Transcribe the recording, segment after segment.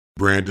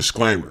Brand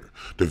disclaimer.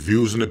 The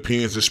views and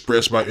opinions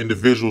expressed by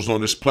individuals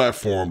on this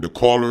platform, the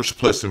callers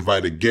plus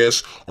invited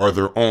guests, are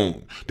their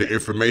own. The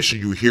information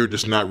you hear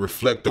does not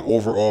reflect the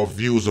overall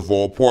views of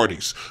all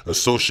parties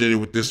associated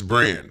with this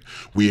brand.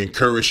 We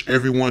encourage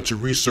everyone to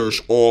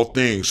research all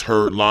things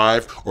heard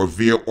live or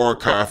via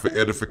archive for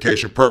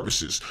edification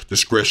purposes.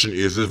 Discretion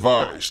is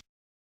advised.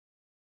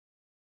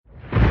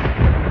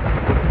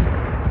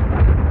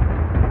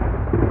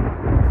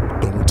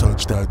 Don't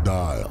touch that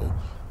dial.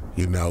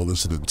 You're now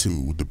listening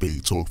to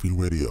Debate Talk Free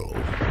Radio.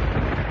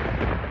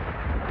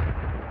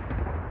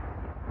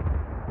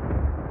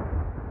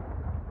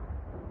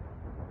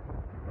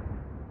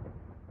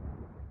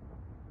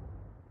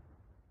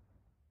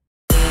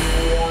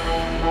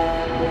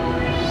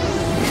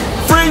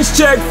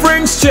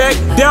 Fringe check,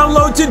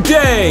 download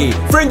today.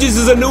 Fringes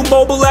is a new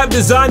mobile app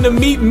designed to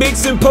meet,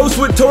 mix, and post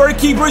with Torah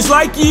keepers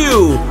like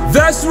you.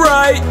 That's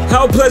right.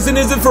 How pleasant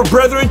is it for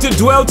brethren to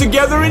dwell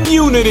together in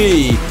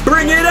unity?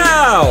 Bring it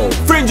out.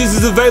 Fringes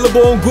is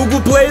available on Google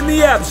Play and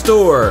the App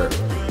Store.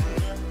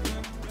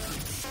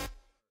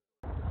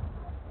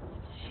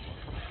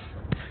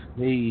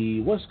 Hey,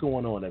 what's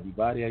going on,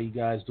 everybody? How you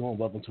guys doing?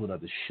 Welcome to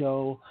another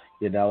show.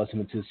 You're now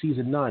listening to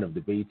Season 9 of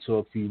Debate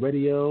Talk Free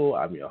Radio.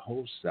 I'm your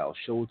host,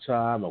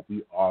 Salshowtime, and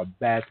we are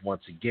back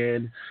once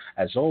again.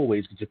 As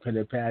always, get your pen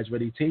and pads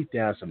ready, take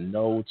down some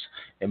notes,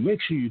 and make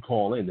sure you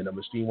call in. The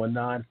number is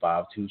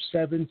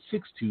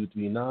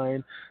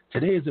 319-527-6239.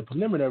 Today is a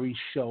preliminary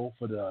show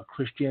for the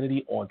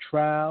Christianity on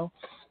Trial.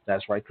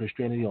 That's right,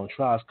 Christianity on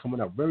Trial is coming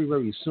up very,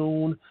 very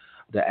soon.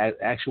 The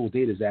actual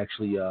date is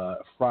actually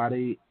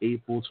Friday,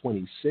 April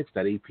 26th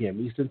at 8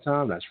 p.m. Eastern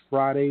Time. That's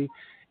Friday,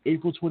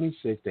 April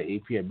 26th at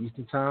 8 p.m.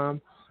 Eastern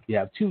Time. You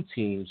have two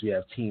teams. You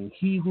have Team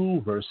Hebrew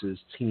versus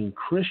Team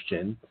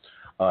Christian.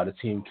 The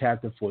team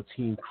captain for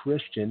Team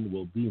Christian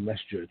will be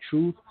Messenger of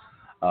Truth.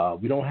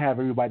 We don't have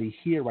everybody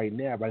here right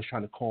now. Everybody's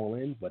trying to call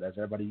in, but as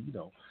everybody,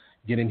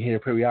 get in here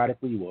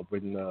periodically, we'll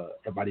bring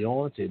everybody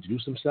on to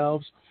introduce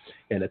themselves.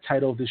 And the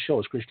title of this show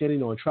is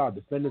Christianity on Trial,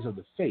 Defenders of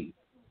the Faith.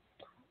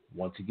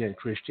 Once again,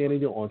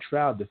 Christianity on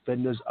Trial,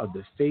 Defenders of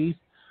the Faith.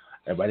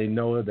 Everybody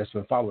know that's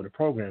been following the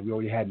program. We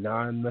already had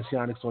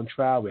non-Messianics on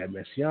trial. We had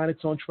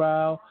Messianics on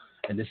trial.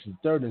 And this is the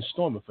third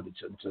installment for the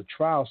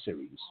trial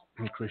series,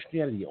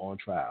 Christianity on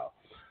Trial.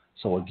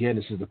 So, again,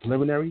 this is the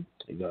preliminary.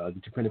 Get your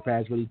pen and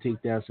pads ready,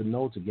 take down some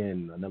notes.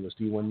 Again, the number is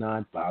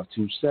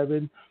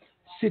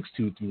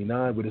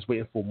 319-527-6239. We're just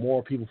waiting for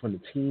more people from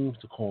the teams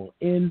to call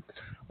in.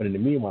 But in the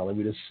meanwhile, let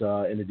me just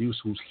introduce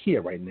who's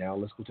here right now.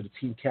 Let's go to the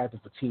team captain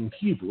for Team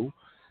Hebrew.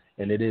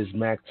 And it is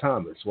Mack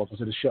Thomas. Welcome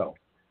to the show.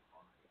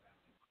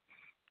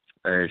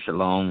 Hey,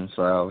 shalom,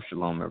 Sal.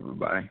 Shalom,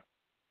 everybody.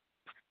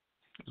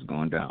 What's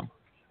going down?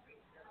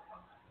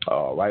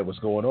 All right, what's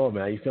going on,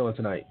 man? How you feeling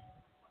tonight?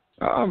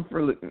 I'm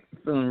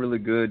feeling really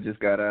good. Just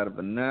got out of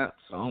a nap,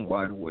 so I'm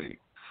wide awake.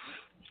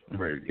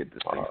 I'm ready to get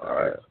this thing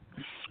started.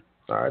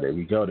 All right, there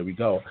we go.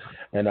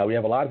 And we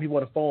have a lot of people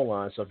on the phone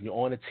line, so if you're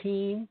on a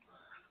team,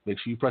 make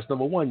sure you press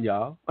number 1,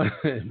 y'all.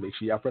 Make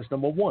sure y'all press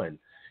number 1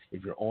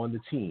 if you're on the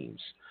teams.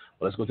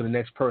 Well, let's go to the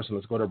next person.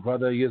 Let's go to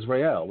Brother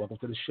Yisrael. Welcome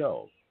to the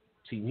show,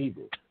 Team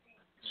Hebrew.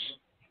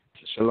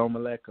 Shalom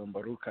Aleichem,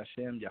 Baruch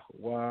Hashem,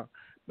 Yahuwah,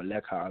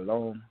 Melech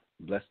HaAlom.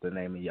 Bless the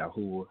name of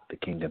Yahuwah, the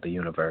King of the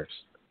universe.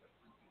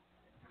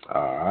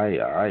 All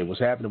right. What's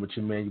happening with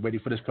you, man? You ready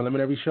for this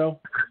preliminary show?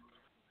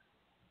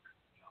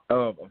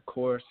 Of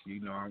course.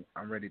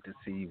 I'm ready to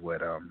see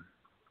what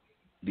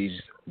these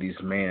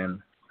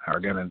men are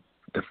going to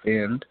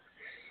defend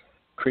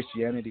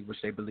Christianity,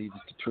 which they believe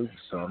is the truth.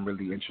 So I'm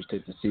really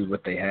interested to see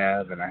what they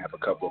have, and I have a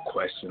couple of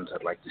questions.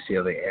 I'd like to see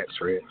how they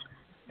answer it,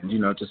 and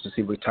just to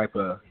see what type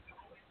of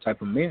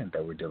men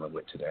that we're dealing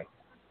with today.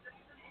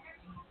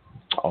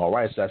 All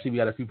right, so I see we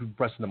got a few people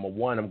pressing number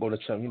 1. I'm going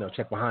to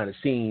check behind the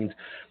scenes,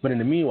 but in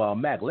the meanwhile,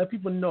 Mack, let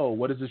people know,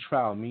 what does this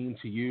trial mean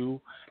to you,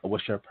 and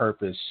what's your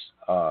purpose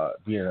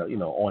being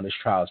on this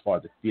trial as far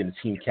as being the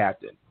team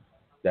captain?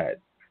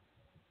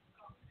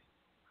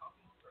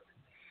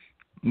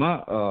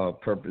 My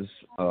purpose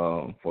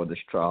for this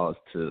trial is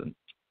to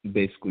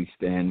basically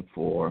stand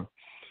for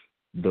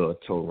the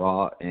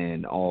Torah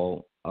and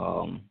all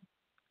the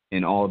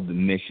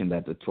mission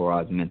that the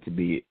Torah is meant to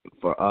be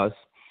for us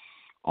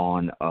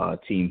on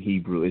Team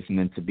Hebrew. It's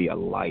meant to be a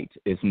light.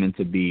 It's meant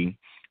to be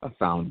a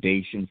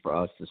foundation for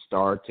us to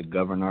start to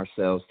govern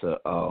ourselves, to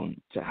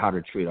how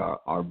to treat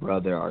our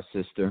brother, our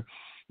sister,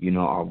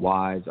 our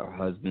wives, our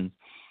husbands,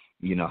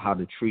 how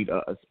to treat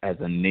us as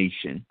a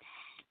nation.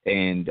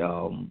 And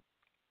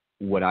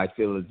what I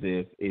feel as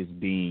if is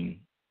being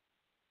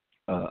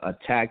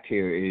attacked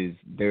here is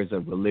there's a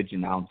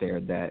religion out there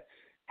that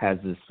has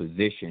this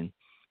position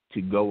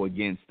to go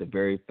against the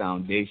very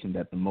foundation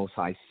that the Most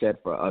High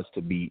set for us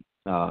to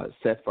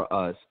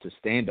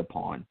stand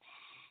upon,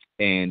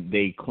 and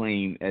they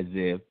claim as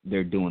if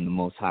they're doing the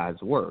Most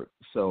High's work.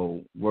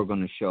 So we're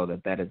going to show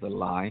that is a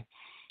lie,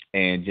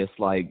 and just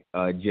like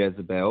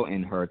Jezebel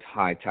in her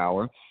high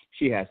tower,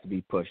 she has to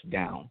be pushed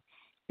down.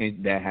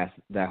 And that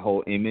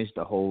whole image,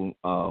 the whole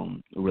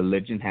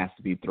religion has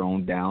to be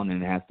thrown down,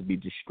 and it has to be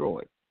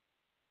destroyed.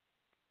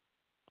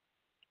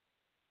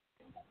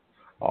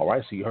 All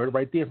right, so you heard it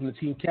right there from the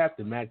team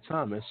captain, Mack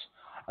Thomas.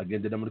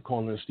 Again, the number to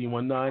call in is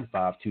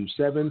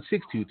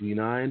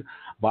 319-527-6239.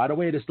 By the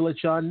way, just to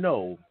let y'all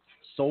know,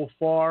 so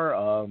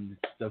far,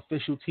 the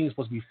official team is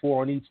supposed to be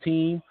 4 on each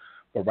team.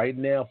 But right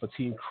now, for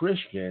Team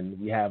Christian,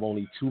 we have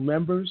only 2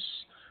 members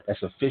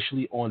that's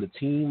officially on the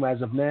team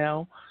as of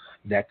now.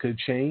 That could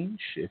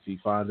change if he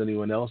finds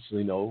anyone else,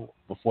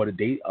 before the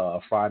date,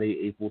 Friday,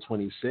 April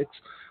 26th.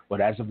 But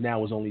as of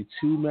now, it's only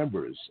 2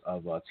 members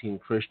of Team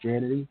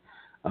Christianity.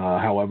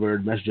 However,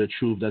 Messenger of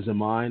Truth doesn't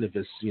mind if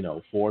it's,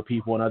 4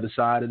 people on the other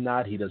side or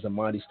not. He doesn't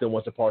mind. He still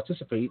wants to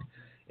participate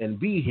and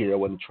be here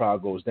when the trial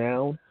goes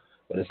down.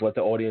 But just let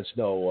the audience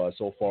know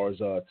so far as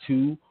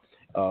 2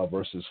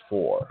 versus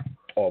 4.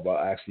 Or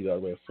actually, the other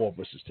way, 4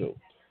 versus 2.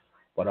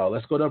 But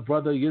let's go to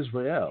Brother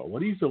Yisrael.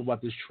 What do you feel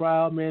about this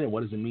trial, man, and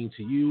what does it mean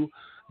to you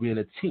being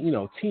a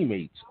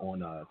teammates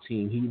on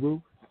Team Hebrew?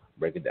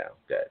 Break it down,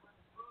 Dad.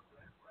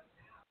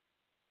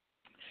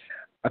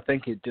 I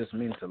think it just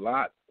means a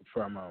lot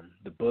from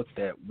the book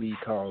that we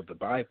call the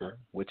Bible,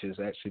 which is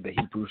actually the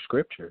Hebrew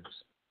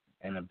Scriptures.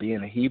 And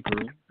being a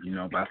Hebrew,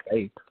 by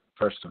faith,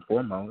 first and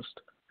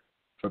foremost,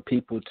 for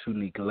people to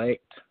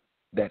neglect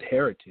that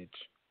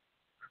heritage,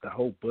 the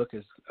whole book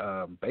is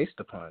based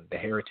upon the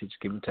heritage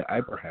given to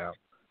Abraham,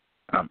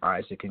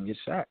 Isaac, and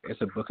Yitzhak.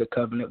 It's a book of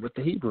covenant with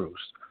the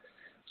Hebrews.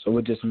 So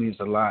it just means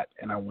a lot,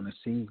 and I want to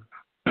see,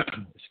 I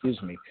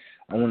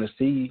want to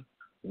see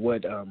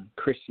what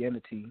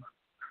Christianity,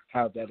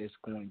 how that is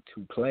going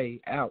to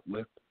play out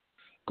with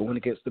going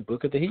against the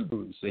book of the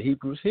Hebrews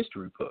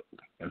history book.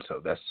 And so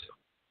that's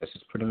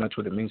just pretty much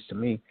what it means to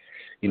me.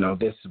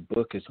 This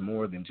book is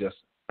more than just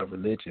a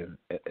religion.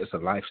 It's a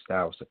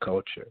lifestyle. It's a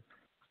culture.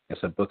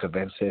 It's a book of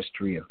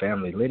ancestry and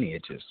family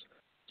lineages.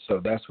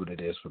 So that's what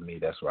it is for me.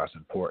 That's why it's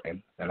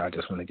important. And I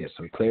just want to get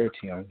some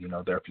clarity on,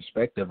 their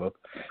perspective of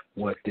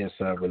what this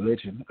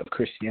religion of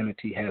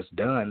Christianity has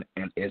done,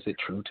 and is it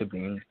true to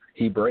being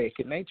Hebraic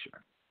in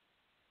nature?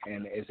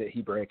 And is it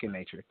Hebraic in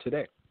nature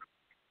today?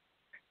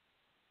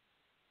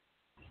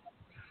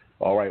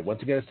 All right.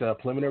 Once again, it's a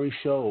preliminary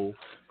show,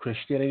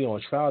 Christianity on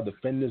Trial,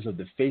 Defenders of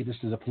the Faith.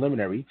 This is a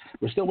preliminary.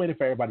 We're still waiting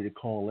for everybody to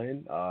call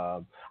in.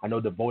 I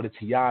know the voter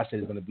To Yah said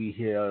he's going to be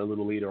here a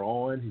little later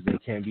on. He said he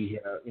can't be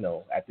here,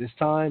 at this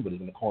time, but he's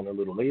going to call in a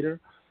little later.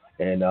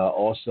 And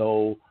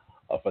also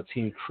for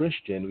Team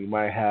Christian, we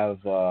might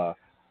have the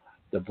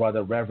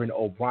brother Rev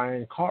O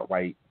Brian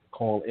Cartwright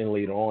call in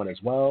later on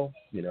as well,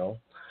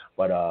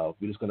 But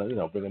we're just going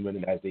to, bring them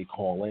in as they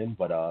call in.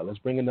 But let's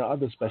bring in the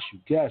other special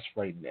guest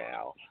right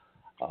now.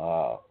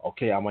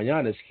 Okay,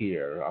 Ahmayan is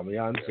here.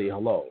 Ahmayan, say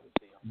hello.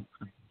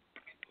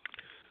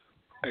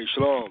 Hey,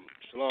 shalom.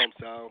 Shalom,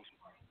 Sal.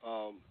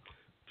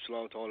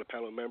 Shalom to all the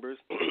panel members.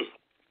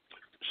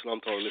 Shalom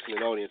to all the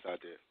listening audience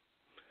out there.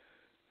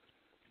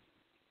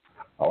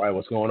 All right,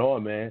 what's going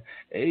on, man?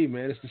 Hey,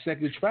 man, it's the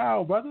second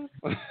trial, brother,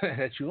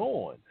 that you're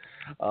on.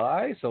 All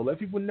right, so let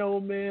people know,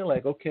 man,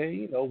 like,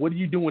 okay, what are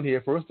you doing here,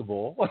 first of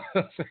all,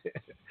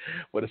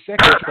 for the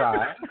second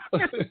trial?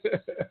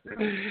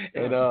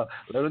 And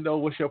let them know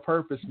what's your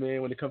purpose,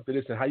 man, when it comes to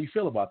this, and how you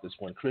feel about this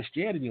one.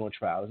 Christianity on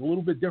trial is a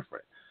little bit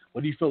different.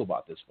 What do you feel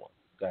about this one?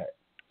 Go ahead.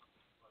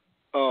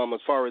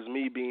 As far as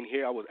me being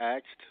here, I was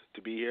asked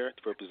to be here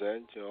to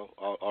represent.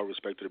 All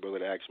respect to the brother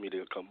that asked me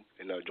to come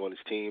and join his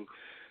team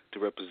to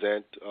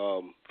represent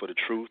for the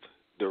truth,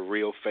 the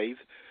real faith.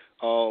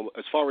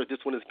 As far as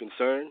this one is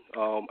concerned,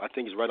 I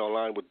think it's right on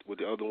line with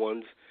the other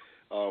ones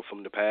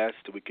from the past.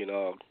 We can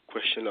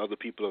question other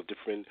people of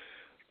different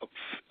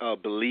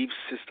belief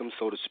systems,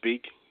 so to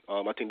speak.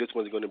 I think this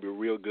one's going to be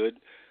real good,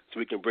 so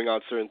we can bring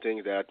out certain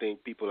things that I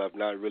think people have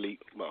not really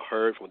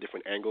heard from a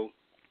different angle.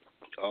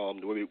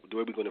 The way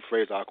we're going to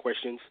phrase our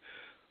questions.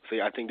 So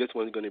I think this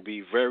one's going to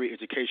be very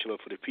educational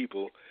for the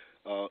people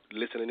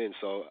listening in.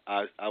 So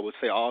I would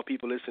say all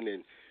people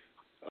listening,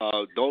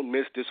 don't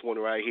miss this one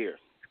right here.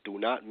 Do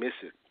not miss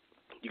it.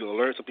 You're going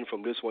to learn something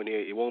from this one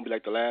here. It won't be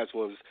like the last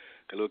ones,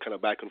 a little kind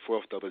of back and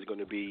forth stuff. It's going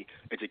to be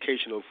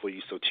educational for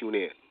you, so tune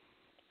in.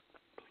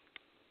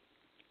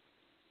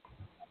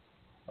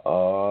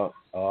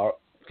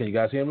 Can you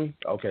guys hear me?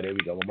 Okay, there we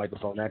go. My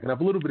microphone acting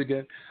up a little bit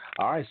again.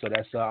 All right, so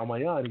that's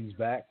Ahmayan. He's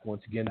back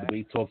once again,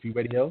 Debate Talk Free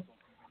Radio.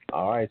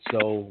 All right,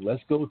 so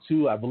let's go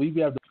to, I believe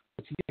we have the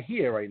voter To Yah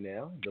here right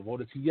now. The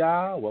voter To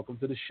Yah, welcome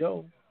to the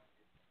show.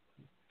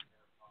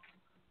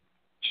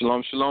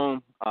 Shalom,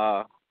 shalom.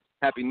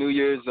 Happy New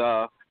Year's,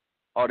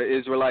 all the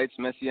Israelites,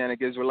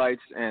 Messianic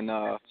Israelites, and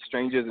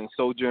strangers and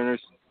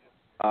sojourners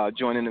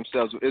joining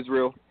themselves with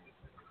Israel.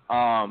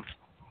 I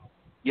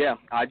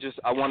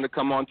wanted to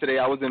come on today.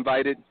 I was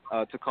invited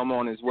to come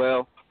on as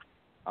well.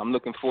 I'm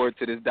looking forward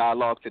to this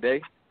dialogue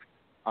today.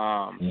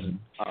 For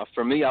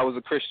me, I was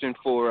a Christian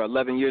for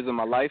 11 years of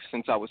my life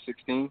since I was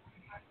 16,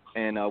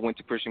 and went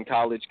to Christian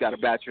college, got a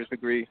bachelor's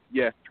degree.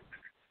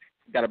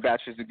 Got a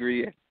bachelor's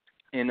degree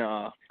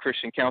in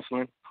Christian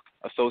counseling,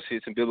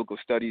 associates in biblical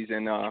studies,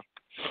 and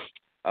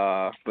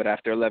but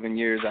after 11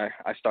 years,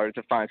 I started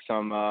to find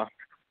some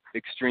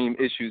extreme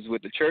issues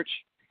with the church,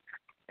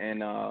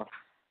 and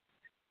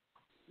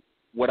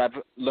what I've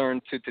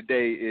learned to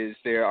today is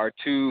there are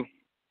two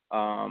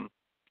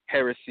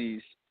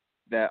heresies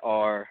that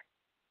are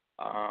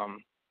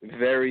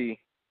very,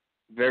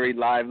 very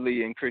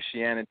lively in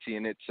Christianity,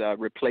 and it's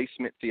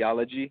replacement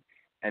theology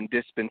and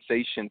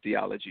dispensation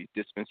theology,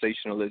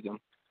 dispensationalism.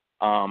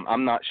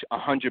 I'm not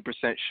 100%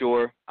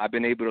 sure. I've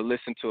been able to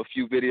listen to a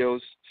few videos,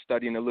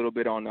 studying a little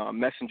bit on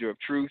Messenger of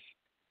Truth,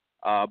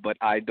 but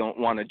I don't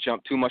want to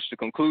jump too much to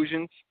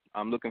conclusions.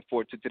 I'm looking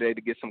forward to today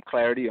to get some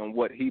clarity on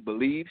what he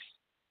believes,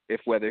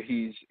 if whether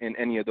he's in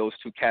any of those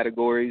two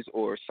categories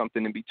or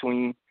something in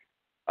between.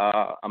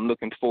 I'm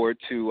looking forward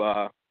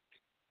to,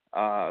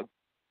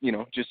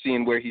 just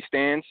seeing where he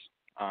stands.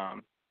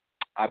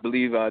 I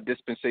believe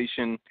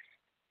dispensation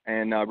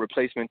and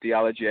replacement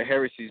theology are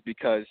heresies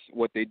because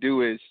what they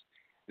do is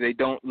they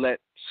don't let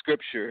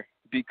Scripture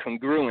be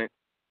congruent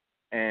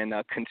and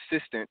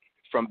consistent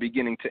from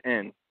beginning to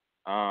end.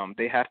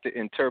 They have to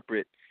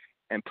interpret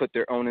and put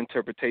their own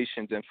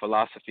interpretations and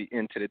philosophy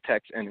into the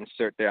text and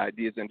insert their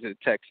ideas into the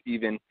text,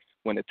 even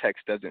when the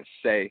text doesn't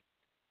say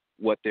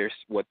what they're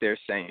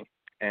saying,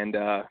 and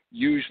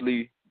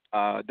usually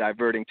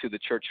diverting to the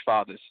church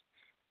fathers.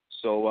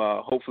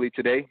 So hopefully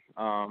today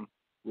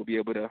we'll be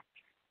able to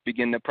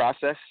begin the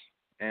process,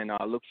 and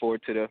I look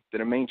forward to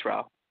the main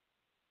trial.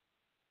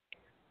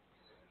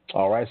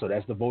 All right, so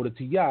that's the vote of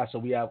To Yah. So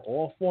we have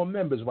all four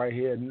members right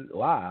here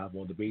live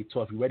on Debate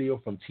Talk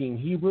Radio from Team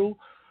Hebrew.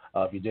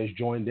 If you just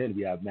joined in,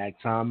 we have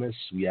Mack Thomas,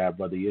 we have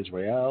Brother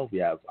Yisrael, we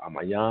have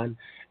Ahmayan,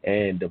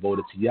 and the vote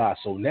of To Yah.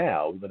 So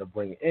now we're going to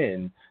bring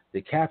in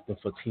the captain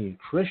for Team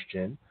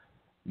Christian,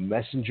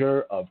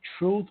 Messenger of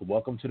Truth.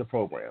 Welcome to the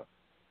program.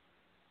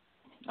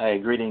 Hey,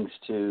 greetings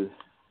to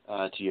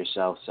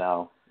yourself,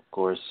 Sal. Of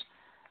course,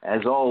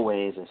 as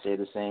always, I say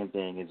the same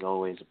thing. It's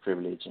always a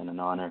privilege and an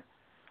honor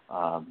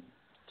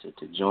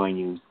to join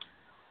you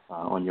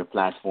on your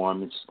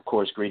platform. It's, of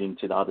course, greeting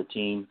to the other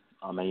team,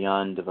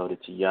 Ahmayan,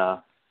 devoted to Yah,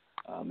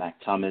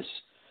 Mack Thomas.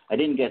 I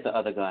didn't get the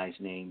other guy's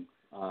name,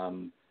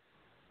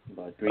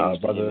 but greetings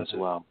to him as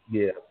well.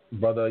 Yeah,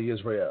 Brother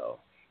Yisrael.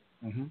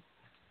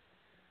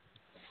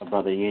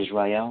 Brother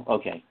Yisrael?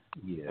 Okay.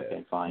 Yeah.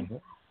 Okay,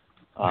 fine.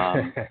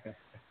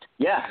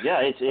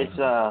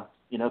 It's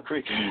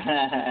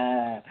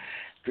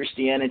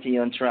Christianity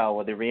on trial.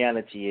 Well, the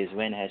reality is,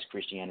 when has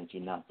Christianity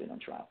not been on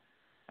trial?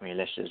 I mean,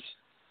 let's just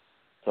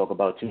talk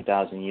about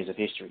 2,000 years of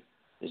history.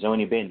 There's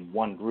only been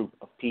one group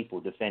of people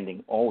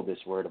defending all this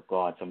Word of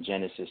God from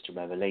Genesis to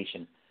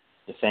Revelation,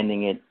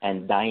 defending it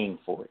and dying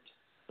for it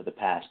for the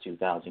past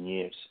 2,000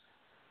 years.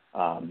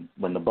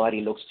 When the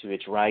body looks to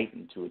its right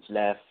and to its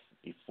left,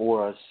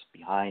 before us,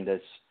 behind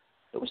us,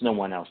 there was no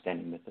one else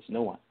standing with us,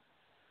 no one.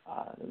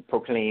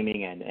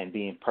 Proclaiming and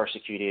being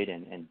persecuted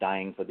and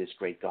dying for this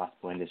great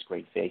gospel and this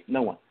great faith,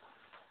 no one.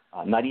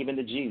 Not even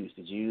the Jews.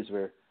 The Jews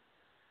were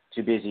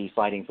too busy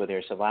fighting for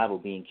their survival,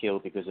 being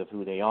killed because of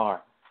who they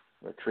are,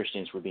 where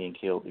Christians were being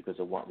killed because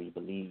of what we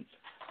believe.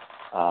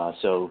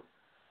 So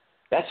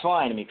that's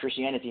fine. I mean,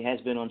 Christianity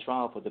has been on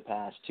trial for the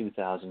past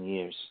 2,000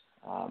 years.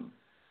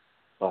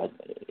 But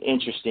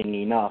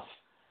interestingly enough,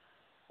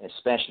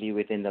 especially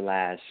within the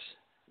last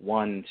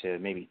 1 to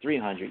maybe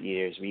 300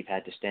 years, we've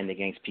had to stand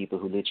against people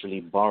who literally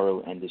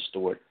borrow and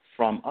distort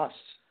from us,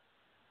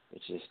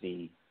 which is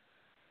the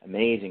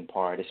amazing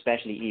part,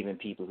 especially even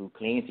people who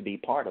claim to be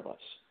part of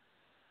us.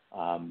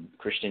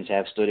 Christians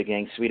have stood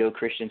against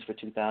pseudo-Christians for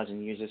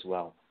 2,000 years as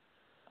well.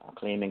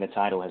 Claiming a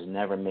title has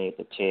never made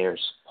the tares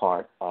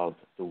part of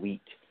the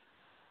wheat,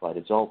 but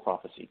it's all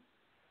prophecy.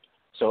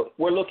 So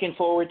we're looking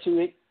forward to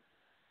it.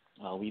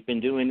 We've been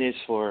doing this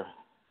for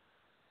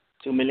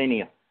 2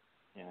 millennia.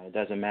 It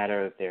doesn't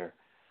matter if they're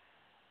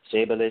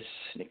Sabalists,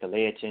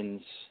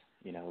 Nicolaitans,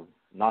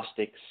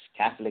 Gnostics,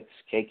 Catholics,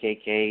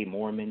 KKK,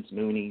 Mormons,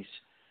 Moonies,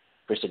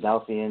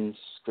 Christadelphians,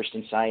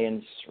 Christian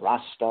Science,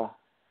 Rasta,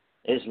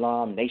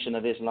 Islam, Nation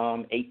of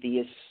Islam,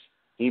 atheists,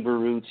 Hebrew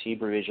roots,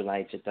 Hebrew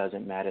Israelites. It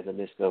doesn't matter. The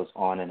list goes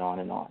on and on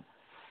and on.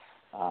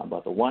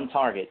 But the one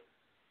target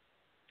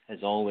has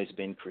always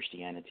been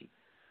Christianity.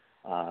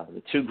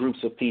 The two groups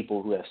of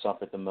people who have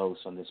suffered the most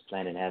on this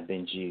planet have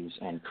been Jews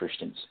and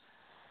Christians.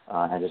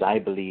 And as I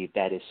believe,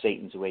 that is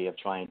Satan's way of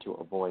trying to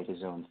avoid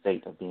his own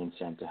fate of being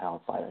sent to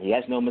hellfire. He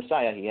has no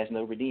Messiah. He has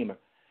no Redeemer.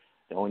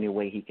 The only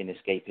way he can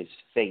escape his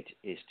fate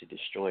is to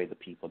destroy the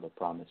people of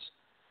promise.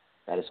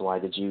 That is why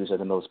the Jews are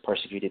the most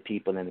persecuted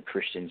people and the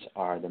Christians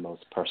are the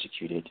most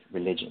persecuted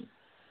religion,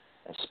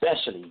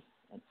 especially,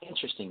 and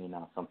interesting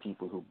enough, from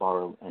people who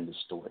borrow and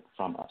distort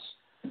from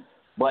us.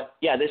 But,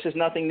 yeah, this is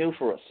nothing new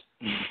for us.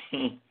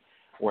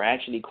 We're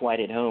actually quite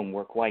at home.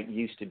 We're quite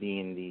used to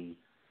being the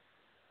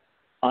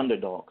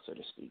underdog, so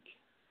to speak.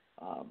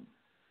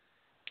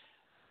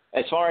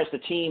 As far as the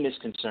team is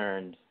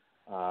concerned,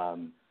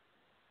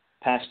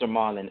 Pastor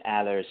Marlon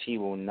Allers, he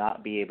will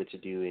not be able to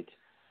do it.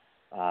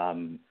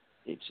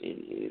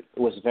 It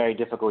was very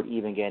difficult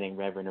even getting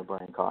Rev O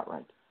Brian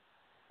Cartwright.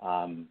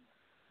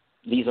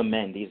 These are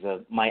men. These are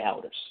my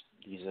elders.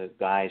 These are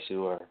guys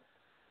who are,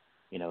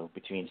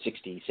 between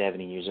 60,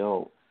 70 years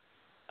old.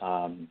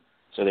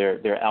 So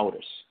they're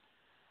elders.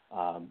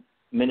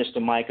 Minister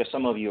Micah,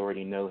 some of you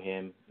already know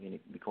him.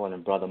 We call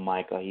him Brother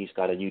Micah. He's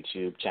got a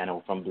YouTube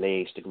channel, From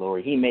Blaze to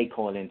Glory. He may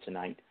call in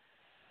tonight.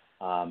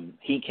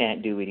 He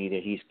can't do it either.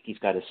 He's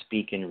got to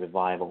speak in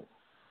revival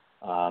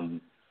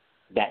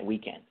that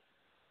weekend,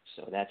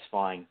 so that's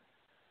fine.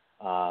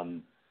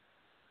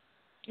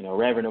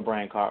 Reverend O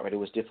Brian Cartwright, it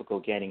was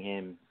difficult getting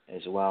him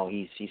as well.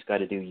 He's got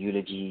to do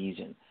eulogies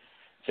and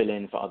fill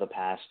in for other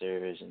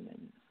pastors, and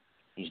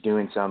he's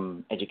doing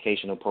some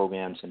educational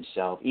programs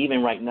himself.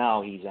 Even right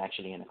now, he's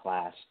actually in a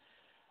class.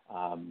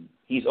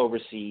 He's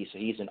overseas, so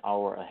he's an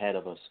hour ahead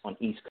of us on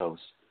East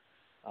Coast.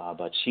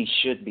 But she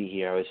should be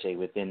here, I would say,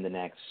 within the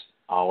next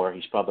hour.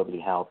 He's probably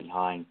held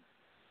behind.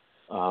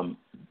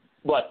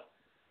 But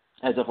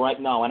as of right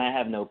now, and I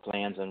have no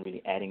plans on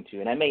really adding to,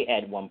 and I may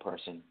add one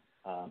person.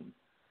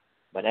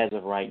 But as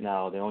of right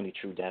now, the only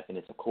true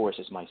definites, of course,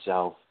 is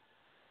myself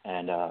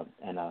and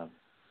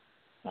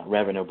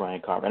Reverend O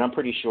Brian Cartwright. I'm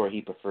pretty sure he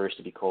prefers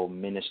to be called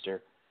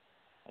minister.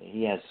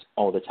 He has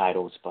all the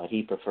titles, but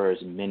he prefers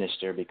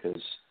minister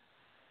because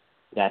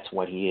that's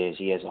what he is.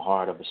 He has a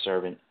heart of a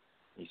servant.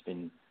 He's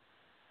been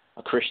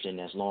a Christian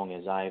as long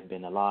as I've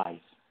been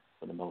alive,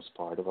 for the most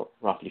part, about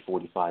roughly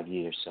 45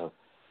 years. So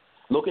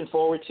looking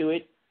forward to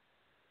it.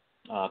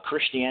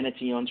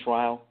 Christianity on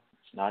trial.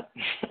 It's not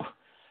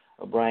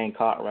Brian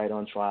Cartwright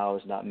on trial.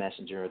 It's not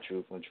Messenger of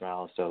Truth on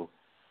trial. So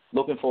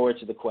looking forward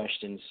to the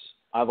questions.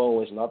 I've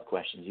always loved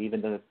questions,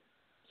 even the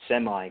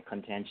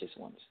semi-contentious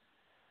ones,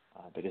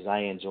 because I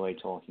enjoy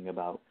talking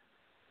about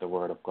the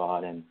Word of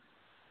God. And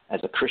as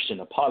a Christian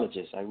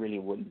apologist, I really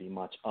wouldn't be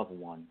much of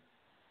one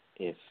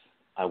if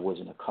I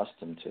wasn't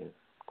accustomed to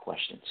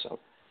questions. So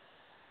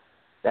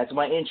that's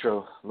my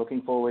intro.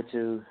 Looking forward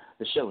to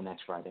the show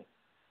next Friday.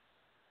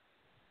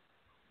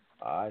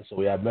 All right, so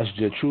we have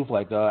Messenger of Truth,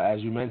 like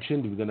as you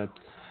mentioned. We're going to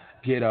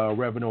get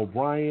Reverend O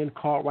Brian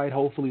Cartwright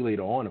hopefully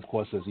later on. Of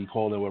course, as he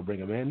called in, we'll bring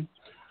him in.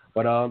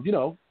 But, we're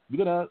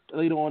going to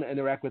later on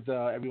interact with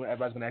everyone.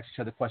 Everybody's going to ask each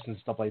other questions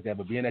and stuff like that.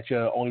 But being that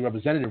you're only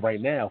representative right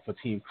now for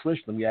Team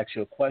Christian, let me ask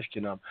you a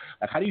question.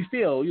 How do you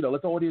feel?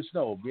 Let the audience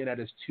know. Being that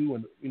it's two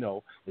and,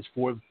 it's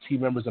 4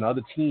 team members on the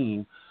other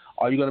team,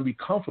 are you going to be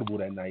comfortable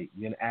that night?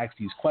 You're going to ask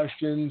these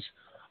questions.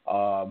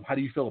 How do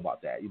you feel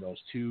about that?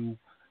 It's 2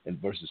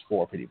 and versus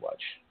 4 pretty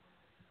much.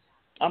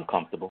 I'm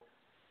comfortable.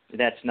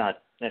 That's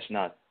not.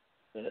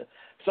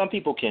 Some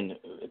people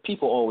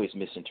always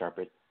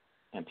misinterpret,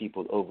 and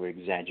people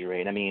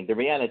over-exaggerate. I mean, the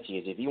reality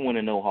is, if you want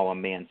to know how a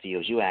man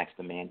feels, you ask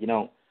the man. You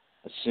don't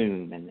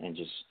assume and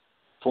just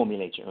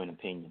formulate your own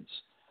opinions.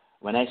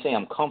 When I say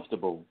I'm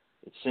comfortable,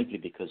 it's simply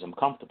because I'm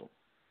comfortable.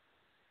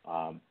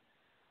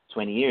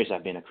 20 years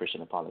I've been a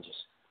Christian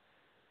apologist.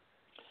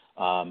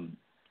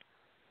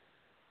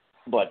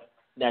 But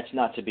that's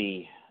not to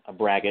be a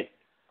braggart.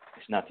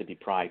 It's not to be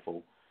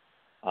prideful.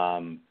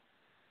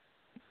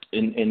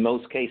 In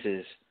most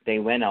cases, they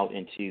went out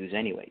in twos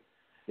anyway.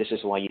 This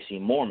is why you see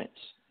Mormons.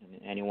 And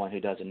anyone who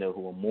doesn't know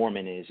who a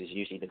Mormon is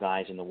usually the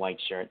guys in the white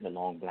shirt and the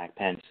long black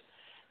pants.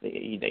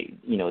 They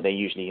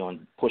usually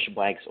on push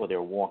bikes or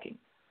they're walking.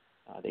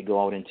 They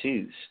go out in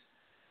twos.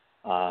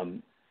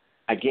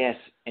 I guess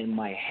in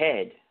my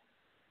head,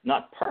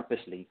 not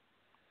purposely,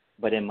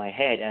 but in my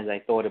head, as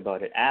I thought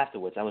about it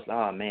afterwards, I was like,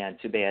 oh man,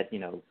 too bad,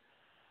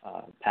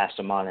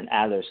 Pastor Marlon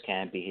Allers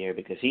can't be here,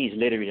 because he's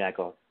literally like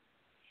a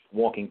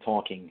walking,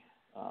 talking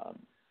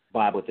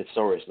Bible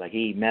thesaurus. Like,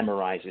 he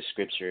memorizes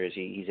scriptures.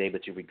 He's able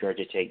to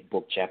regurgitate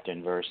book, chapter,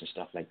 and verse and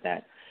stuff like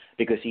that,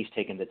 because he's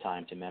taken the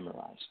time to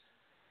memorize.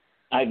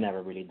 I've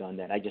never really done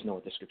that. I just know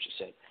what the scriptures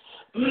say.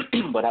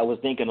 But I was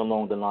thinking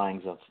along the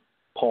lines of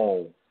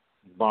Paul,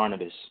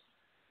 Barnabas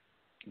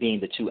being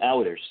the 2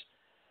 elders,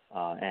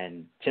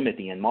 and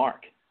Timothy and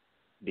Mark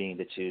being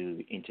the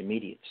 2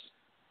 intermediates.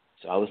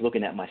 So I was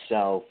looking at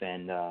myself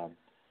and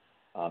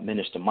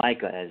Minister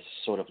Micah as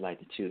sort of like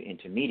the 2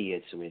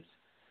 intermediates, with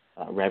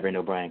Reverend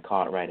O Brian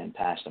Cartwright and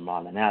Pastor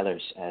Marlon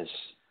Allers as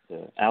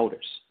the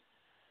elders.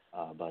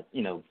 But,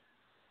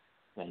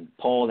 when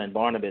Paul and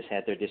Barnabas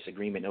had their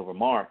disagreement over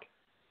Mark,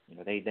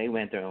 they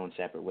went their own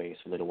separate ways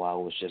for a little while.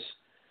 It was just,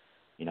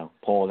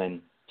 Paul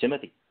and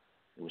Timothy.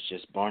 It was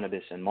just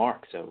Barnabas and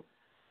Mark. So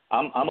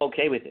I'm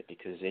okay with it,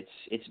 because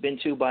it's been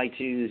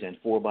 2x2s and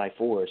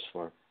 4x4s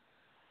for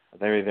a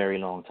very, very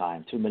long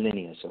time, 2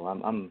 millennia. So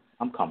I'm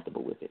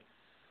comfortable with it.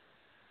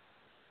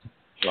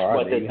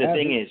 Right, but the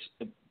thing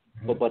is,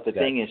 but the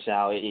thing is,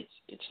 Sal,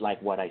 it's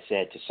like what I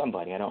said to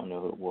somebody. I don't know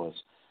who it was.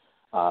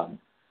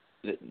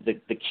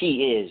 The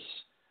key is,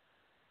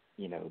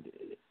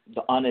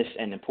 the honest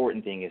and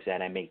important thing is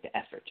that I make the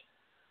effort.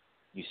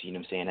 You see what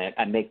I'm saying?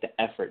 I make the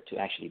effort to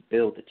actually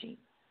build the team,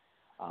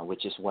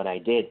 which is what I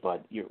did.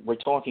 But we're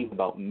talking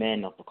about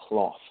men of the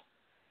cloth.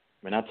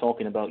 We're not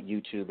talking about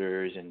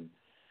YouTubers and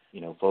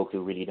folk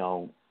who really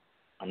are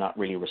not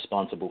really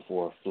responsible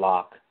for a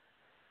flock.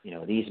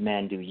 These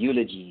men do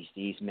eulogies.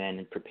 These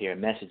men prepare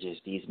messages.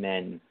 These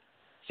men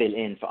fill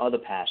in for other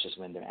pastors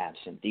when they're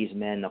absent. These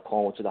men are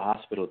called to the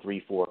hospital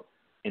 3-4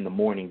 in the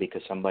morning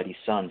because somebody's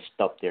son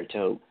stubbed their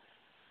toe.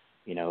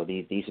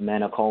 These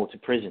men are called to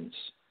prisons.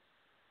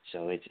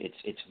 So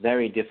it's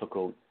very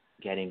difficult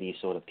getting these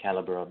sort of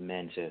caliber of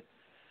men to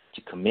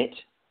commit.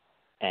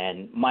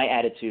 And my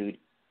attitude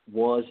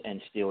was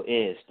and still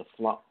is the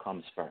flock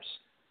comes first.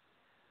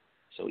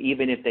 So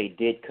even if they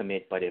did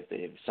commit, but if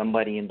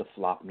somebody in the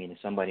flock, meaning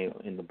somebody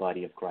in the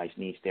body of Christ,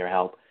 needs their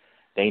help,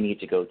 they need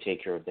to go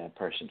take care of that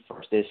person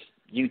first. This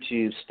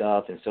YouTube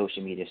stuff and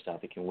social media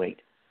stuff, it can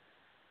wait.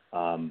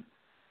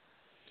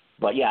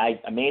 But yeah,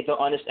 I made the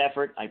honest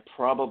effort. I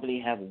probably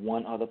have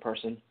one other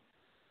person.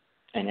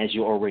 And as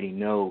you already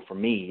know, for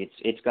me,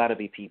 it's got to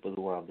be people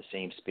who are of the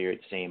same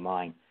spirit, same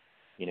mind.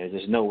 You know,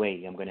 there's no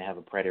way I'm going to have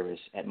a preterist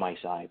at my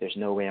side. There's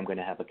no way I'm going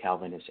to have a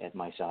Calvinist at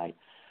my side.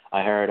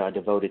 I heard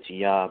Devoted To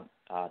Yah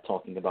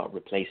talking about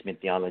replacement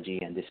theology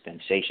and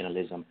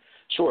dispensationalism.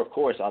 Sure, of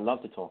course, I'd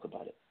love to talk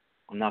about it.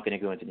 I'm not going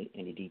to go into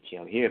any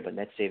detail here, but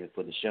let's save it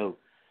for the show.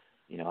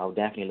 You know, I would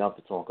definitely love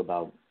to talk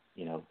about,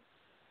 you know,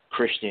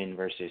 Christian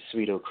versus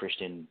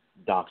pseudo-Christian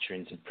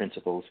doctrines and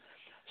principles.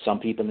 Some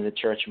people in the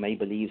church may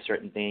believe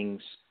certain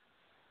things.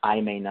 I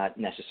may not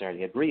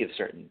necessarily agree with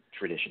certain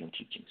traditional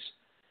teachings.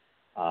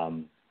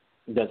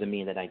 Doesn't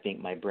mean that I think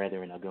my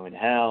brethren are going to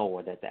hell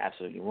or that they're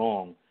absolutely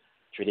wrong.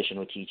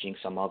 Traditional teaching,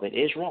 some of it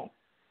is wrong.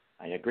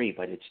 I agree,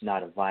 but it's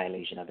not a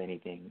violation of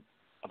anything,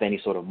 of any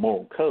sort of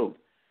moral code.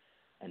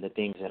 And the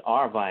things that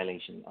are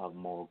violation of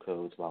moral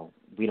codes, well,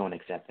 we don't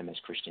accept them as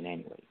Christian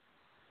anyway.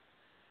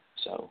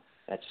 So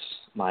that's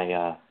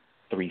my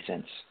 3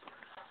 cents.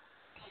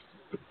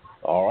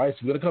 All right, so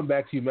we're going to come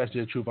back to you,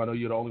 Messenger of Truth. I know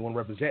you're the only one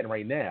representing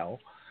right now,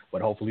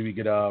 but hopefully we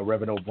get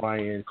Rev O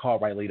Brian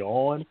Cartwright later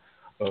on.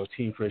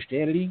 Team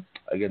Christianity.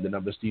 Again, the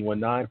number is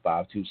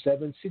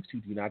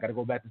 319-527-6239. I got to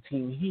go back to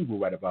Team Hebrew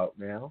right about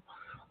now.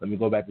 Let me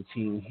go back to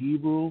Team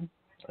Hebrew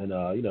and,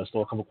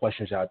 throw a couple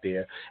questions out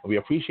there. And we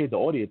appreciate the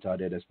audience out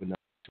there that's been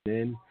tuned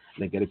in.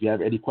 And again, if you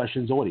have any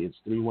questions, audience,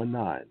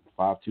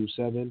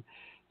 319-527-6239.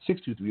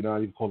 You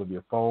can call them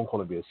via phone, call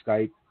them via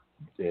Skype.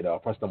 And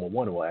press number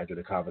 1 and we'll enter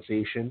the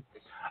conversation.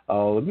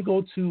 Let me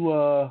go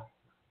to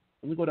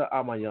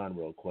Ahmayan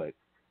real quick.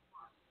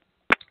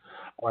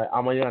 All right,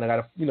 Ahmayan, I got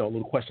a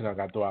little question I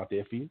got to throw out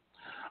there for you.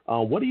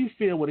 What do you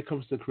feel when it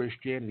comes to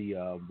Christianity?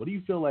 What do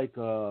you feel like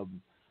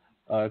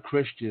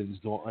Christians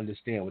don't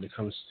understand when it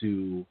comes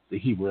to the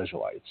Hebrew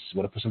Israelites? You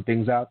want to put some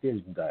things out there?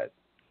 You can go ahead.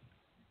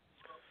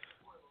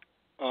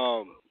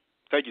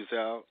 Thank you,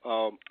 Sal.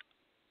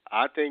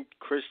 I think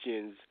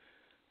Christians,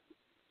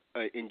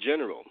 in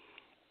general,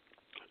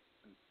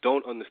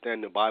 don't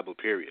understand the Bible,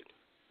 period,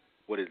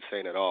 what it's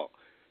saying at all.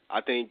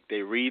 I think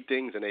they read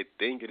things and they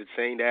think it's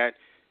saying that,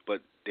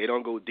 but they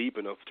don't go deep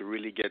enough to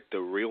really get the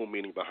real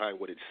meaning behind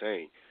what it's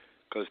saying,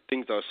 because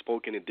things are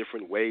spoken in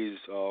different ways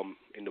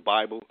in the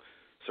Bible.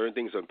 Certain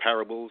things are in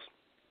parables,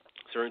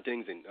 certain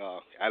things in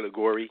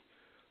allegory,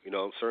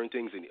 certain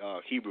things in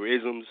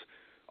Hebrewisms.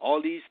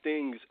 All these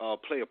things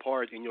play a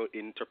part in your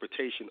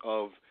interpretation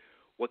of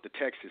what the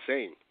text is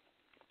saying.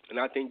 And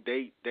I think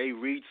they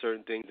read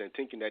certain things and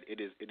thinking that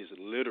it is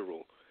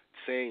literal,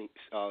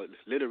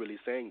 literally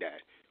saying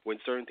that, when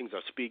certain things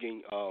are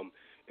speaking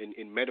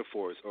in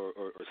metaphors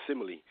or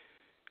simile.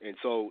 And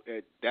so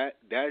that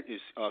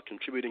is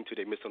contributing to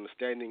the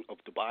misunderstanding of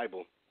the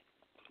Bible,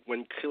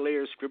 when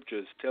clear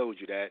scriptures tells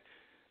you that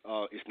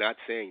it's not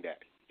saying that.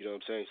 You know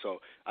what I'm saying?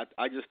 So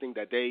I just think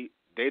that they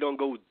don't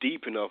go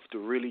deep enough to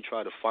really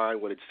try to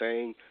find what it's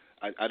saying.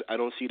 I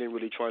don't see them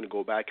really trying to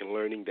go back and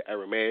learning the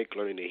Aramaic,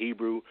 learning the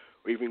Hebrew,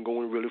 or even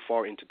going really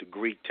far into the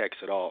Greek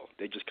text at all.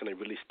 They just kind of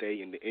really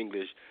stay in the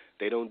English.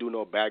 They don't do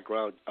no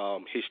background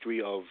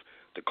history of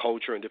the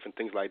culture and different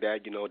things like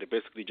that. They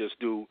basically just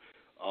do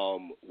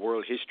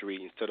world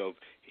history instead of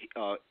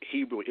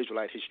Hebrew and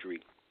Israelite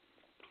history,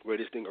 where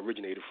this thing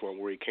originated from,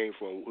 where it came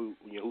from,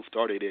 who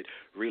started it,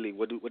 really,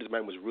 what this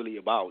man was really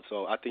about.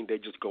 So I think they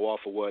just go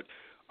off of what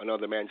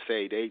another man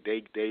say. They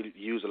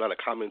use a lot of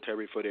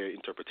commentary for their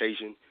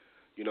interpretation.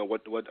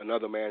 What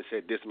another man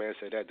said, this man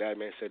said that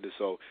man said this.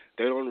 So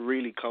they don't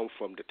really come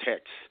from the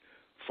text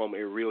from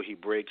a real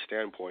Hebraic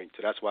standpoint.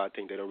 So that's why I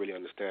think they don't really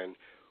understand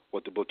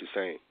what the book is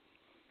saying.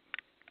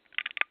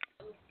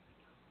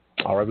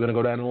 All right, we're going to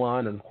go down the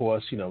line, and of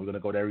course, we're going to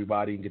go to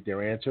everybody and get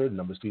their answer. The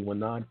number is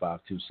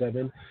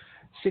 319-527-6239.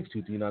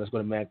 Let's go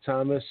to Mack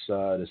Thomas.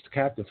 That's the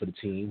captain for the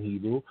team,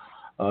 Hebrew.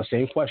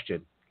 Same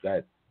question. Go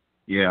ahead.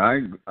 Yeah,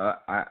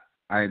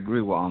 I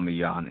agree with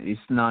Ahmayan. It's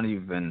not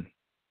even,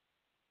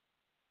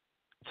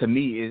 to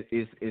me,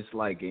 it's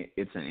like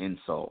it's an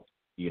insult,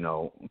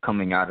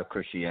 coming out of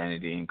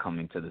Christianity and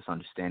coming to this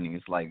understanding.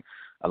 It's like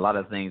a lot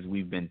of things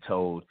we've been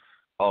told,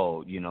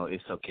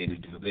 it's okay to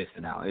do this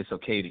now. It's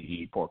okay to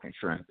eat pork and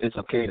shrimp. It's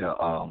okay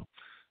to,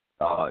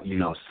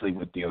 sleep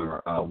with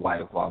your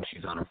wife while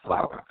she's on her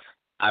flower.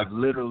 I've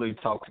literally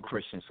talked to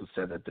Christians who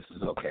said that this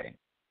is okay,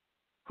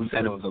 who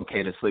said it was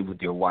okay to sleep with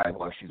your wife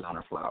while she's on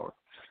her flower.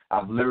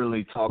 I've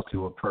literally talked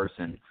to a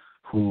person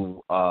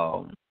who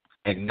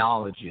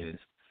acknowledges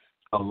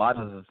a lot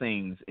of the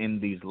things in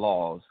these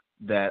laws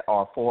that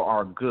are for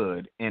our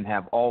good and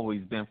have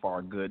always been for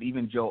our good.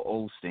 Even Joe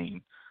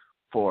Osteen,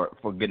 for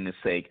goodness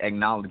sake,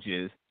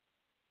 acknowledges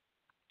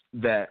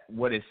that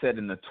what is said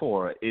in the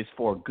Torah is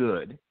for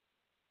good,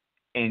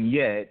 and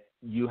yet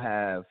you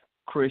have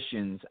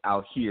Christians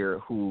out here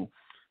who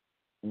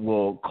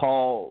will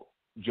call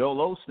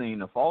Joel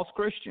Osteen a false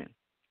Christian,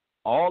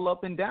 all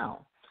up and down,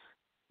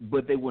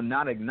 but they will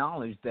not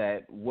acknowledge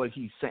that what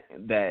he said,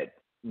 that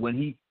when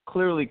he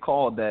clearly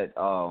called that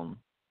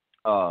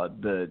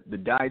the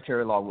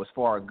dietary law was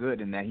for our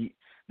good, and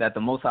that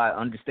the Most High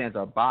understands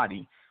our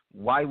body,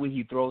 why would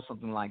he throw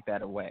something like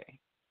that away?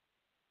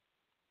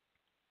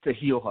 To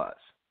heal us,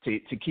 to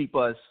keep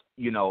us,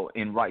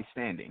 in right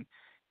standing.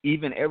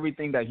 Even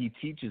everything that he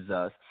teaches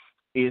us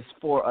is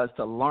for us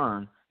to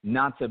learn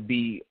not to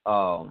be,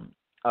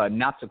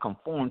 not to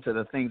conform to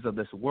the things of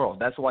this world.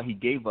 That's why he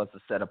gave us a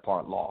set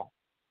apart law.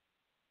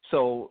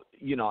 So,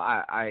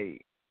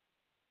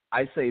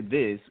 I say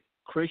this: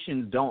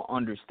 Christians don't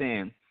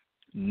understand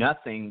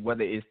nothing,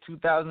 whether it's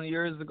 2,000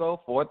 years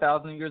ago,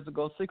 4,000 years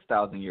ago,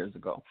 6,000 years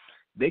ago.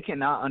 They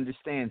cannot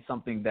understand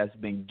something that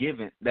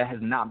has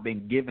not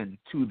been given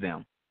to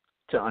them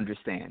to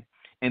understand,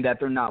 and that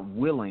they're not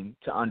willing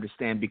to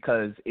understand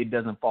because it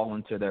doesn't fall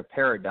into their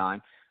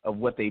paradigm of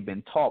what they've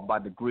been taught by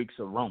the Greeks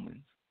or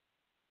Romans.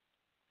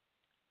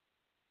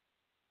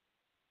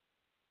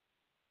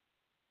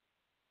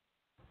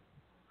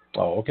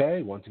 Oh,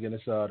 okay. Once again,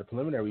 it's the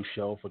preliminary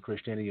show for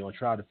Christianity on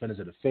Trial, Defenders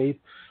of the Faith.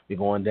 We're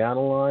going down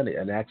the line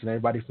and asking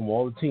everybody from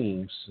all the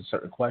teams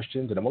certain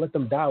questions, and I'm going to let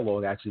them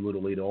dialogue actually a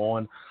little later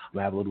on. I'm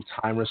going to have a little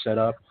timer set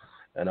up,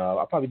 and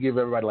I'll probably give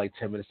everybody like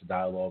 10 minutes to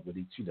dialogue with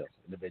each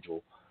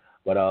individual.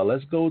 But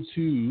let's go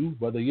to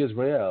Brother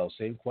Yisrael.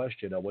 Same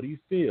question. What do you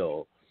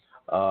feel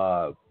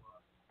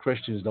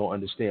Christians don't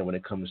understand when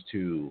it comes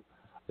to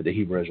the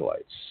Hebrew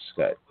Israelites?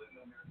 Go ahead.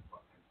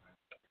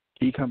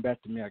 Can you come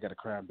back to me? I got a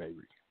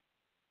crybaby.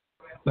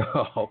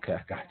 Okay,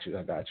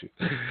 I got you.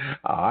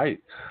 All right,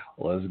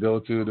 let's go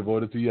to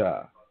Devoted to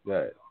Yah. Go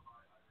ahead.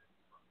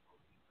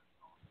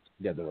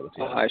 Yeah, Devoted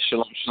to Yah. Hi,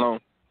 shalom.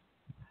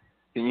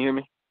 Can you hear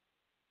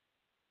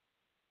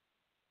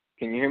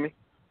me?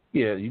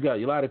 Yeah,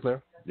 you're loud and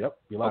clear. Yep,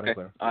 you're loud and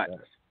clear. All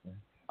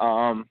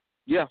right.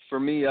 Yeah, for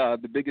me,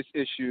 the biggest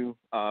issue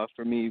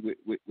for me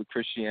with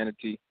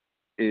Christianity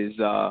is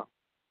the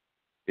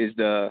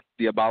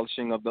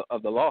abolishing of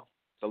the law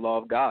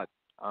of God,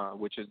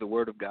 which is the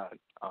Word of God.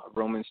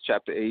 Romans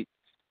chapter 8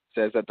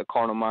 says that the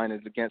carnal mind is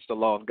against the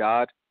law of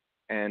God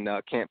and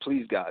can't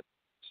please God.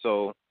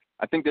 So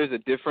I think there's a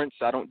difference.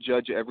 I don't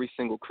judge every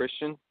single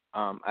Christian.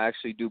 I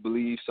actually do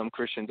believe some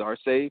Christians are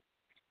saved.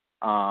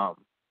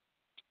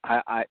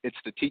 It's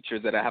the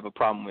teachers that I have a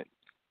problem with,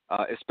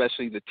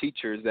 especially the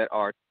teachers that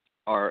are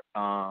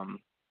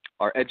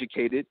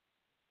educated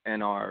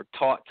and are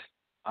taught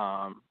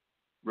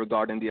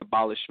regarding the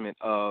abolishment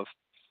of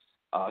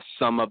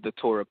some of the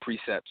Torah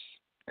precepts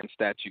and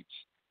statutes.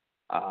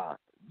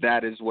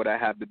 That is what I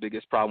have the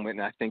biggest problem with,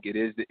 and I think it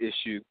is the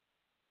issue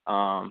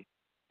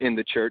in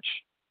the church,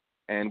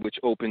 and which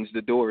opens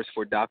the doors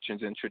for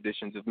doctrines and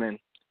traditions of men.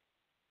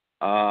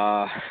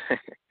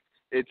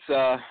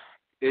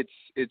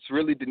 It's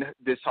really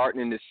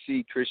disheartening to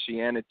see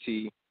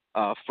Christianity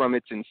from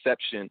its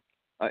inception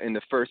in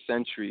the first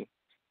century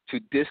to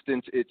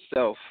distance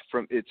itself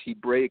from its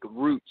Hebraic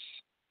roots,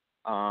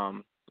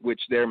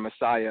 which their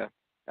Messiah,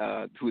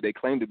 who they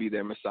claim to be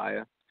their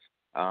Messiah,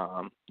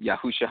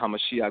 Yahushua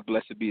HaMashiach,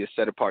 blessed be his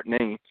set-apart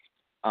name,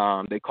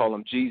 they call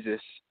him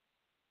Jesus,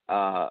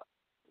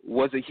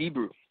 was a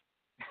Hebrew.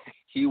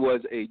 He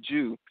was a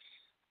Jew,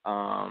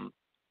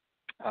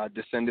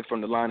 descended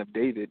from the line of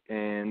David,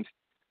 and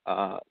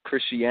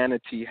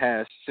Christianity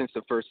has, since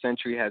the first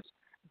century, has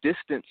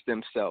distanced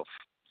themselves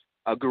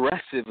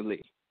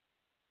aggressively,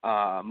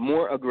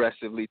 more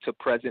aggressively to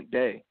present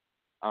day,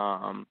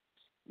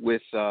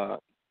 with the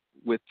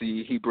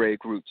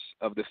Hebraic roots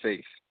of the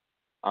faith,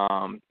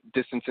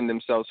 distancing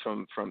themselves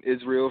from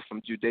Israel,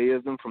 from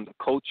Judaism, from the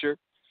culture,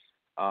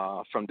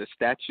 from the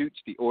statutes,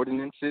 the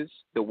ordinances,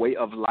 the way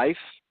of life,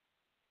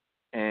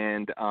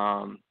 and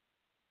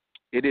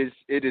it is.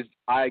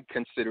 I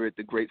consider it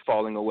the great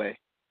falling away,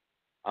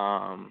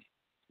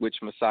 which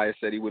Messiah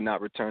said he would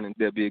not return, and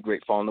there'll be a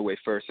great falling away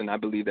first. And I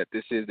believe that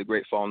this is the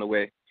great falling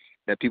away,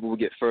 that people will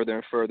get further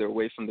and further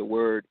away from the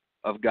word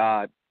of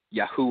God,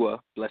 Yahuwah,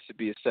 blessed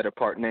be his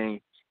set-apart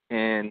name,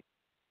 and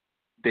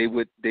they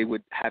would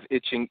have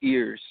itching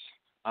ears,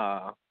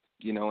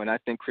 and I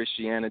think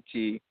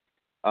Christianity,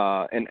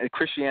 and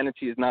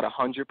Christianity is not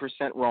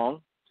 100%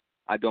 wrong.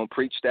 I don't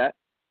preach that.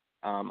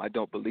 I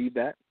don't believe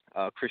that.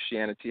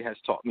 Christianity has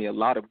taught me a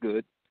lot of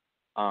good.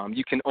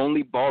 You can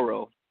only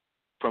borrow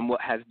from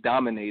what has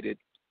dominated,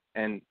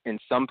 and in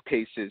some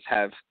cases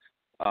have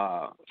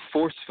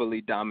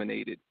forcefully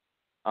dominated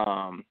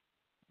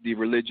the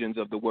religions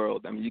of the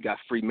world. I mean, you got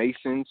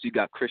Freemasons, you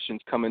got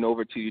Christians coming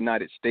over to the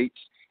United States,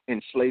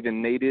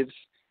 enslaving natives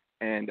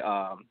and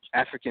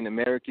African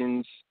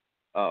Americans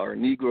or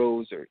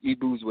Negroes or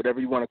Igbos, whatever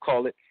you want to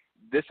call it.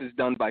 This is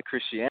done by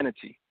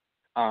Christianity,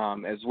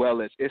 as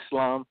well as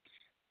Islam.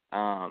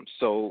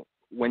 So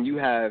when you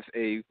have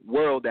a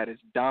world that is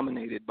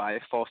dominated by a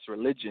false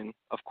religion,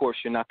 of course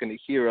you're not going to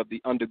hear of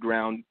the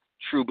underground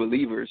true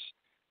believers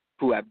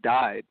who have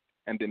died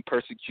and been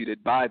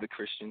persecuted by the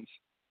Christians.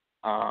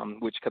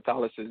 which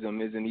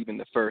Catholicism isn't even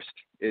the first.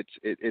 It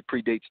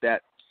predates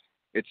that.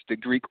 It's the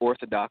Greek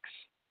Orthodox,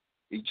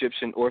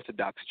 Egyptian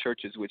Orthodox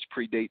churches, which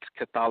predates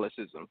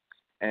Catholicism.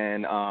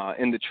 And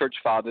in the Church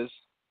Fathers,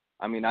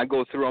 I mean, I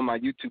go through on my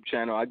YouTube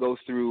channel, I go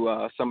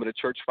through some of the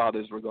Church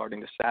Fathers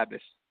regarding the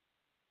Sabbath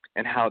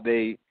and how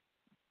they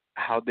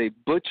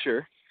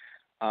butcher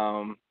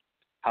the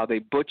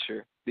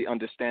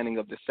understanding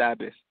of the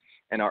Sabbath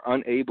and are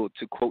unable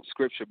to quote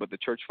Scripture, but the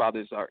Church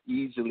Fathers are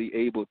easily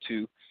able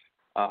to,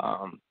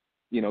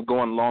 go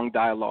on long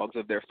dialogues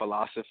of their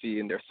philosophy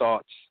and their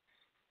thoughts,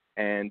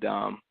 and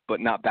but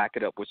not back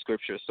it up with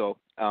Scripture. So,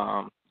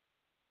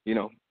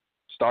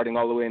 starting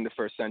all the way in the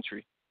first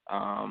century,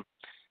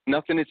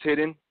 nothing is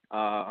hidden.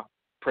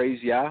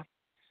 Praise Yah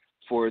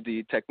for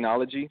the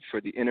technology,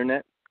 for the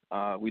internet.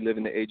 We live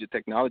in the age of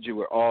technology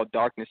where all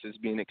darkness is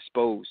being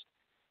exposed,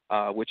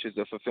 which is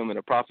a fulfillment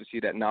of prophecy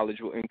that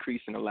knowledge will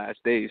increase in the last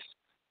days.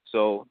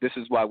 So this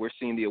is why we're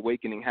seeing the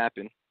awakening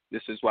happen.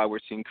 This is why we're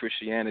seeing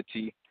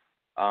Christianity,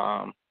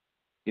 all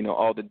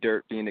the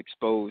dirt being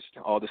exposed,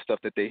 all the stuff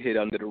that they hid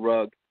under the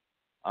rug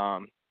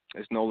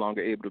is no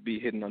longer able to be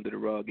hidden under the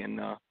rug. And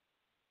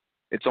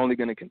it's only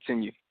going to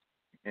continue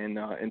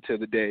until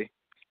the day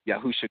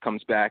Yahusha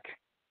comes back,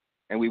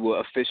 and we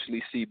will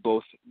officially see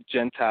both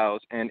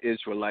Gentiles and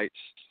Israelites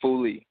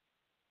fully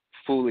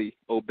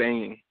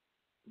obeying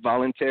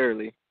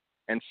voluntarily,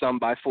 and some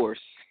by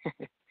force.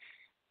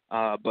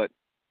 But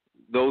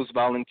those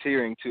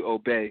volunteering to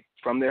obey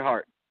from their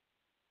heart,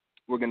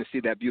 we're going to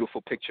see that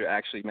beautiful picture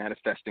actually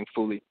manifesting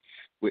fully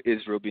with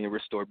Israel being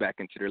restored back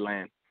into their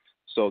land.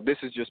 So this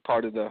is just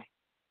part of the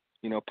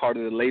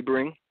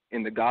laboring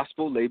in the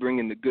gospel, laboring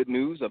in the good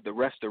news of the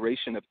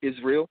restoration of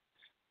Israel,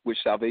 which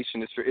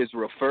salvation is for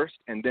Israel first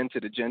and then to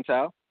the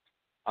Gentile.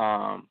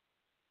 I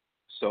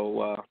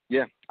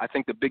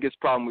think the biggest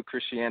problem with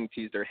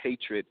Christianity is their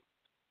hatred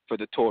for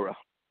the Torah.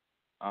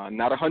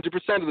 Not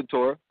 100% of the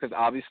Torah, because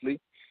obviously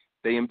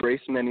they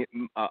embrace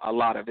a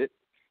lot of it,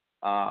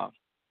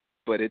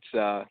 but it's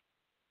a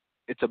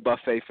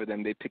buffet for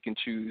them. They pick and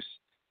choose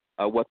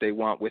what they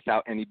want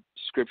without any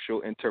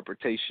scriptural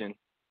interpretation,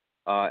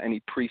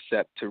 any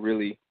precept to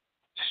really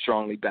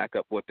strongly back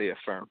up what they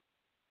affirm.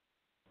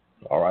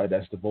 All right,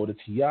 that's devoted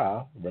to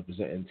Yah,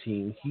 representing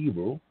Team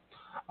Hebrew.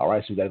 All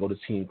right, so we got to go to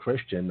Team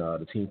Christian,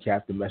 the team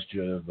captain,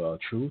 messenger of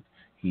truth.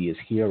 He is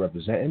here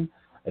representing.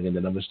 Again,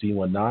 the number is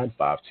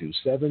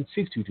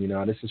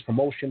 319-527-6239. This is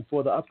promotion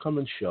for the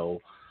upcoming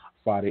show,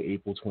 Friday,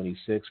 April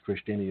 26th,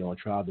 Christianity on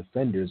Trial,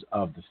 Defenders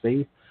of the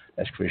Faith.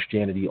 That's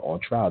Christianity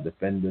on Trial,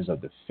 Defenders of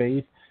the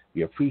Faith.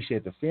 We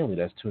appreciate the family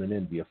that's tuning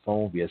in via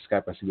phone, via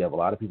Skype. I see we have a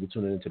lot of people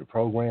tuning into the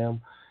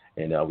program,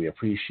 and we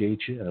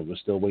appreciate you. And we're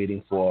still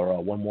waiting for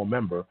one more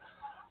member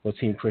for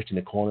Team Christian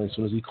to call in. As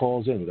soon as he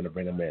calls in, we're going to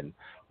bring him in.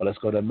 But let's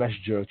go to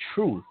Messenger of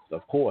Truth.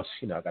 Of course,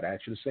 I got to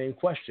ask you the same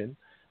question,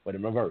 but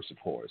in reverse, of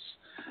course.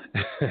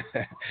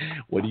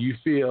 What do you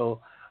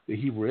feel the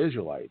Hebrew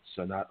Israelites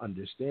are not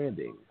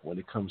understanding when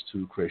it comes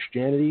to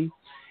Christianity?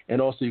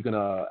 And also, you can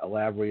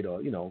elaborate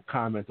or,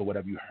 comment or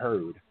whatever you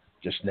heard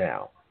just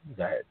now.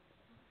 Go ahead.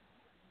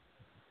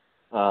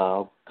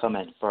 I'll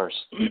comment first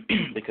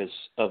because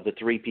of the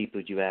three people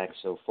you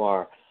asked so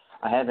far,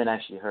 I haven't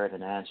actually heard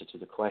an answer to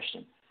the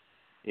question.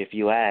 If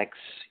you ask,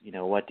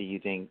 what do you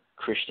think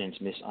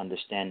Christians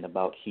misunderstand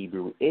about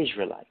Hebrew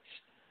Israelites?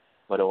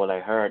 But all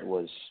I heard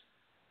was,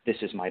 this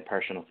is my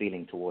personal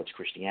feeling towards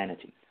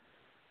Christianity,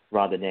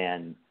 rather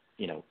than,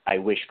 I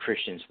wish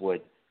Christians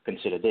would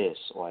consider this,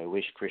 or I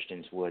wish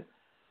Christians would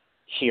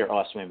hear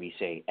us when we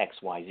say X,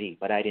 Y, Z.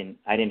 But I didn't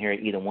hear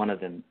either one of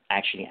them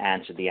actually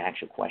answer the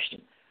actual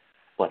question.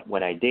 But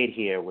what I did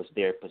hear was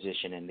their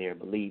position and their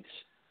beliefs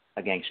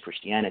against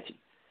Christianity.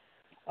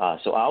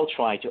 So I'll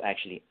try to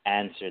actually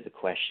answer the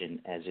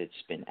question as it's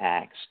been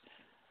asked.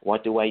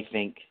 What do I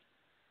think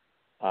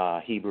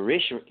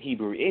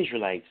Hebrew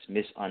Israelites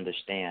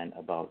misunderstand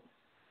about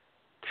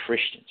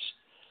Christians?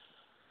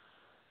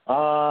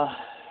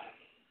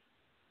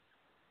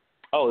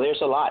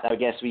 There's a lot. I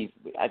guess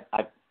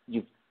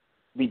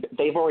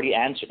they've already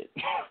answered it.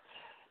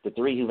 The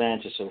three who've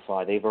answered so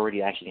far, they've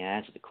already actually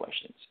answered the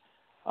questions.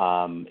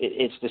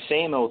 It's the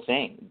same old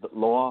thing: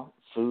 law,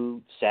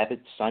 food, Sabbath,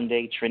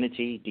 Sunday,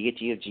 Trinity,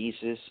 deity of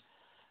Jesus.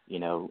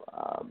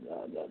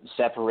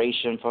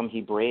 Separation from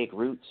Hebraic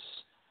roots.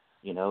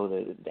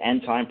 The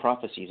end time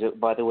prophecies.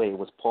 By the way, it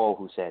was Paul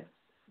who said,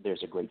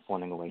 "There's a great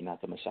falling away,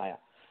 not the Messiah."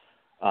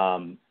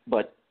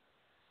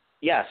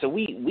 So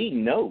we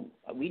know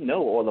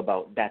all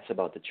about that's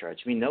about the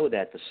church. We know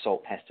that the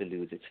salt has to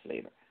lose its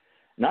flavor.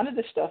 None of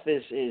this stuff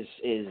is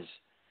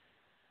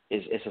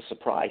a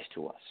surprise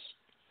to us.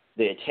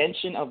 The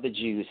attention of the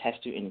Jews has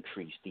to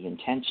increase. The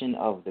intention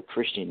of the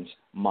Christians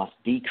must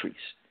decrease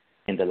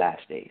in the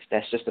last days.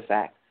 That's just a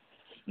fact.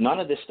 None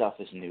of this stuff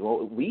is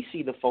new. We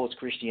see the false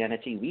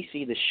Christianity. We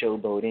see the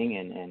showboating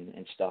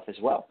and stuff as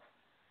well.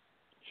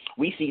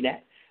 We see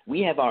that.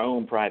 We have our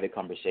own private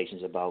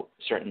conversations about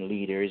certain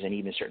leaders and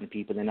even certain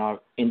people in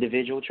our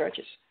individual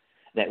churches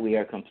that we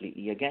are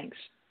completely against.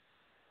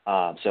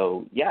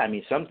 So, yeah, I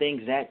mean, some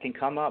things that can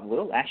come up,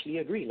 we'll actually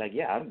agree. Like,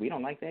 yeah, we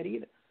don't like that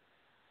either.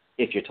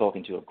 If you're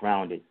talking to a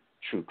grounded,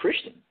 true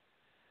Christian.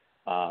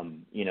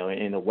 You know,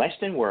 in the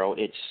Western world,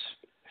 it's,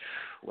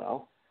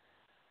 well,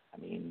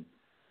 I mean,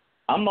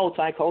 I'm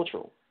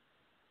multicultural.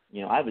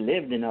 You know, I've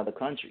lived in other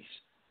countries.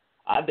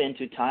 I've been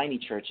to tiny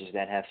churches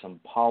that have some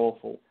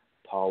powerful,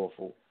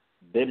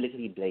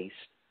 biblically based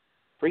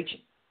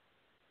preaching.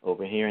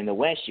 Over here in the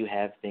West, you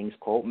have things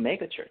called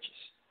mega churches.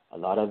 A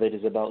lot of it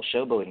is about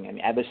showboating. I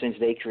mean, ever since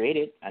they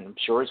created, and I'm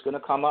sure it's going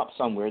to come up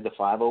somewhere, the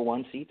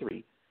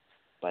 501c3,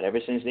 but ever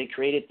since they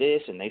created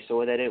this and they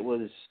saw that it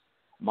was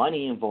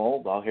money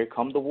involved, well, here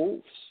come the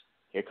wolves.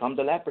 Here come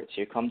the leopards.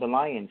 Here come the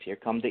lions. Here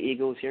come the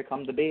eagles. Here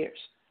come the bears.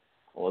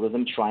 All of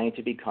them trying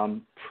to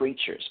become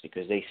preachers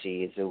because they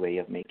see it's a way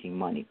of making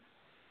money.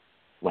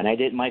 When I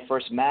did my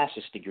first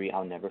master's degree,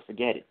 I'll never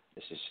forget it.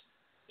 This is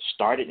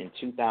started in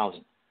 2000.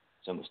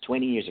 It's almost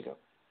 20 years ago.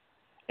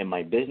 In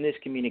my business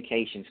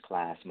communications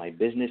class, my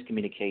business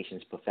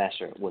communications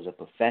professor was a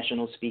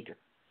professional speaker.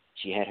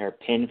 She had her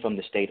pin from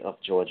the state of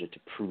Georgia to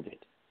prove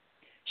it.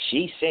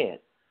 She said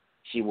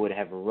she would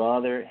have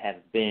rather have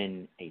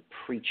been a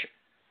preacher.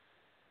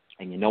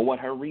 And you know what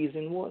her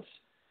reason was?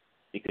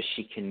 Because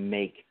she can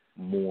make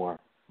more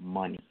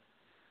money.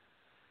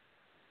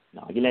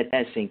 Now, you let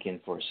that sink in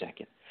for a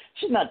second.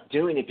 She's not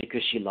doing it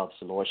because she loves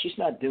the Lord. She's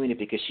not doing it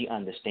because she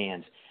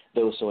understands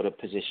those sort of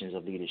positions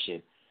of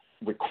leadership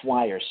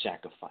require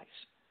sacrifice.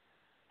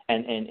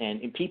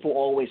 And people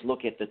always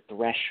look at the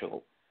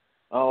threshold.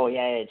 Oh,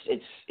 yeah,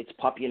 it's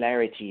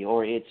popularity,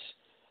 or it's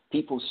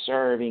people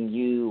serving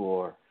you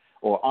or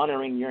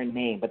honoring your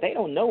name. But they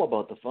don't know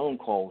about the phone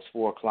calls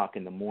 4 o'clock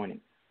in the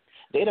morning.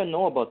 They don't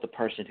know about the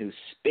person who's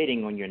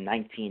spitting on your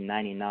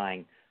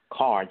 1999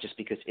 car just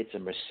because it's a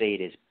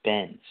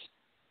Mercedes-Benz.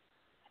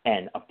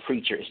 And a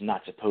preacher is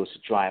not supposed to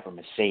drive a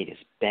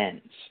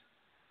Mercedes-Benz.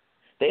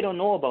 They don't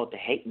know about the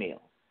hate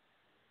mail.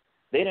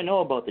 They don't know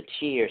about the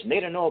tears. And they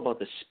don't know about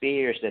the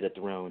spears that are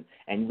thrown,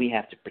 and we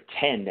have to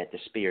pretend that the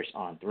spears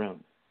aren't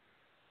thrown.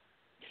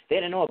 They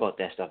don't know about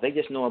that stuff. They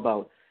just know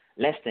about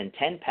less than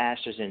 10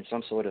 pastors in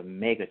some sort of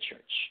mega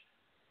church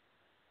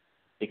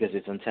because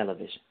it's on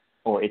television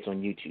or it's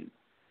on YouTube.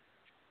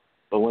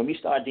 But when we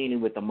start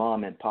dealing with the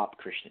mom and pop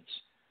Christians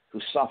who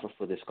suffer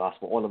for this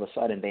gospel, all of a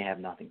sudden they have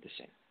nothing to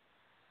say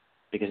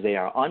because they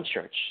are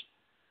unchurched,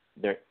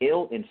 they're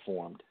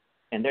ill-informed,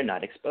 and they're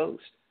not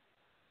exposed.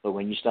 But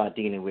when you start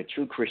dealing with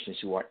true Christians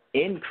who are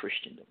in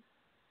Christendom,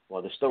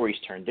 well, the stories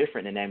turn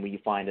different, and then when you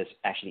find us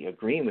actually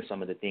agreeing with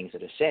some of the things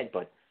that are said,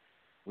 but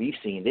we've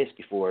seen this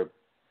before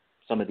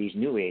some of these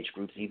New Age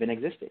groups even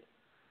existed.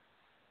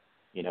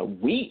 You know,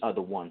 we are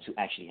the ones who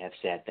actually have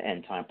said the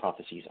end-time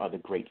prophecies are the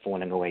great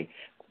falling away.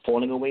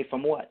 Falling away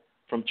from what?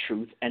 From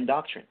truth and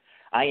doctrine.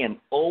 I am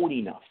old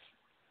enough.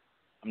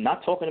 I'm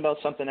not talking about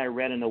something I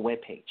read on a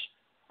webpage.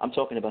 I'm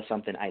talking about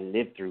something I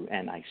lived through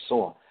and I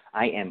saw.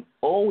 I am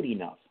old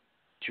enough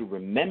to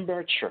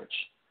remember a church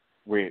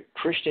where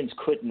Christians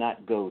could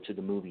not go to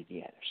the movie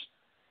theaters.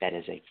 That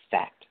is a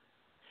fact.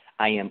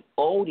 I am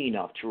old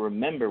enough to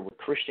remember where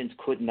Christians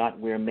could not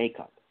wear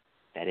makeup.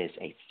 That is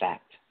a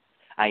fact.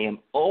 I am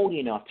old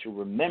enough to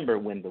remember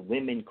when the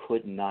women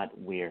could not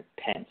wear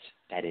pants.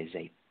 That is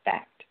a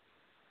fact.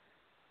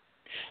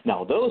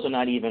 Now, those are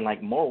not even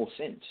like moral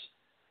sins.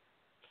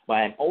 But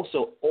I'm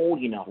also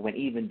old enough when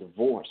even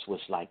divorce was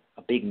like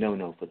a big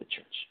no-no for the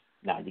church.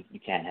 No, you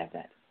can't have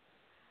that.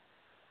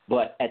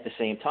 But at the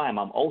same time,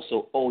 I'm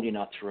also old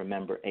enough to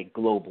remember a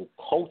global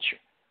culture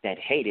that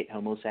hated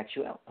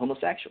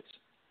homosexuals.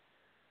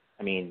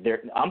 I mean,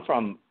 I'm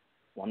from,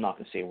 well, I'm not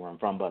going to say where I'm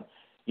from, but,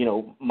 you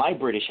know, my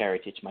British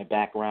heritage, my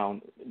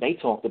background, they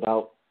talked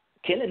about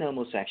killing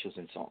homosexuals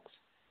in songs.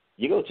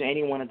 You go to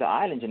any one of the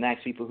islands and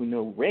ask people who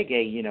know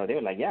reggae, you know,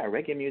 they're like, yeah,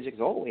 reggae music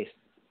is always,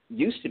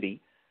 used to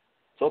be,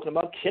 talking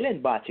about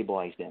killing Bati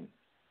boys then.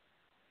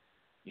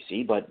 You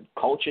see, but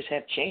cultures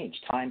have changed.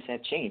 Times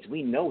have changed.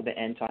 We know the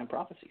end-time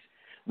prophecies.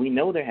 We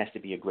know there has to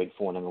be a great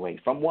falling away.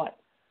 From what?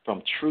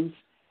 From truth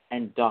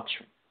and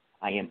doctrine.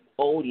 I am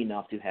old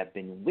enough to have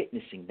been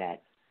witnessing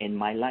that in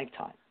my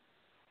lifetime.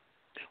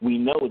 We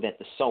know that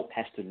the salt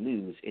has to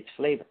lose its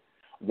flavor.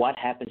 What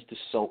happens to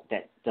salt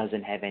that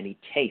doesn't have any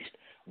taste?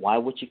 Why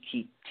would you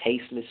keep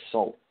tasteless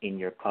salt in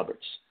your cupboards?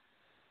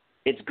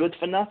 It's good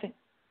for nothing.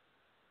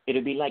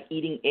 It'll be like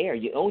eating air.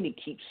 You only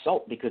keep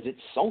salt because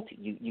it's salty.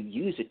 You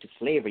use it to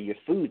flavor your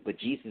food. But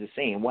Jesus is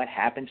saying, what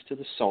happens to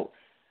the salt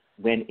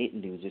when it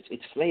loses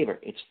its flavor?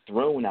 It's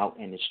thrown out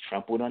and it's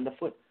trampled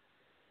underfoot.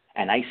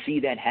 And I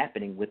see that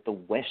happening with the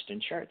Western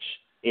church.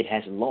 It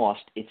has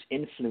lost its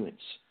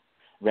influence.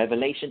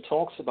 Revelation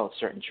talks about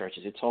certain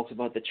churches. It talks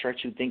about the church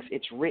who thinks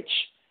it's rich.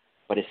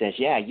 But it says,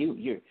 yeah,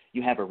 you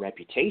have a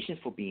reputation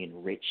for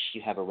being rich.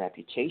 You have a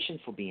reputation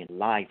for being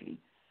lively.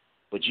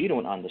 But you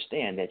don't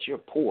understand that you're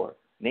poor,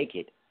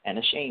 naked, and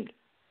ashamed.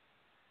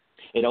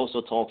 It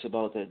also talks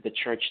about the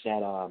church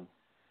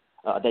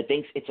that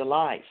thinks it's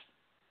alive,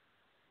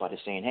 but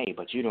it's saying, hey,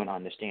 but you don't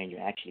understand you're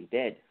actually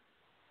dead.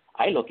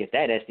 I look at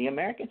that as the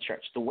American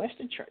church, the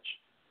Western church.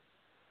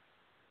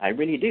 I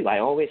really do. I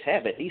always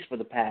have, at least for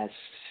the past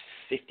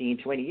 15,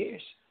 20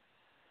 years.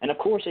 And, of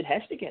course, it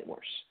has to get worse.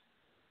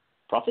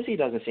 Prophecy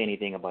doesn't say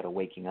anything about a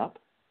waking up.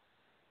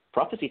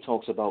 Prophecy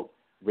talks about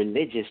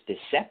religious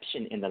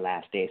deception in the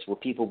last days, where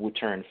people will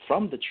turn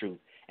from the truth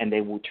and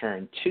they will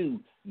turn to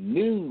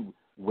new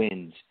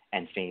winds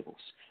and fables,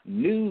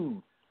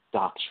 new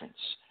doctrines,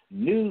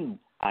 new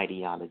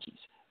ideologies,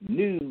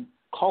 new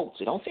cults.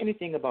 It don't say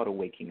anything about a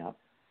waking up.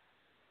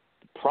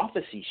 The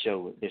prophecies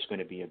show there's going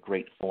to be a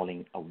great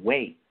falling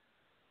away.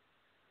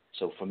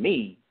 So for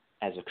me,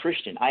 as a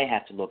Christian, I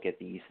have to look at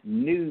these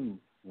new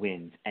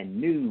winds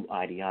and new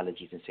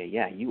ideologies and say,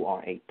 yeah, you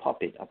are a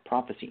puppet of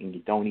prophecy and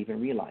you don't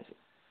even realize it.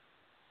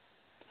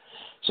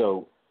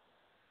 So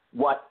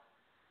what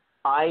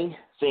I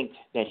think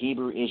that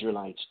Hebrew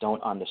Israelites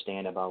don't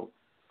understand about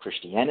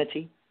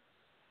Christianity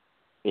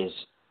is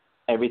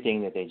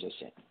everything that they just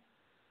said.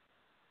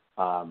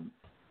 I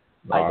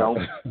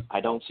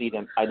don't see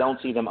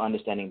them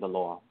understanding the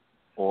law,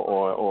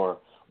 or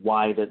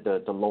why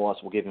the laws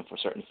were given for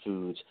certain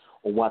foods,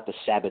 or what the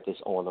Sabbath is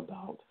all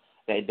about.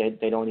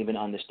 They don't even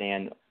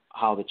understand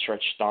how the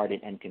church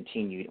started and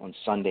continued on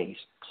Sundays,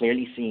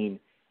 clearly seen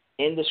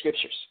in the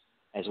scriptures,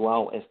 as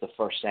well as the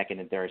first, second,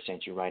 and third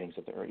century writings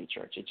of the early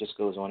church. It just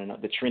goes on and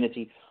on. The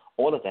Trinity,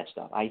 all of that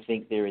stuff. I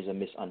think there is a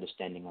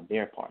misunderstanding on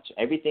their part. So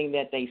everything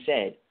that they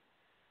said,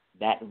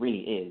 that really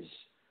is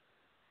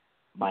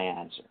my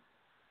answer.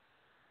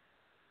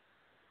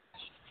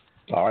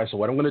 All right, so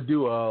what I'm going to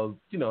do,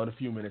 in a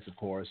few minutes, of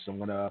course, I'm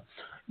going to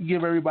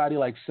give everybody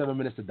like 7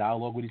 minutes to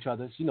dialogue with each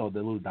other. The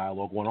little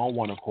dialogue,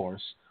 one-on-one, of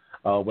course,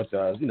 with,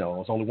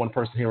 it's only one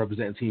person here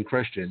representing Team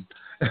Christian.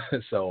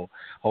 So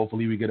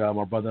hopefully we get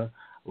our brother,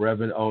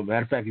 Reverend.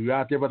 Matter of fact, if you're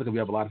out there, brother, because we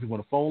have a lot of people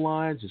on the phone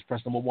lines, just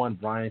press number 1,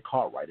 Brian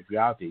Cartwright. If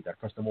you're out there, you got to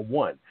press number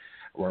 1.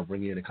 We're going to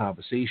bring you in a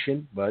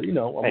conversation. But,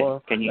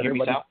 can you hear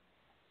me now?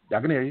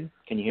 I can hear you.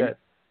 Can you hear me?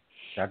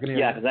 I can hear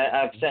you. Yeah, you.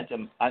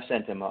 because I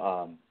sent him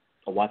a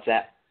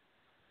WhatsApp.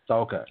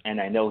 Okay. And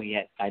I know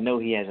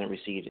he hasn't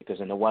received it, because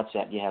in the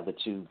WhatsApp you have the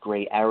 2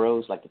 gray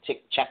arrows, like the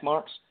check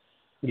marks.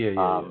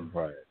 Yeah,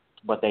 right.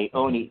 But they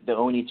only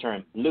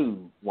turn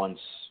blue once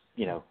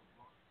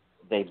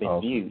they've been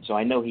viewed. So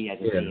I know he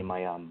hasn't seen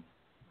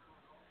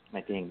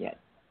my thing yet.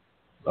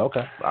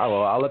 Okay.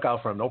 I'll look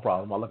out for him. No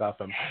problem. I'll look out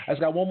for him. I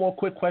just got one more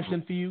quick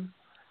question for you,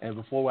 and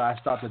before I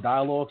start the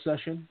dialogue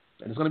session,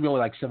 and it's going to be only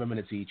like 7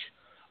 minutes each.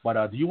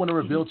 But do you want to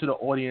reveal to the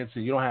audience,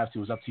 and you don't have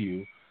to, it's up to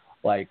you,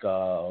 like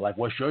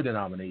what's your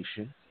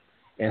denomination,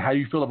 and how do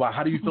you feel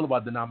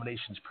about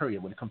denominations,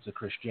 period, when it comes to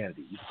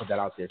Christianity? You can put that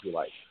out there if you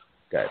like.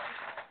 Okay.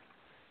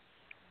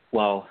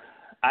 Well,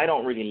 I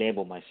don't really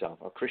label myself.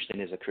 A Christian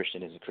is a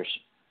Christian is a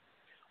Christian.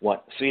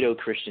 What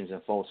pseudo-Christians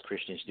and false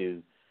Christians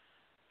do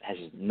has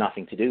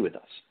nothing to do with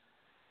us.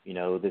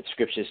 The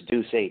scriptures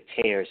do say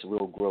tares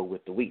will grow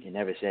with the wheat. It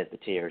never says the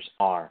tares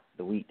are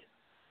the wheat.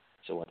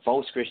 So what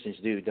false Christians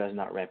do does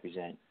not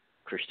represent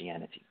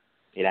Christianity.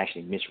 It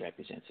actually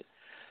misrepresents it.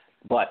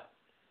 But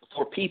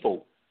for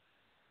people,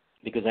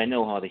 because I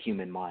know how the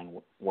human mind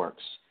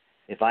works,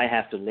 if I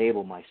have to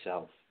label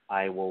myself,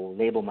 I will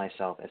label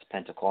myself as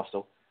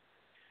Pentecostal.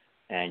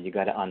 And you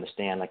got to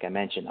understand, like I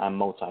mentioned, I'm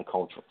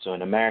multicultural. So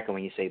in America,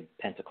 when you say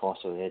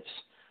Pentecostal, it's,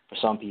 for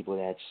some people,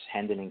 that's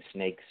handling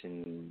snakes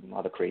and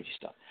other crazy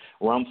stuff.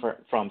 Where I'm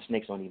from,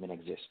 snakes don't even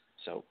exist.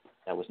 So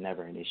that was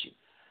never an issue.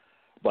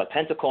 But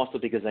Pentecostal,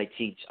 because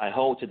I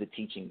hold to the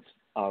teachings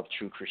of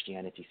true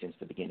Christianity since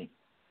the beginning.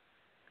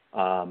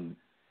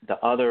 The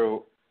other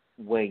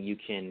way you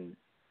can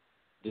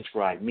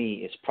describe me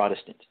is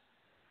Protestant,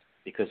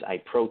 because I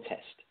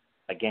protest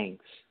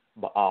against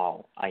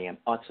Baal. I am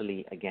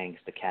utterly against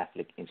the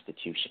Catholic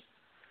institution.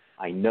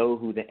 I know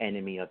who the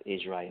enemy of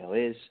Israel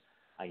is.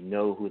 I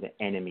know who the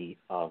enemy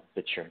of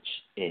the church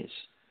is.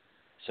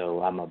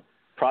 So I'm a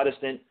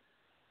Protestant,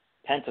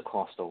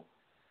 Pentecostal,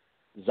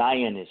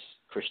 Zionist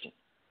Christian.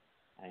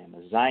 I am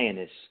a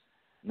Zionist,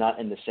 not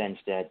in the sense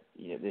that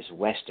this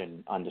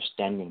Western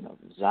understanding of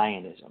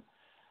Zionism.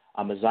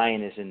 I'm a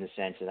Zionist in the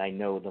sense that I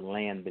know the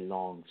land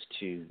belongs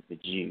to the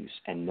Jews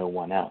and no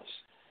one else.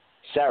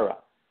 Sarah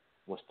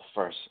was the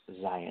first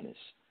Zionist.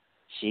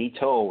 She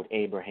told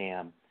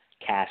Abraham,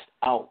 cast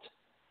out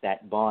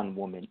that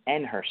bondwoman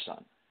and her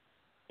son,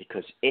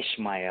 because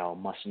Ishmael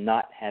must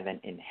not have an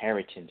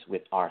inheritance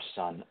with our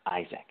son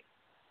Isaac.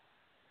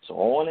 So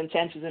all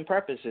intents and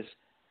purposes,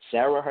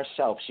 Sarah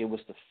herself, she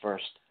was the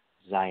first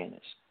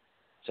Zionist.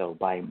 So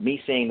by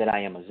me saying that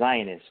I am a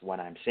Zionist, what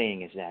I'm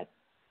saying is that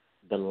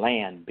the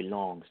land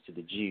belongs to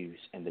the Jews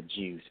and the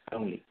Jews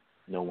only,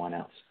 no one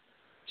else.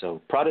 So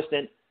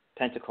Protestant,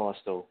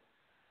 Pentecostal,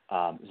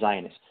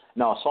 Zionist.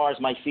 Now, as far as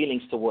my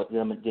feelings toward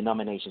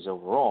denominations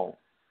overall,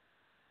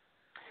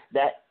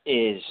 that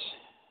is,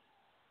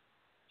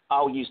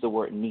 I'll use the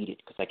word needed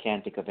because I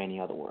can't think of any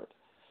other word.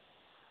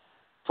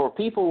 For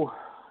people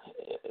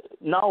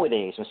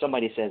nowadays, when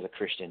somebody says a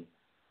Christian,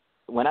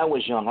 when I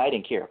was young, I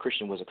didn't care. A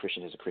Christian was a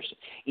Christian is a Christian.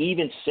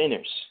 Even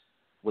sinners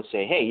would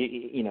say, hey,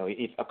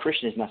 if a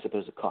Christian is not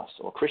supposed to cuss,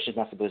 or a Christian is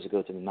not supposed to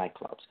go to the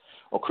nightclubs,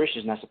 or a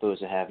Christian is not supposed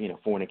to have,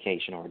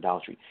 fornication or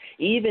adultery.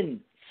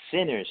 Even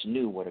sinners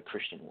knew what a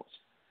Christian was.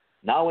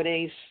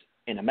 Nowadays,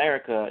 in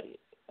America,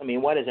 I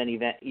mean, what is an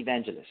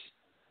evangelist?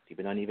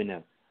 People don't even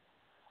know.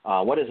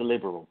 What is a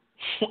liberal?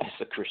 What is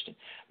a Christian?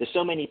 There's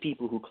so many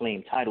people who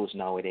claim titles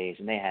nowadays,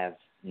 and they have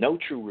no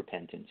true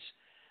repentance,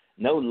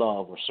 no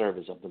love or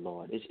service of the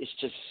Lord. It's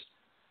just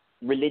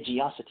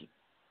religiosity.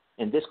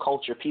 In this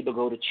culture, people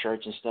go to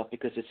church and stuff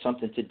because it's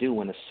something to do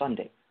on a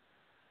Sunday.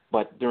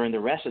 But during the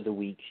rest of the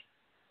week,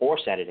 or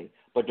Saturday,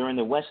 but during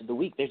the rest of the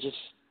week, they're just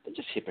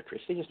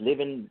hypocrites. They're just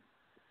living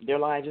their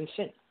lives in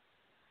sin.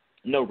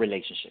 No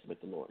relationship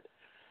with the Lord.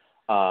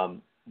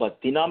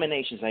 But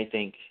denominations, I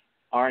think,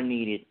 are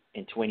needed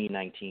in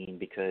 2019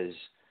 because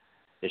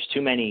there's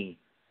too many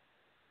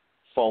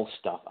false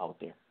stuff out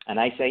there. And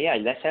I say, yeah,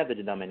 let's have the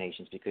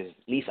denominations because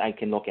at least I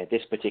can look at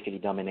this particular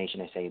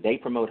denomination and say they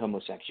promote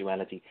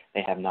homosexuality,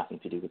 they have nothing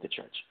to do with the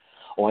church.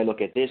 Or I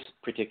look at this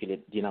particular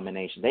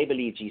denomination, they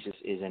believe Jesus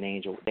is an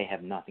angel, they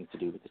have nothing to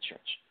do with the church.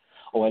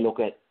 Or I look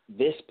at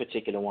this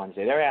particular one and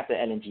say they're after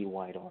Ellen G.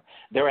 White, or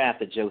they're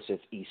after Joseph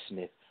E.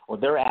 Smith, or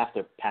they're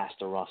after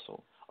Pastor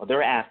Russell, or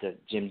they're after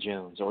Jim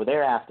Jones, or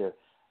they're after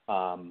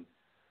John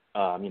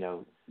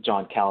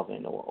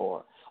Calvin,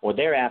 or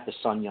they're after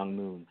Sun Young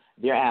Moon.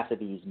 They're after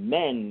these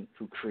men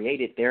who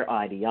created their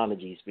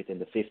ideologies within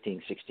the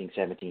 15th, 16th,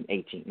 17th,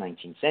 18th,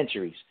 19th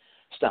centuries.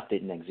 Stuff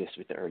didn't exist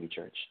with the early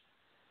church.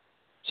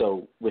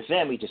 So with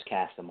them, we just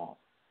cast them off.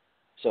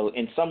 So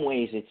in some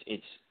ways,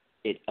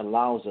 it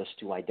allows us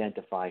to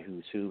identify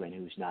who's who and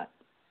who's not.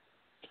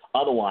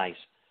 Otherwise,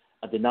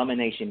 a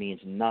denomination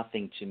means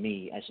nothing to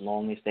me as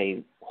long as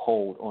they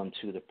hold on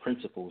to the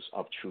principles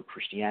of true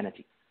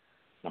Christianity.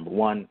 Number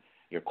one,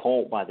 you're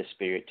called by the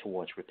Spirit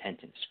towards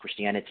repentance.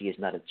 Christianity is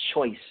not a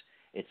choice,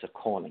 it's a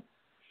calling.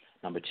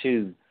 Number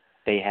two,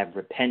 they have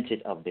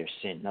repented of their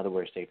sin. In other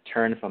words, they've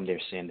turned from their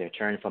sin, they've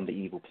turned from the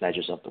evil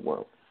pleasures of the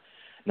world.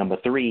 Number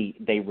three,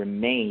 they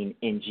remain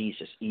in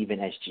Jesus, even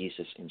as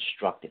Jesus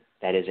instructed.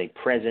 That is a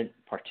present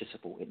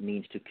participle. It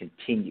means to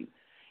continue.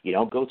 You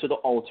don't go to the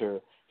altar,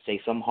 say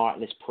some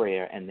heartless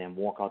prayer, and then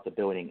walk out the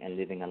building and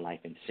living a life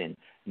in sin.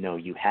 No,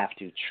 you have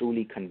to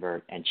truly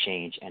convert and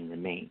change and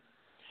remain.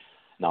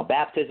 Now,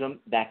 baptism,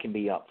 that can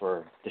be up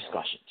for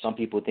discussion. Some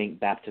people think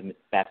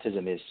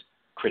baptism is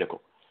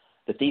critical.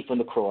 The thief on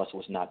the cross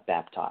was not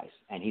baptized,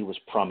 and he was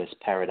promised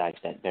paradise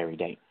that very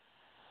day.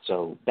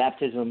 So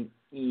baptism,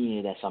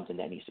 that's something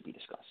that needs to be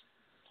discussed.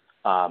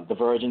 The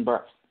virgin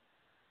birth.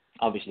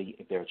 Obviously,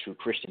 if they're a true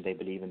Christian, they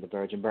believe in the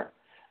virgin birth.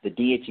 The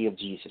deity of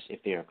Jesus. If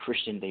they're a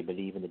Christian, they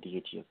believe in the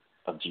deity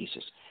of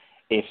Jesus.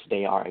 If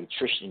they are a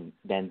Christian,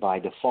 then by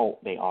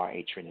default, they are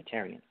a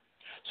Trinitarian.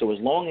 So as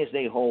long as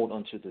they hold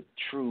onto the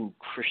true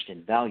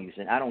Christian values,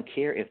 and I don't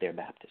care if they're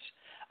Baptist,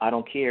 I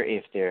don't care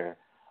if they're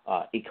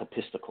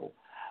Episcopal,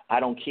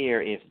 I don't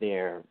care if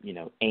they're,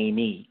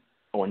 AME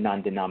or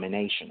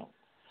non-denominational,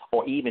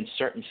 or even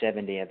certain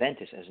Seventh-day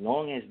Adventists, as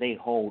long as they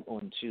hold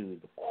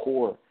onto the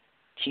core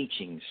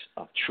teachings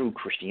of true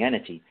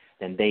Christianity,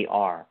 then they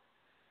are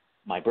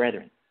my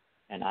brethren,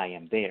 and I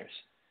am theirs.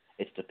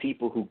 It's the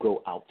people who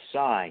go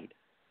outside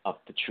of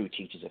the true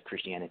teachings of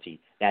Christianity,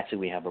 that's who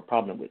we have a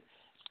problem with.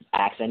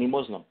 Ask any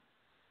Muslim.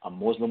 A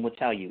Muslim would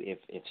tell you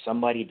if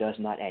somebody does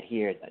not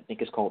adhere, I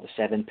think it's called the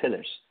 7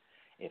 pillars.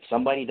 If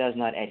somebody does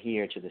not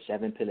adhere to the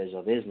 7 pillars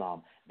of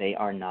Islam, they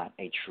are not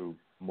a true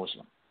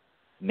Muslim.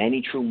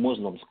 Many true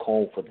Muslims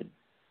call for the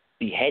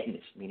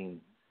beheadedness,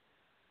 meaning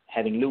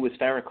having Louis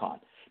Farrakhan,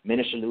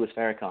 Minister Louis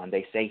Farrakhan,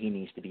 they say he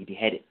needs to be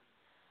beheaded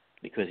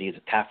because he is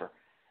a kafir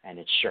and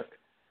it's shirk.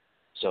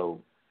 So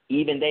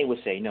even they would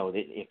say, no,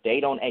 if they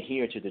don't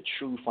adhere to the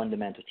true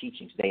fundamental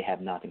teachings, they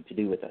have nothing to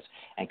do with us.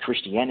 And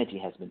Christianity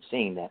has been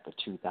saying that for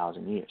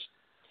 2,000 years.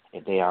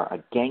 If they are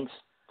against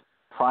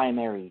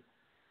primary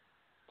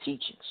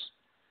teachings,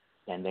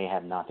 then they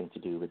have nothing to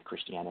do with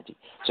Christianity.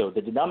 So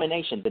the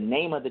denomination, the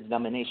name of the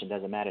denomination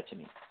doesn't matter to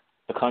me.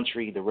 The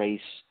country, the race,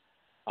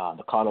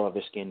 the color of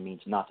their skin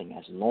means nothing.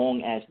 As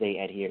long as they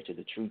adhere to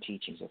the true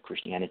teachings of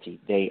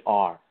Christianity, they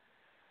are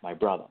my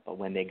brother. But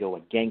when they go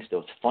against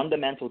those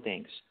fundamental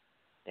things,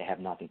 they have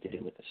nothing to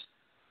do with us.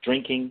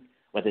 Drinking,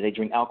 whether they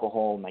drink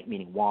alcohol,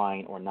 meaning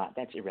wine or not,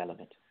 that's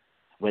irrelevant.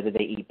 Whether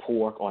they eat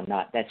pork or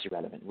not, that's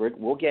irrelevant.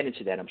 We'll get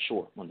into that, I'm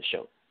sure, on the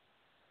show.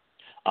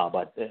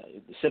 But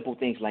simple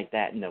things like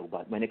that, no.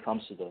 But when it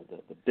comes to the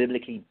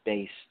biblically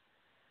based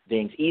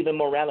things, even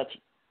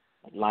morality,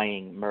 like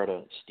lying,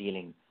 murder,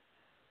 stealing,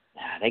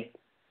 they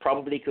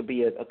probably could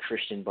be a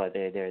Christian, but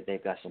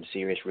they've got some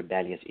serious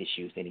rebellious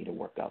issues they need to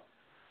work out.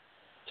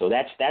 So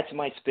that's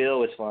my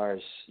spill as far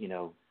as,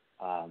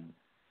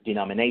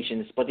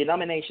 denominations. But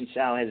denomination,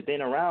 Sal, has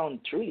been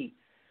around truly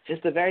since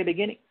the very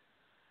beginning,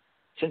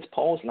 since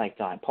Paul's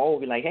lifetime. Paul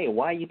would be like, hey,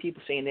 why are you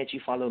people saying that you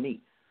follow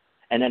me?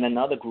 And then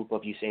another group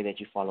of you say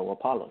that you follow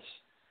Apollos.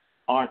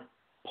 Aren't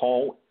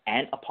Paul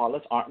and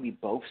Apollos, aren't we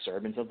both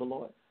servants of the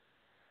Lord?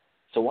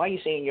 So why are you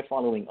saying you're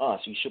following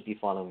us? You should be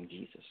following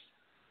Jesus.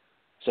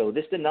 So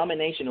this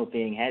denominational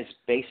thing has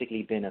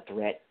basically been a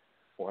threat,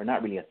 or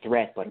not really a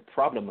threat, but a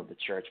problem of the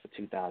church for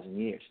 2,000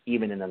 years,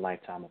 even in the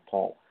lifetime of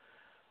Paul.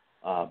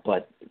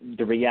 But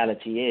the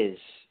reality is,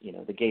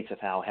 the gates of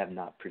hell have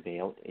not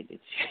prevailed.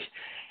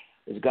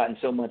 It's gotten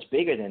so much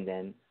bigger than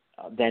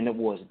it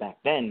was back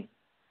then.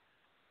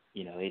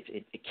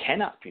 It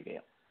cannot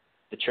prevail.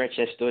 The church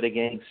has stood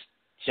against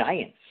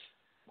giants,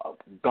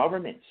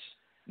 governments,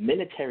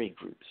 military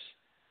groups,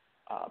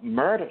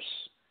 murders,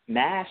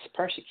 mass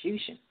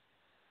persecution.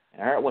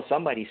 I heard what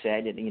somebody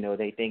said, that,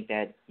 they think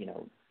that,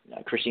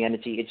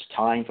 Christianity, it's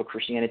time for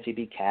Christianity to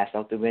be cast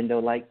out the window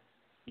like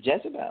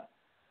Jezebel.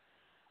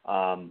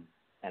 And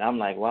I'm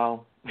like,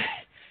 well,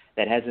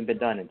 that hasn't been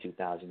done in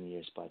 2,000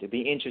 years, but it'd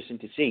be interesting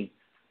to see.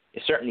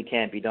 It certainly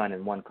can't be done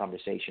in one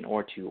conversation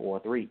or two or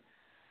three.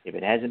 If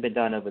it hasn't been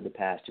done over the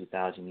past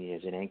 2,000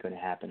 years, it ain't going to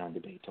happen on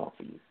Debate Talk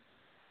for you.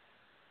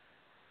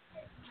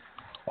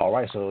 All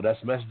right, so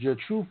that's Messenger of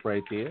Truth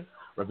right there,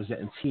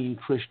 representing Team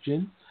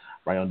Christian,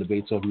 right on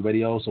Debate Talk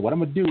Radio. So what I'm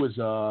going to do is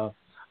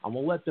I'm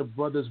going to let the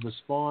brothers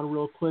respond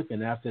real quick,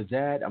 and after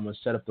that, I'm going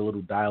to set up the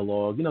little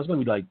dialogue. It's going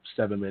to be like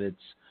 7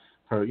 minutes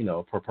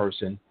per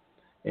person.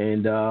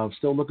 And I'm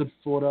still looking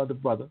for the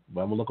brother,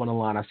 but I'm going to look on the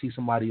line. I see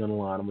somebody on the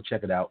line. I'm going to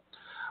check it out.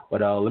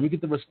 But let me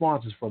get the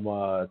responses from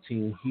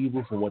Team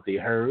Hebrew from what they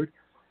heard.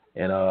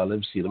 And let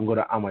me see. Let me go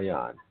to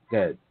Ahmayan. Go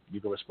ahead. You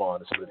can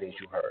respond to some of the things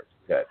you heard.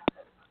 Go ahead.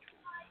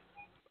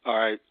 All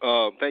right.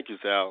 Thank you,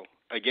 Sal.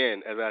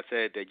 Again, as I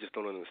said, they just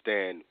don't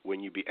understand when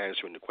you be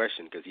answering the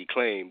question, because he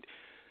claimed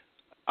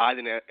I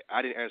didn't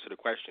answer the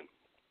question.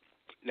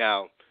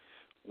 Now,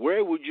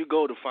 where would you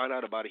go to find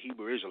out about a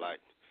Hebrew Israelite?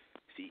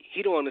 See,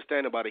 he don't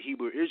understand about a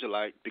Hebrew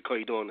Israelite because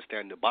he don't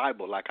understand the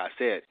Bible. Like I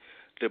said,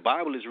 the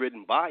Bible is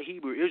written by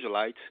Hebrew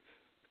Israelites,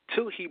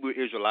 to Hebrew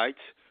Israelites,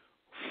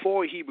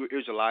 for Hebrew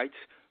Israelites,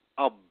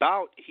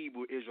 about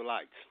Hebrew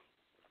Israelites.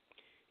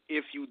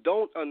 If you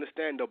don't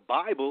understand the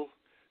Bible,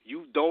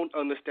 you don't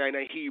understand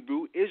the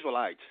Hebrew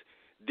Israelites.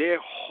 Their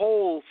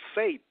whole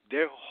faith,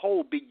 their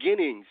whole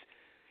beginnings,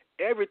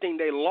 everything,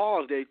 their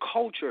laws, their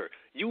culture,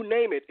 you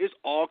name it, is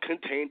all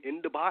contained in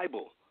the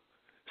Bible.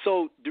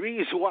 So the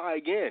reason why,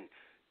 again,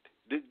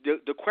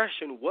 the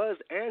question was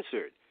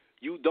answered.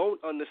 You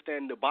don't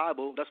understand the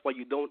Bible. That's why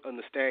you don't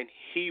understand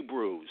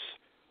Hebrews.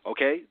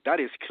 Okay? That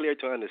is clear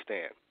to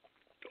understand.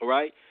 All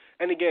right?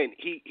 And again,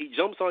 he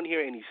jumps on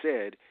here and he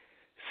said,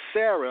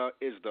 Sarah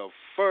is the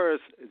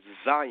first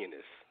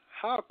Zionist.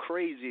 How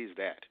crazy is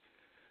that?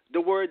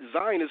 The word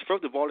Zionist,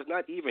 first of all, is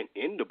not even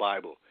in the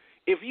Bible.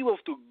 If you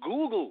have to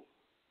Google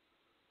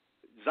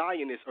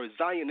Zionist or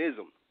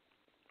Zionism,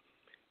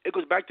 it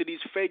goes back to these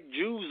fake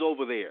Jews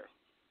over there,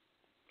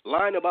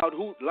 lying about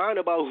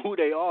who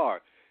they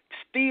are,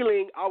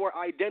 stealing our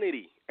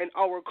identity and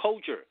our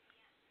culture.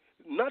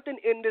 Nothing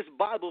in this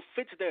Bible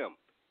fits them.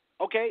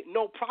 Okay?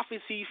 No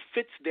prophecy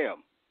fits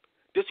them.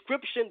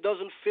 Description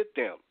doesn't fit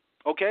them.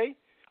 Okay?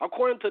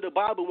 According to the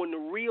Bible, when the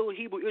real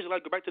Hebrew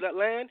Israelites go back to that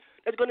land,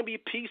 there's going to be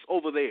peace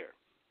over there.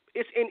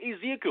 It's in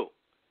Ezekiel.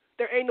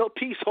 There ain't no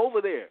peace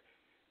over there.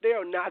 They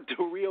are not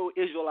the real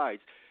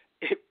Israelites.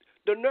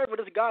 The nerve of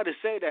this guy to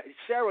say that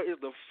Sarah is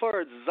the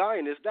first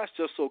Zionist, that's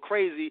just so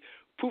crazy,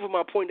 proving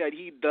my point that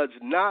he does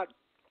not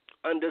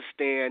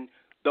understand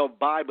the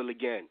Bible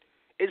again.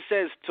 It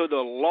says, to the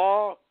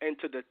law and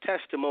to the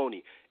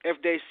testimony. If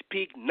they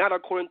speak not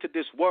according to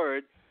this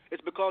word,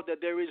 it's because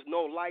that there is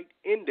no light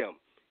in them.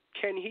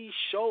 Can he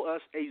show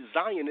us a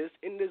Zionist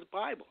in this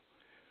Bible?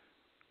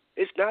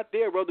 It's not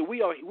there, brother.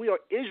 We are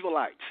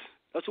Israelites.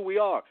 That's who we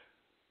are.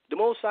 The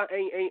Most High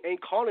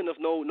ain't calling us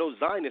no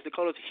Zionists. They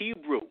call us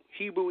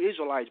Hebrew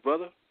Israelites,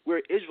 brother.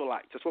 We're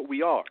Israelites. That's what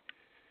we are.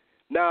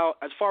 Now,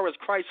 as far as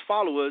Christ's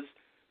followers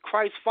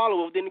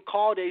didn't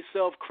call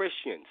themselves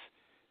Christians.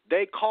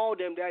 They called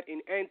them that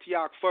in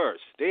Antioch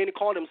first. They didn't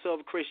call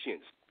themselves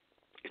Christians.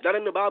 It's not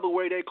in the Bible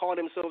where they call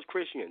themselves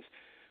Christians.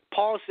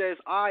 Paul says,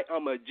 I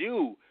am a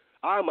Jew.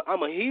 I'm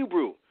a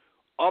Hebrew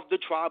of the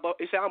tribe of,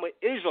 he said, I'm an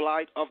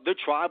Israelite of the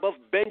tribe of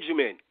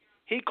Benjamin.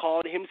 He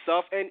called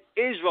himself an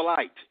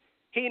Israelite.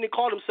 He didn't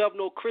call himself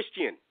no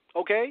Christian,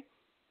 okay?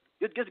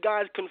 This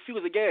guy is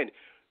confused again,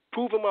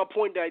 proving my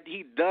point that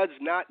he does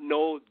not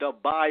know the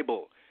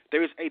Bible.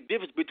 There is a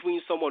difference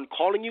between someone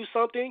calling you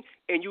something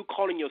and you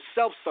calling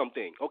yourself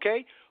something,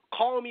 okay?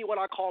 Call me what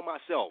I call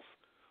myself.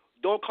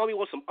 Don't call me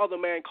what some other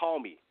man call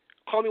me.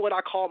 Call me what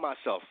I call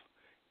myself,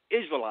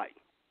 Israelite.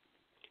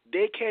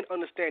 They can't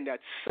understand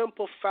that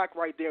simple fact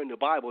right there in the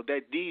Bible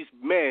that these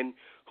men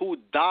who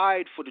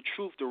died for the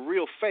truth, the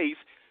real faith,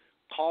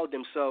 called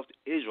themselves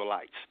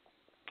Israelites.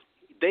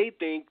 They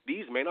think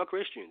these men are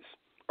Christians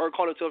or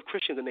call themselves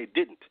Christians, and they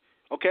didn't.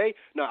 Okay?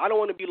 Now, I don't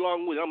want to be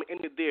long-winded. I'm going to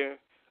end it there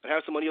and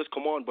have somebody else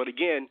come on. But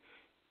again,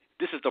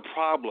 this is the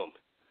problem,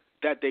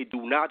 that they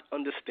do not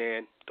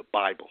understand the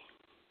Bible.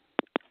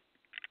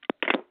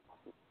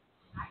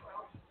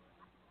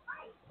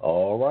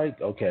 All right.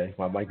 Okay.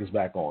 My mic is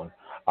back on.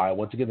 All right.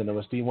 Once again, the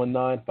number is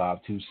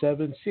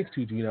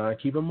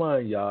 319-527-6239. Keep in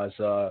mind,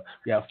 y'all,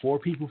 we have 4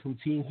 people from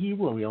Team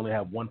Hebrew, and we only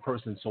have 1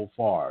 person so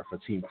far for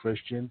Team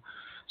Christian.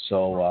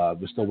 So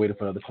we're still waiting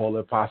for another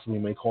caller. Possibly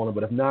may call him,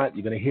 but if not,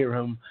 you're going to hear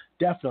him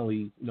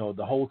definitely,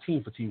 the whole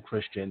team for Team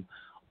Christian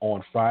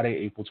on Friday,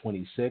 April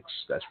 26th.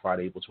 That's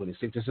Friday, April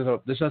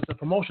 26th. This is a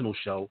promotional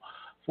show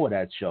for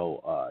that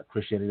show,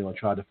 Christianity on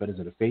Trial, Defenders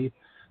of the Faith.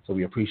 So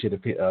we appreciate the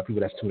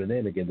people that's tuning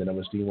in. Again, the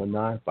number is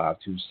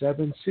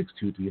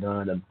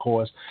 319-527-6239. And, of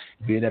course,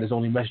 being that it's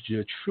only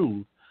Messenger of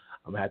Truth,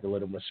 I'm going to have to let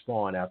them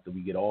respond after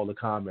we get all the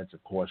comments,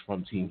 of course,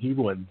 from Team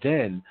Hebrew. And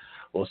then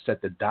we'll set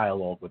the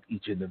dialogue with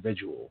each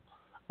individual.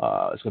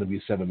 It's going to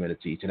be 7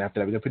 minutes each. And after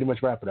that, we're going to pretty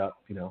much wrap it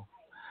up,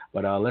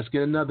 But let's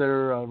get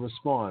another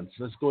response.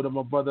 Let's go to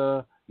my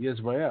brother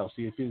Yisrael,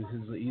 see if he's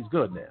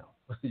good now.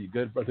 You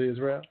good, brother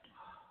Yisrael?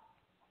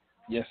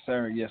 Yes,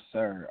 sir. Yes,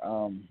 sir.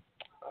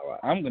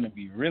 I'm going to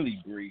be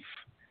really brief.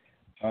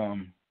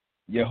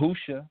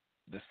 Yahusha,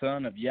 the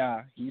son of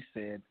Yah, he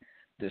said,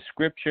 the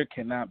scripture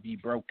cannot be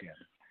broken.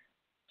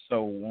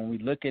 So when we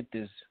look at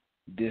this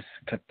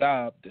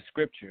katab, the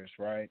scriptures,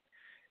 right,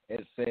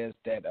 it says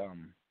that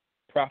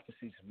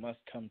prophecies must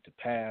come to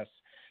pass.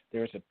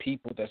 There's a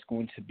people that's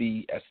going to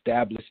be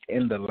established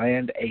in the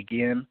land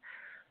again.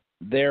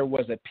 There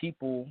was a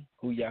people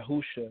who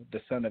Yahusha,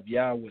 the son of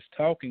Yah, was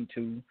talking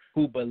to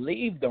who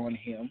believed on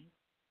him.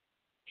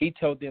 He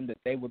told them that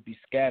they would be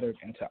scattered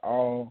into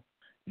all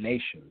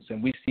nations.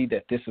 And we see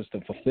that this is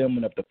the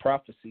fulfillment of the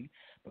prophecy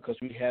because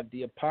we have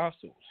the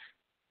apostles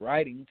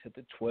writing to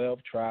the 12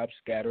 tribes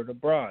scattered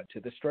abroad, to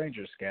the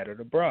strangers scattered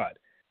abroad.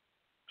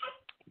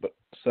 But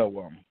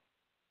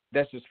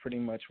that's just pretty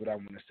much what I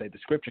want to say. The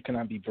scripture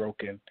cannot be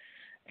broken,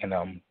 and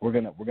we're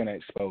gonna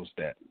expose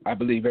that. I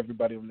believe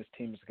everybody on this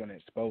team is gonna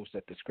expose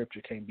that the scripture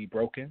can't be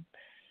broken,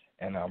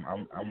 and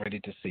I'm ready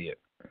to see it.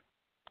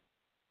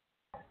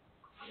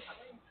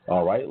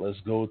 All right, let's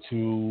go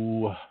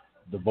to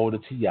the voter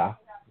To Yah.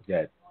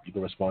 That you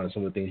can respond to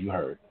some of the things you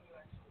heard.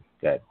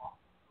 That.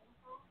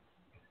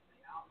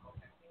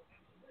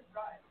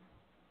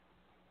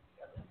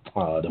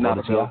 Not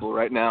available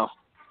right now.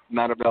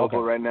 Not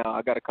available right now.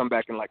 I got to come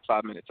back in like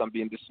 5 minutes. I'm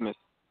being dismissed.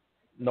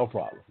 No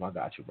problem. I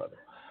got you, brother.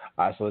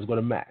 All right, so let's go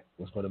to Mack.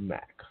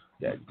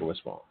 Yeah, go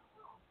respond.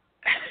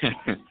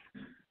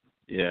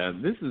 Yeah,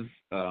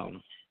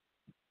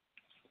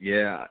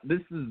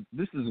 this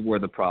is where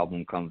the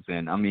problem comes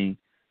in. I mean,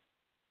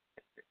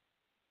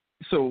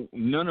 so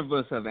none of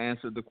us have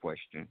answered the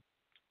question,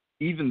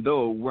 even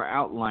though we're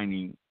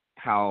outlining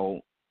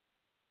how,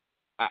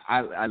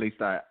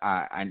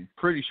 I'm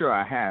pretty sure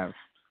I have,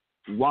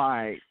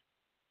 why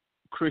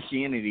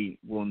Christianity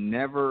will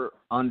never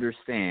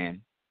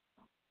understand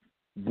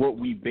what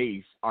we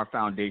base our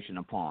foundation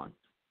upon.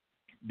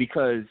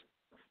 Because,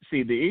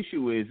 see, the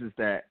issue is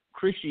that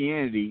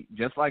Christianity,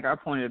 just like I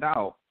pointed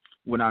out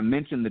when I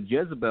mentioned the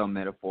Jezebel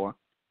metaphor,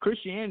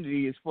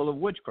 Christianity is full of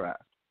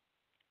witchcraft.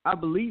 I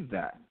believe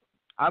that.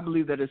 I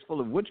believe that it's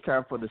full of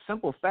witchcraft for the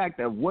simple fact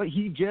that what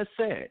he just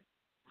said,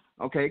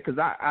 okay, because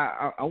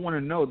I want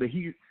to know that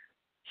he's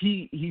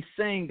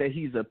saying that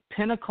he's a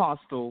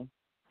Pentecostal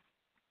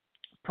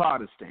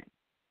Protestant.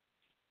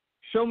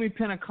 Show me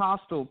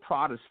Pentecostal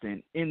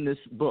Protestant in this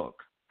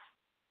book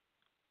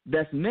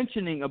that's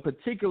mentioning a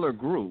particular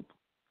group,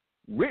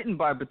 written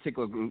by a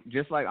particular group,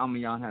 just like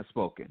Ahmayan has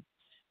spoken.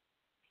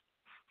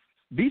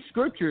 These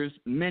scriptures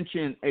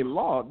mention a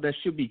law that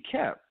should be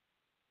kept.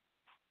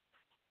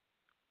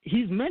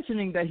 He's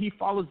mentioning that he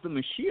follows the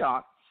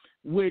Mashiach,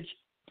 which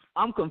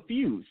I'm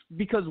confused,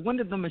 because when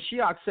did the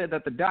Mashiach say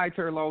that the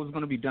dietary law was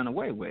going to be done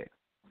away with?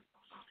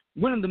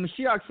 When did the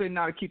Mashiach say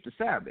not to keep the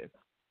Sabbath?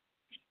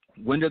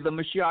 When did the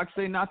Mashiach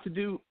say not to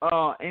do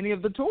any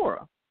of the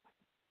Torah?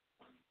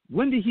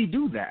 When did he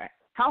do that?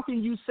 How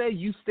can you say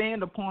you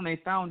stand upon a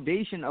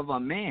foundation of a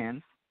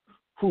man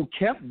who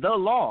kept the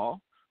law,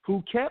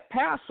 who kept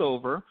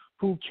Passover,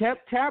 who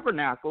kept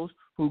tabernacles,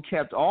 who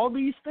kept all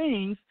these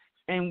things,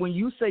 and when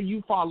you say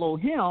you follow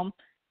him,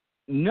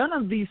 none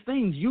of these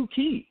things you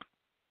keep.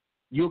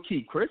 You'll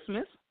keep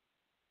Christmas.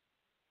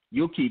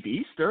 You'll keep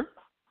Easter.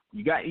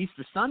 You got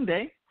Easter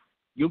Sunday.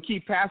 You'll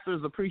keep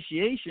Pastor's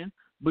Appreciation,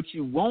 but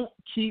you won't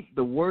keep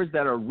the words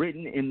that are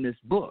written in this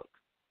book.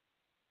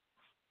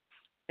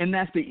 And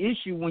that's the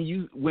issue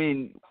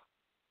when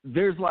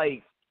there's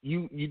like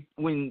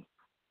when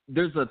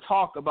there's a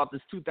talk about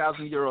this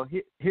 2,000-year-old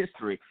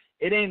history.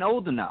 It ain't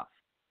old enough.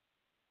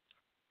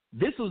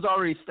 This was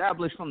already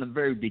established from the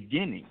very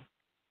beginning,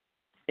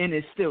 and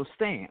it still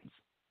stands.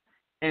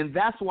 And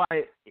that's why,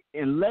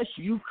 unless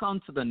you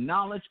come to the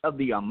knowledge of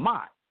the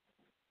Amat,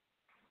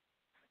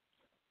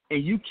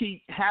 and you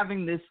keep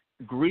having this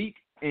Greek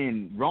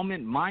and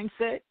Roman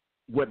mindset,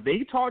 what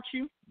they taught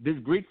you, this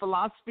Greek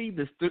philosophy,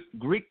 this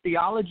Greek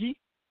theology,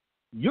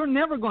 you're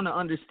never going to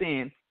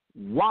understand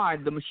why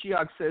the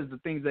Mashiach says the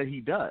things that he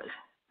does.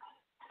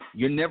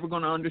 You're never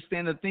going to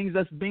understand the things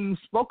that's being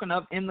spoken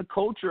of in the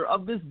culture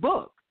of this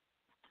book,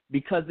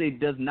 because it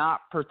does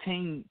not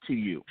pertain to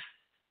you.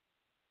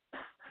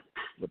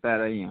 With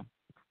that, I am.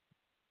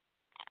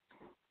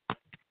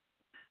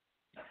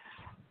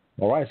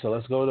 All right, so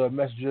let's go to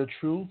Messenger of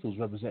Truth, who's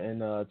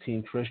representing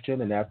Team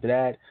Christian, and after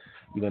that,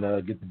 you're going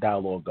to get the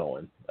dialogue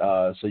going.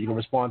 So you can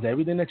respond to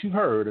everything that you've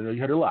heard. I know you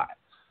heard a lot,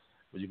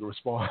 but you can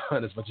respond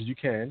as much as you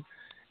can,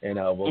 and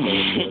we'll go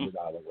into the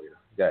dialogue later.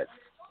 Go ahead.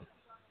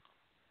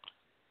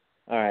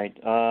 All right.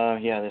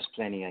 Yeah, there's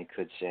plenty I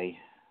could say.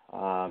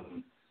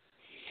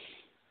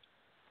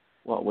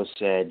 What was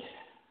said?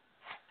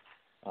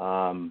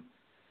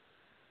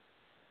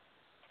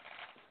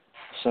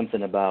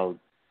 Something about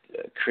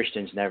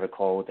Christians never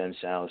called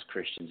themselves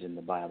Christians in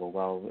the Bible.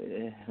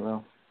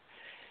 Well,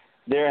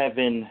 there have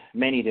been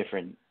many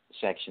different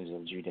sections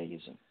of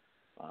Judaism.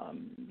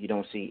 You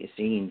don't see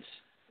Essenes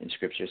in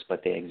scriptures,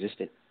 but they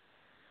existed.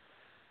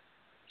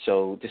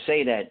 So to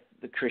say that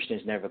the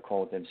Christians never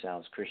called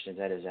themselves Christians,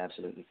 that is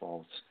absolutely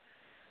false.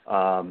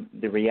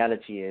 The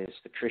reality is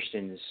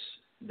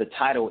the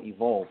title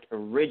evolved.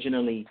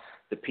 Originally,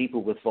 the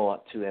people were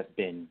thought to have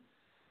been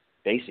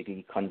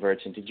basically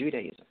converts into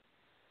Judaism.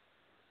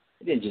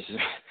 It didn't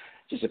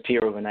just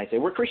appear overnight. They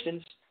were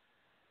Christians.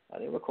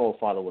 They were called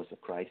followers of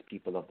Christ,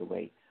 people of the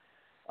way.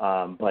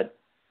 But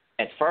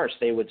at first,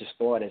 they were just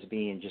thought as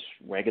being just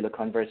regular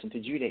converts into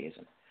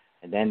Judaism.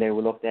 And then they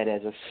were looked at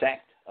as a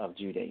sect of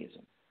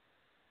Judaism.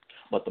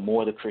 But the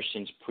more the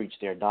Christians preached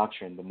their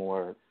doctrine, the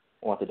more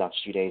Orthodox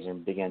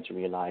Judaism began to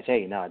realize,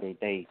 hey, no,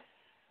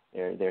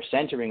 they're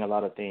centering a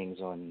lot of things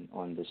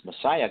on this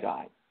Messiah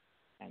guy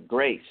and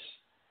grace,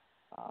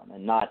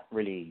 and not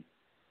really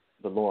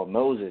the law of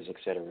Moses, et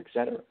cetera, et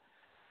cetera.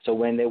 So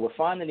when they were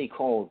finally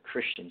called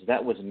Christians,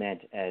 that was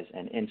meant as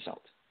an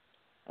insult.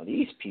 Now,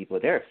 these people,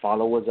 they're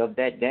followers of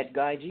that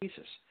guy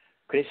Jesus,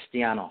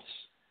 Christianos.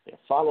 They're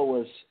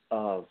followers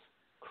of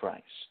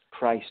Christ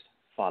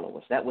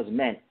followers. That was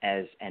meant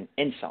as an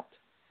insult.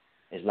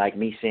 It's like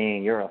me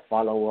saying you're a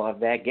follower of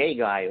that gay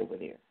guy over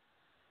there.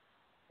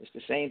 It's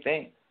the same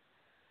thing.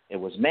 It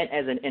was meant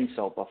as an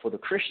insult, but for the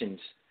Christians,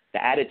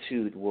 the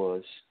attitude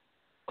was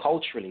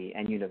culturally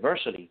and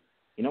universally,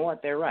 you know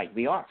what, they're right.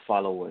 We are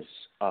followers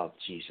of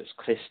Jesus,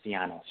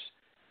 Christianos.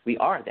 We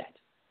are that.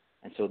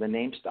 And so the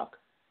name stuck.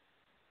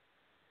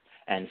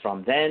 And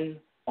from then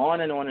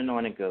on and on and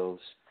on it goes.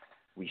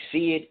 We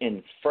see it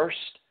in first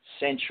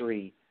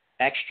century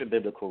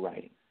extra-biblical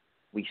writing.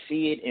 We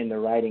see it in the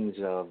writings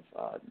of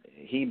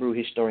Hebrew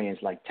historians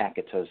like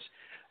Tacitus.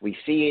 We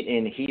see it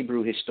in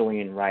Hebrew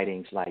historian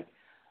writings like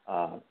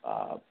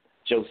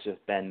Joseph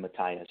ben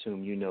Matthias,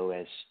 whom you know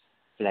as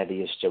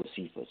Flavius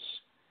Josephus.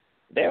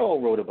 They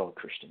all wrote about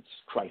Christians,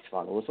 Christ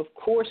followers. Of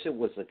course it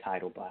was the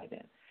title by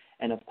then.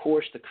 And of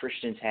course the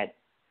Christians had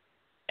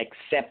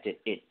accepted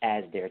it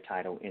as their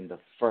title in the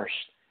first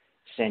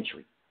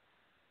century.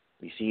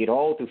 We see it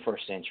all through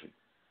first century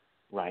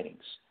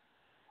writings.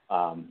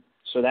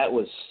 So that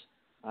was,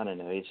 I don't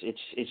know, it's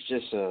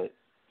just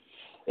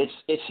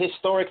it's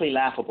historically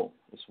laughable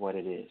is what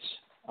it is.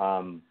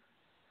 And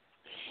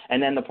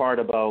then the part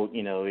about,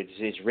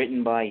 it's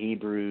written by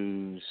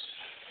Hebrews.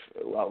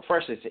 Well,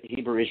 first it's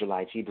Hebrew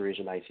Israelites.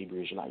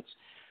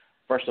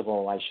 First of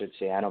all, I should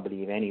say I don't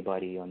believe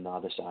anybody on the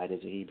other side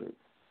is a Hebrew.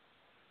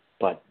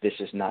 But this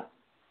is not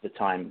the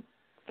time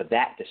for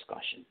that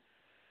discussion.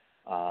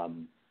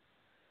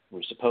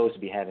 We're supposed to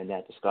be having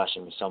that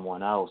discussion with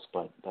someone else,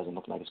 but it doesn't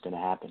look like it's going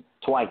to happen.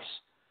 Twice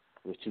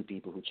with two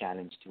people who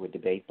challenged to a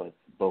debate, but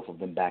both of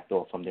them backed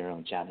off from their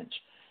own challenge.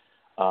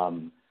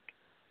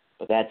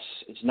 But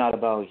it's not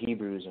about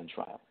Hebrews on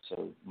trial.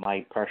 So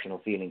my personal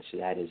feelings to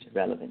that is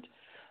irrelevant.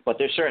 But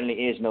there certainly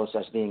is no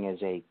such thing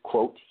as a,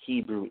 quote,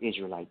 Hebrew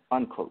Israelite,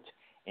 unquote,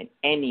 in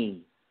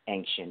any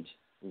ancient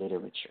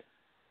literature.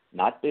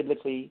 Not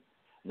biblically,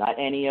 not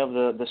any of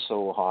the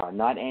Zohar,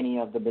 not any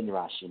of the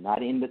Midrashi,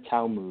 not in the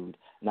Talmud,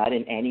 not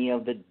in any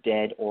of the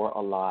dead or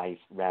alive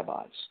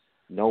rabbis.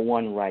 No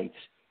one writes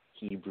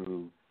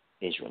Hebrew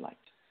Israelite.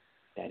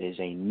 That is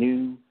a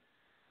new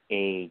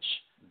age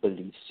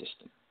belief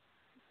system.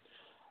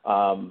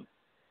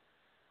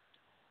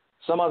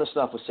 Some other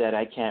stuff was said,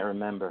 I can't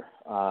remember.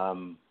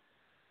 Some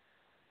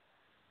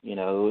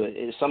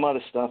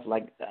other stuff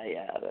like,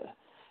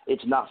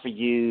 it's not for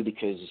you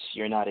because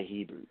you're not a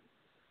Hebrew.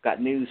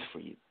 Got news for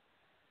you.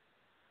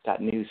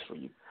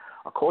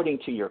 According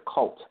to your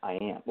cult,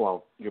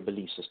 your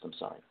belief system,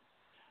 sorry.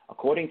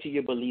 According to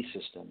your belief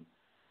system,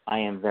 I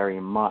am very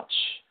much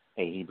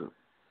a Hebrew.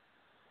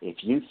 If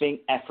you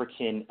think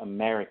African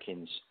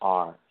Americans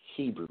are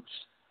Hebrews,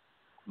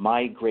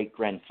 my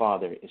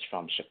great-grandfather is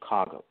from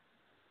Chicago.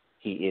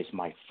 He is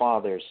my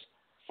father's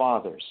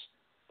father's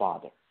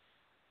father.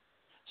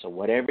 So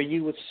whatever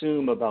you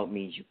assume about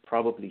me, you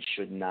probably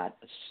should not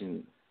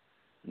assume.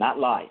 Not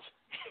live.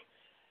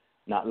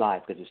 Not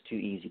live, because it's too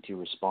easy to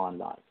respond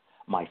live.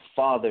 My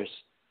father's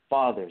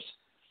father's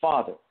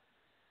father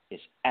is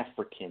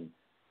African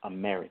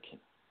American.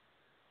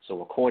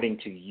 So according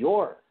to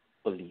your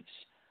beliefs,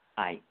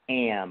 I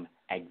am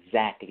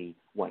exactly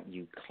what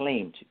you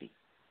claim to be.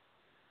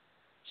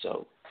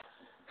 So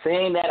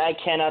saying that I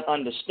cannot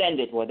understand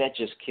it, well, that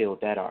just killed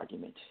that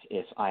argument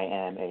if I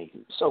am a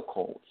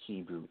so-called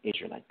Hebrew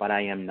Israelite. But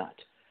I am not.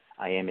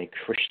 I am a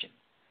Christian.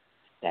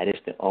 That is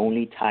the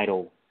only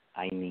title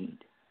I need.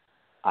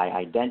 I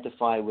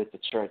identify with the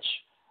church.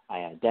 I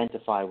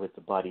identify with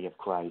the body of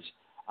Christ.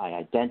 I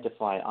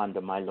identify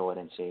under my Lord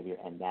and Savior,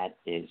 and that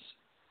is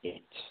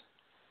it.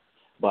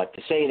 But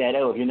to say that,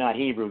 if you're not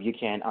Hebrew, you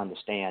can't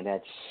understand,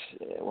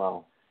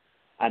 tell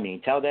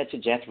that to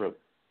Jethro.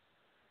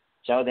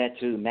 Tell that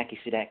to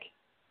Melchizedek.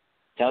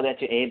 Tell that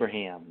to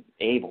Abraham,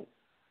 Abel,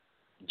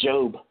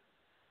 Job,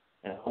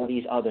 and all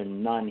these other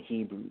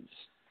non-Hebrews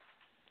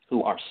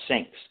who are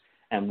saints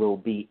and will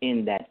be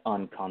in that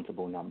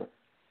uncountable number.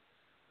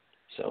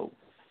 So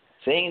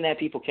saying that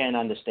people can't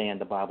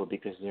understand the Bible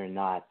because they're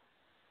not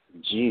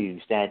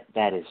Jews,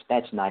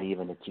 that's not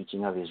even the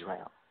teaching of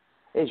Israel.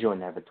 Israel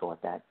never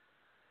taught that.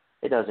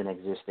 It doesn't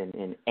exist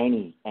in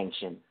any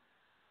ancient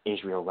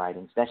Israel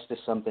writings. That's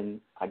just something,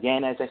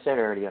 again, as I said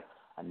earlier,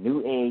 a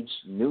new age,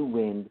 new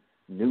wind,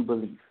 new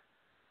belief.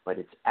 But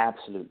it's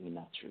absolutely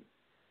not true.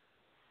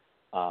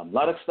 A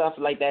lot of stuff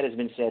like that has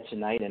been said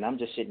tonight, and I'm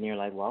just sitting here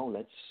like, well,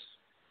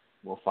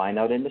 we'll find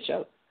out in the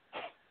show.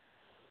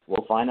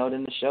 We'll find out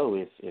in the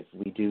show if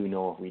we do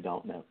know or if we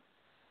don't know.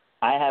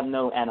 I have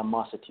no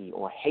animosity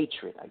or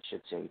hatred, I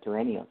should say, to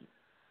any of you.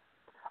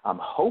 I am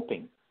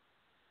hoping,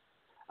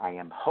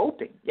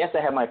 yes,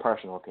 I have my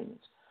personal opinions,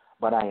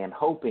 but I am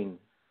hoping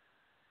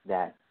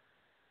that,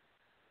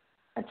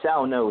 and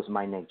Sal knows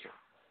my nature.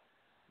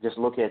 Just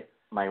look at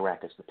my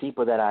records. The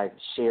people that I've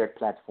shared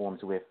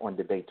platforms with on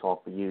Debate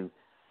Talk for You,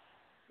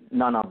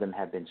 none of them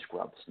have been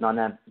scrubs. None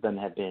of them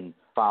have been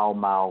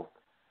foul-mouthed,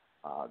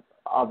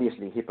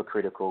 obviously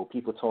hypocritical,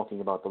 people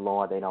talking about the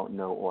law they don't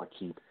know or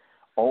keep.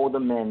 All the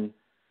men,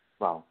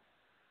 well,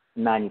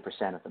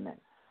 90% of the men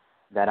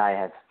that I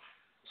have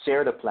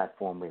shared a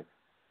platform with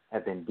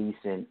have been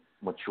decent,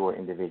 mature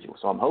individuals.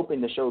 So I'm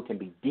hoping the show can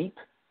be deep.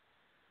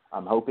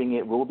 I'm hoping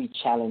it will be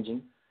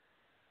challenging.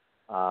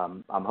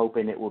 I'm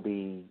hoping it will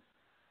be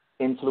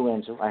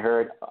influential. I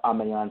heard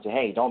Ahmayan say,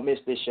 hey, don't miss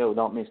this show,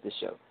 don't miss this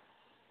show.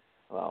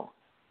 Well,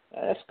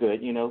 that's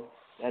good,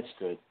 that's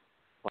good.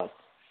 But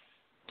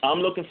I'm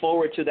looking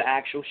forward to the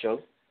actual show,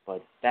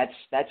 but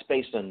that's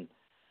based on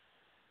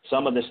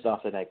some of the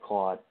stuff that I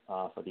caught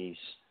for these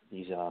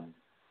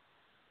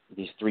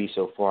three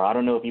so far. I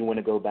don't know if you want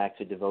to go back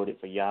to Devoted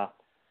for Yah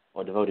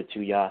or Devoted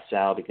to Yah,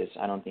 Sal, because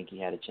I don't think he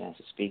had a chance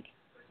to speak.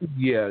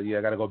 Yeah,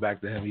 I got to go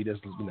back to him. He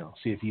just,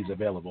 see if he's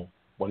available.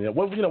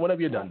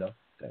 Whenever you're done, though.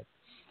 Okay.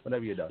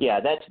 Whenever you're done. Yeah,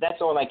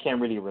 that's all I can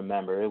really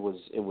remember. It was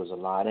a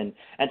lot, and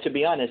to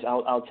be honest,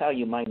 I'll tell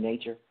you my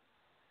nature.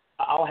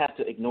 I'll have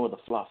to ignore the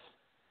fluff.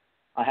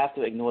 I have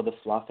to ignore the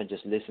fluff and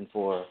just listen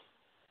for,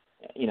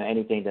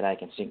 anything that I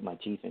can sink my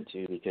teeth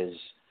into, because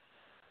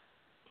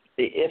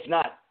if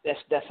not,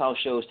 that's how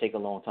shows take a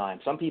long time.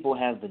 Some people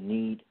have the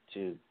need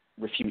to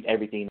refute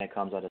everything that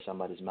comes out of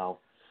somebody's mouth.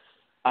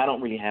 I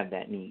don't really have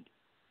that need.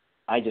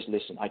 I just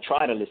listen. I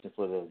try to listen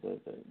for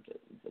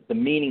the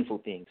meaningful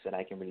things that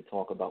I can really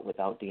talk about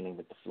without dealing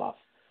with the fluff.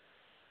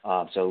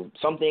 So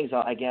some things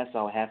I guess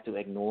I'll have to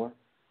ignore,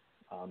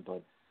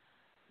 but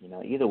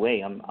either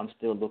way, I'm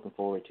still looking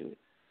forward to it.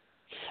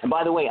 And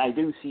by the way, I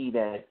do see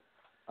that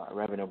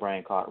Rev O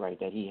Brian Cartwright,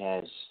 that he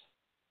has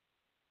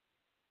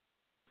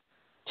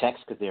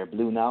texts because they're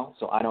blue now.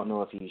 So I don't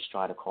know if he's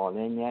tried to call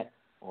in yet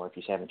or if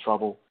he's having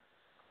trouble.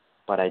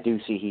 But I do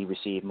see he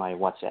received my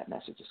WhatsApp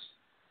messages.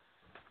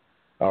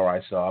 All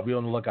right, so I'll be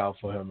on the lookout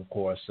for him, of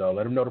course. So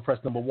let him know to press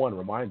number 1.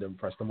 Remind him,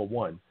 press number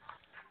 1.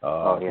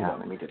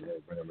 Let me do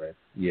that.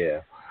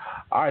 Yeah.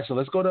 All right, so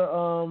let's go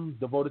to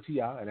Devoted to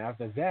Yah, and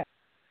after that.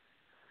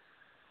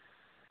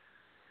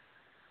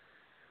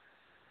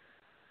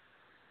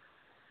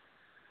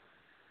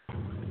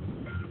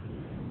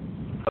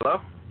 Hello?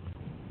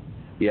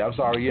 Yeah, I'm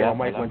sorry. Yeah,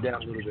 my mic hello. went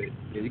down a little bit.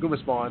 Yeah, you can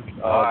respond.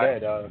 Go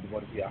ahead,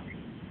 Devoted to Yah.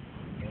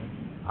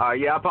 I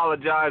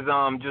apologize.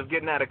 Just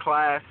getting out of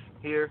class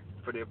here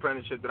for the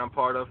apprenticeship that I'm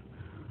part of.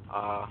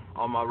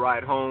 On my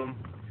ride home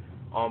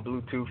on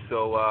Bluetooth.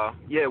 So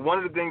one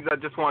of the things I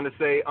just wanted to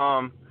say,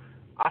 I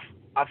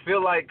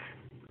feel like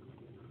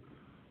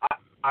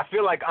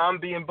I'm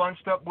being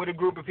bunched up with a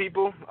group of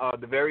people.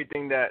 The very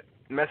thing that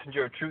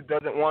Messenger of Truth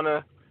doesn't want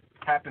to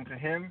happen to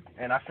him,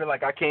 and I feel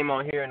like I came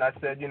on here and I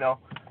said,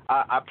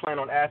 I plan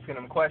on asking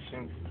him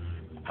questions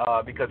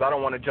because I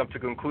don't want to jump to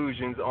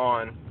conclusions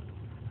on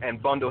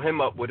and bundle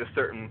him up with a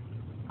certain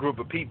group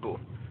of people.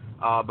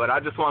 But I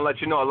just want to let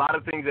you know a lot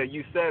of things that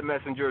you said,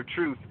 Messenger of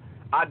Truth,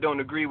 I don't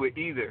agree with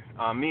either.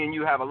 Me and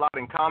you have a lot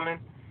in common,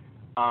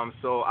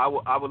 so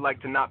I would like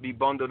to not be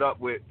bundled up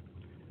with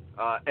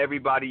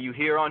everybody you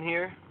hear on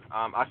here.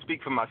 I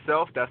speak for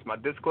myself. That's my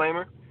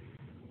disclaimer.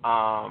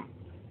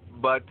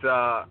 But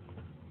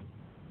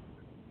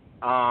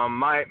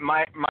my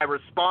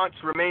response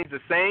remains the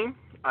same.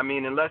 I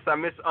mean, unless I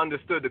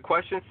misunderstood the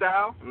question,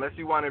 Sal, unless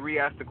you want to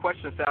re-ask the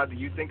question, Sal, do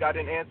you think I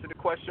didn't answer the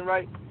question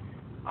right?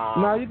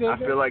 No, you did. I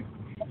feel like,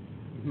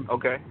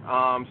 okay.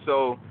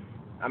 So,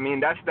 I mean,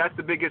 that's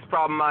the biggest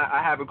problem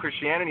I have with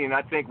Christianity, and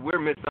I think we're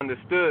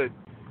misunderstood.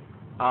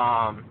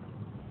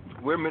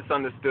 We're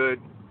misunderstood,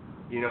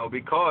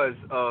 because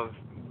of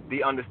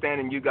the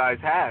understanding you guys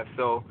have.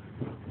 So,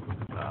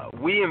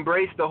 we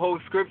embrace the whole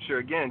Scripture,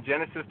 again,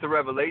 Genesis to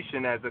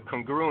Revelation, as a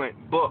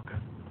congruent book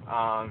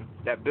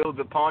that builds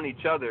upon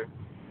each other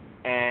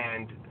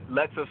and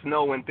lets us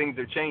know when things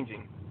are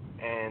changing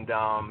and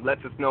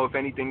lets us know if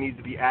anything needs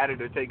to be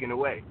added or taken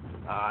away.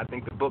 I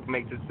think the book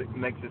makes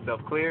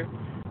itself clear.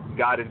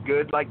 God is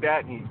good like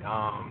that. He,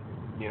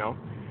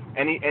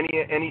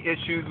 any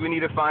issues we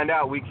need to find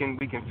out, we can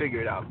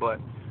figure it out. But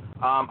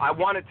I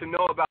wanted to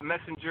know about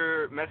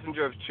Messenger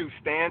of Truth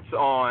stance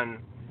on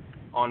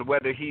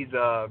whether he's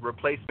a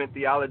replacement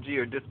theology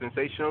or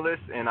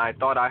dispensationalist, and I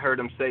thought I heard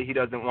him say he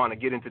doesn't want to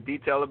get into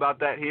detail about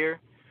that here.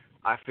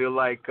 I feel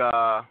like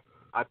I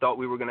thought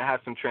we were going to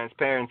have some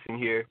transparency in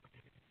here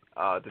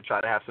to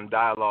try to have some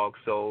dialogue.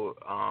 So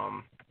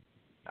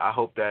I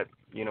hope that,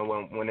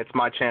 when it's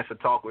my chance to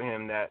talk with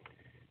him, that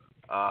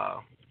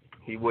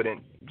he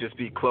wouldn't just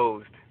be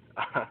closed,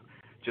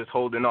 just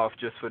holding off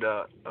just for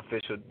the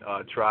official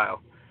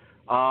trial.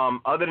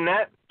 Other than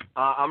that,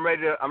 I'm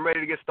ready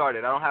to get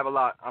started. I don't have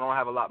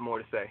a lot more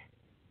to say.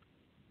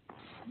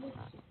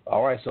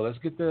 All right, so let's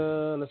get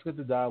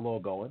the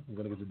dialogue going. We're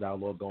gonna get the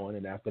dialogue going,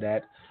 and after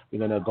that, we're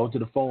gonna go to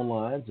the phone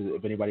lines.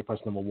 If anybody press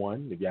number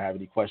 1, if you have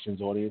any questions,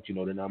 audience, you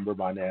know the number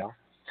by now.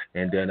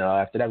 And then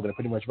after that, we're gonna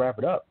pretty much wrap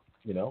it up.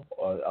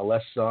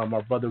 Unless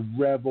my brother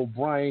Rev O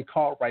Brian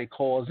Cartwright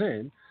calls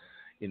in,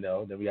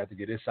 then we have to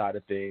get his side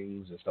of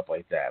things and stuff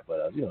like that. But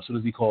as soon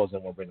as he calls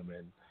in, we'll bring him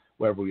in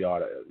wherever we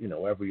are,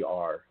 wherever we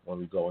are when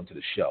we go into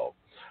the show.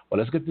 Well,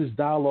 let's get this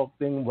dialogue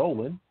thing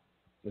rolling.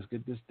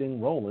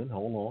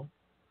 Hold on.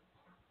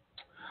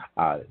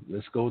 All right,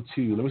 let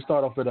me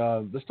start off with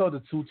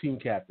the 2 team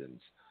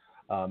captains,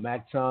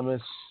 Mack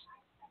Thomas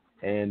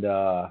and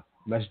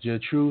Messenger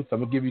of Truth. I'm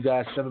gonna give you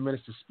guys 7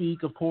 minutes to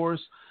speak, of course.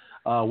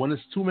 When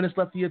it's 2 minutes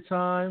left of your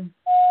time,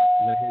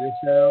 I'm gonna hear this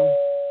sound,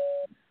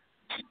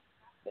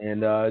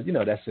 and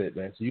that's it,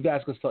 man. So you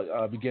guys can start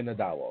begin the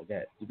dialogue. Go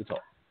ahead, you can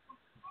talk.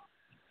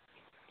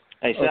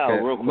 Hey, Sal,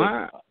 real quick.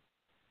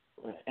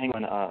 Hang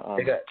on.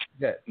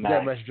 Got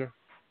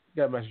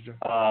Messenger.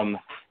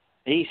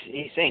 He's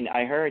saying,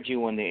 I heard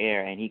you on the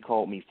air, and he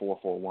called me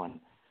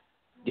 441.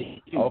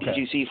 Did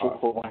you see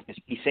 441?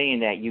 He's saying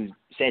that you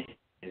said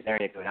his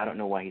area code. I don't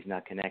know why he's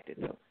not connected,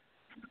 though.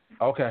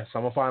 Okay, so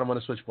I'm going to find him on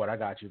the switchboard. I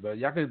got you, but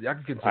y'all can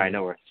continue. All right,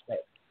 no worries. All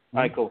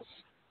right, cool.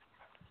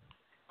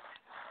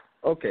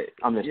 Okay.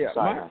 I'm listening.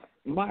 Sorry.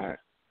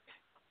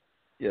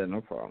 No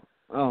problem.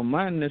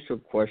 My initial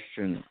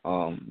question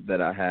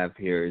that I have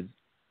here is,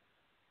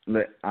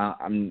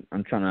 I'm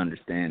trying to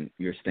understand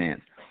your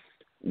stance.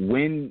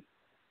 When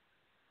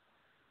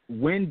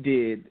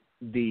did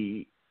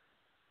the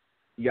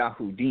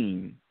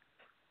Yahudim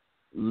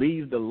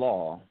leave the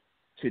law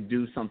to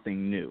do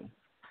something new?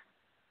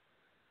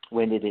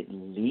 When did it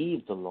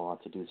leave the law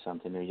to do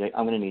something new?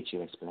 I'm going to need you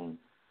to explain.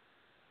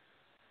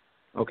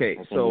 Okay,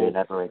 so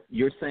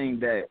you're saying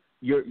that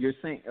you're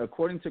saying,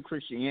 according to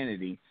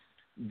Christianity,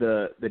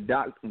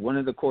 one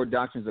of the core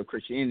doctrines of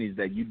Christianity is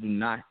that you do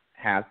not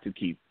have to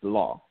keep the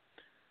law.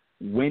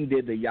 When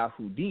did the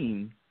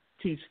Yahudim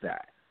teach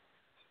that?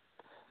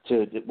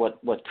 So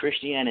what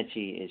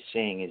Christianity is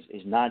saying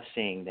is not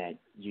saying that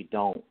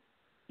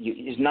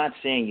is not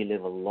saying you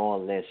live a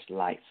lawless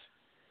life.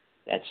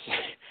 That's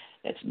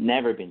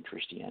never been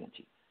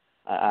Christianity.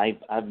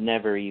 I've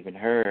never even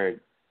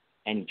heard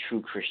any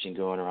true Christian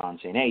going around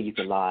saying, hey, you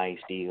can lie,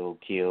 steal,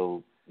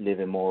 kill, live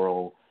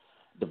immoral,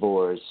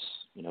 divorce,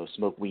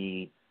 smoke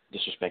weed,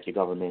 disrespect your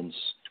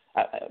governments,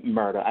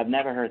 murder. I've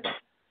never heard that.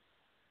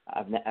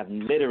 I've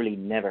literally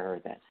never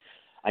heard that.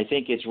 I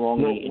think it's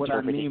wrongly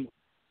interpreted.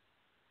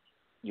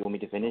 You want me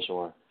to finish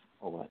or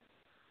what?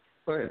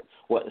 Go ahead.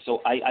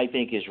 So I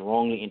think it's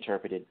wrongly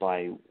interpreted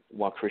by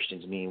what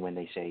Christians mean when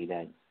they say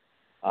that,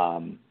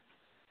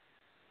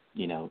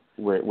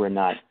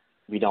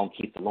 we don't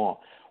keep the law.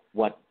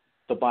 What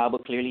the Bible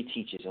clearly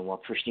teaches and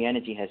what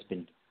Christianity has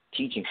been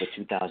teaching for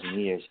 2,000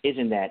 years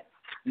isn't that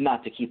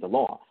not to keep the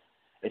law.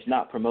 It's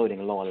not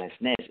promoting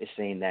lawlessness. It's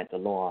saying that the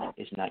law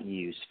is not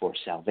used for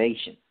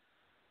salvation.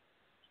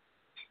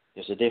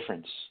 There's a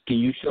difference. Can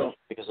you show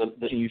me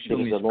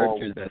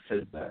scripture that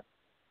says that?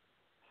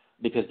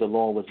 Because the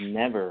law was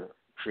never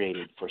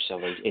created for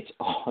salvation.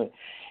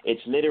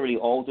 It's literally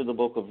all through the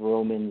book of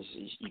Romans.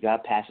 You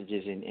got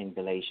passages in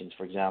Galatians,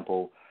 for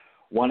example.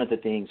 One of the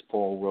things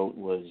Paul wrote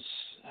was,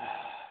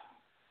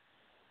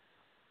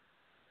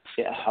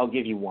 I'll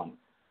give you one,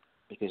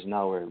 because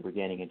now we're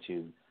getting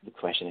into the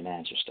question and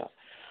answer stuff.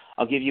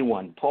 I'll give you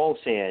one. Paul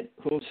said,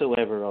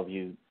 whosoever of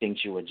you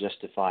thinks you are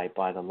justified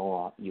by the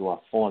law, you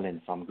are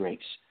fallen from grace.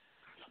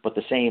 But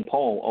the same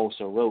Paul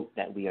also wrote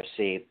that we are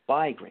saved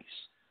by grace.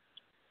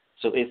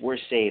 So if we're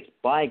saved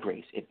by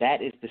grace, if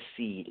that is the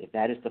seed, if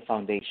that is the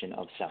foundation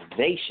of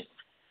salvation,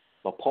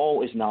 but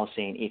Paul is now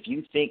saying if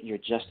you think you're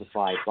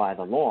justified by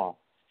the law,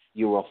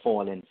 you are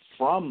fallen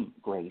from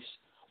grace.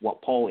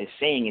 What Paul is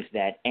saying is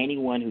that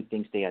anyone who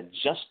thinks they are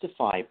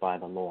justified by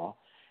the law,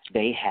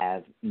 they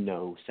have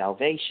no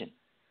salvation.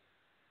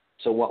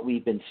 So what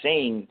we've been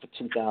saying for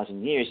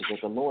 2,000 years is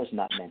that the law is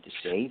not meant to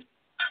save.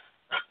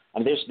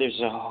 And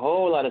there's a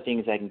whole lot of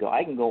things I can go.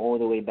 I can go all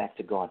the way back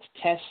to God's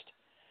test.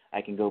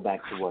 I can go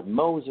back to what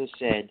Moses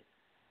said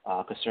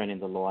concerning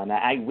the law, and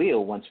I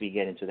will once we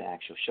get into the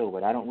actual show.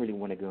 But I don't really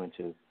want to go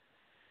into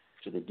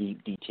the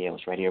deep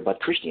details right here. But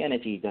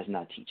Christianity does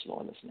not teach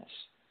lawlessness.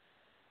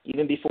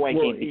 Even before I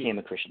became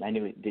a Christian, I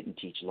knew it didn't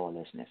teach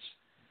lawlessness.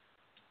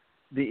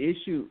 the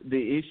issue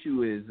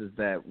is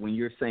that when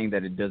you're saying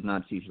that it does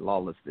not teach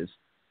lawlessness,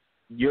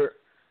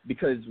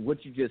 because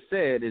what you just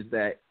said is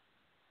that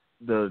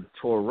the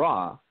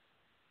Torah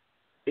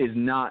is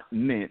not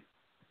meant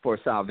for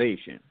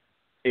salvation.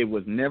 It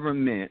was never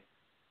meant,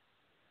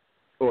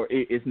 or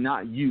it's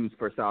not used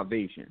for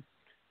salvation.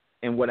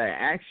 And what I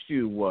asked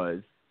you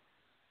was,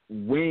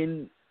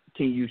 when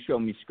can you show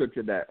me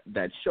scripture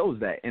that shows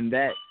that? And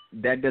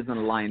that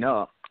doesn't line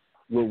up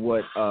with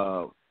what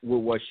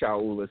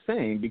Shaul is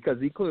saying, because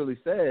he clearly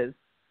says,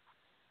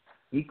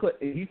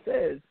 he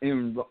says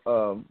in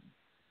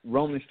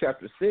Romans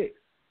chapter 6,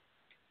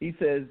 he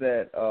says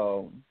that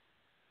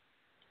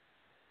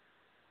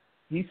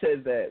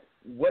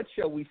what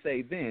shall we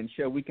say then?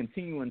 Shall we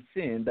continue in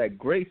sin that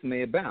grace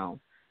may abound?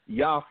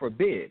 Yah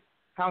forbid.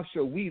 How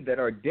shall we that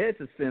are dead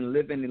to sin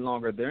live any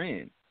longer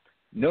therein?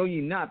 Know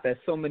ye not that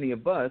so many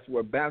of us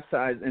were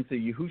baptized into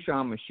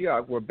Yahushua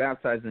HaMashiach, were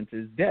baptized into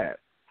his death?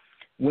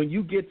 When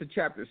you get to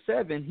chapter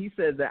 7, he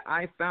says that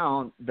I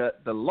found the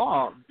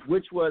law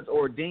which was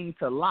ordained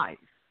to life.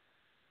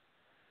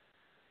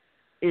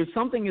 If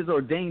something is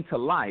ordained to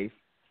life,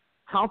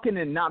 how can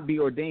it not be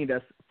ordained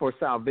as for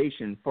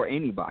salvation for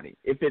anybody?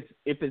 If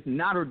it's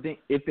not ordained,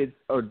 if it's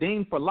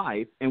ordained for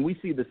life, and we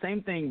see the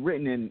same thing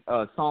written in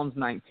Psalms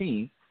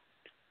 19,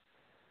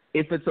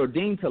 if it's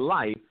ordained to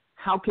life,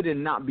 how could it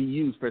not be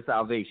used for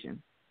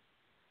salvation?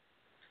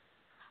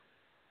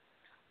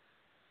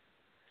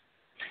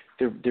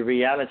 The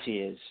reality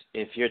is,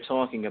 if you're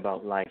talking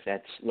about life,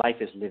 life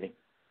is living.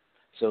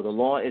 So the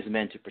law is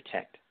meant to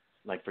protect.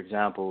 Like, for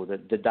example,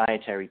 the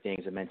dietary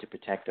things are meant to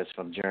protect us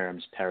from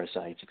germs,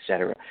 parasites,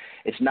 etc.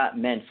 It's not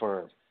meant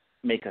for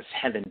make us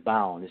heaven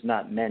bound. It's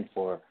not meant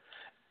for,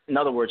 in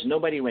other words,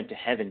 nobody went to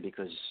heaven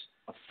because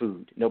of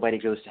food. Nobody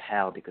goes to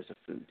hell because of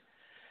food.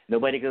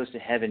 Nobody goes to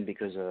heaven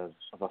because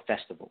of a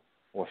festival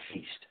or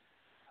feast.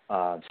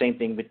 Same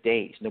thing with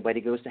days. Nobody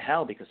goes to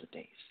hell because of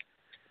days.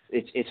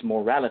 It's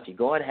morality.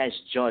 God has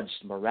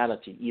judged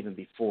morality even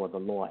before the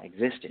law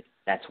existed.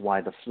 That's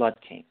why the flood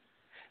came.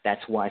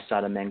 That's why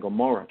Sodom and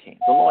Gomorrah came.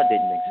 The law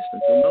didn't exist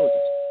until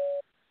Moses.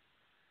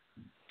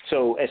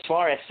 So as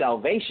far as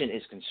salvation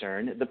is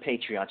concerned, the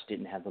patriarchs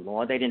didn't have the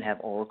law. They didn't have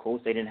oracles.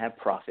 They didn't have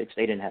prophets.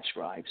 They didn't have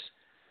scribes.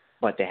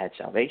 But they had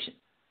salvation.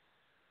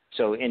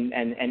 So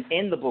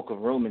in the book of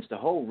Romans, the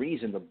whole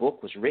reason the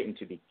book was written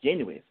to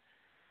begin with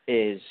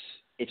is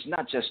it's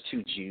not just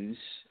to Jews,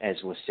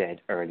 as was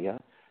said earlier.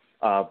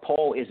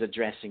 Paul is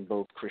addressing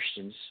both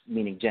Christians,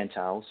 meaning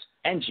Gentiles,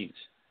 and Jews,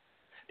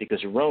 because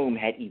Rome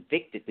had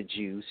evicted the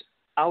Jews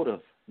out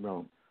of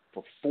Rome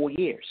for 4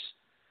 years,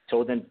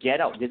 told them, get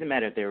out. Didn't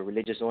matter if they were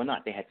religious or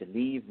not. They had to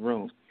leave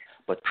Rome.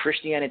 But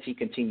Christianity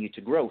continued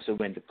to grow. So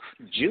when the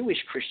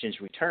Jewish Christians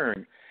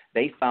returned,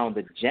 they found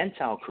the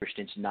Gentile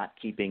Christians not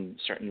keeping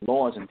certain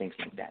laws and things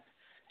like that.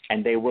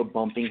 And they were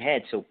bumping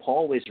heads. So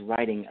Paul is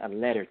writing a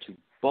letter to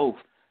both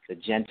the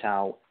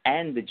Gentile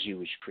and the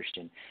Jewish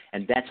Christian.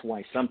 And that's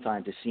why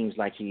sometimes it seems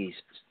like he's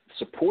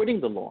supporting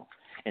the law.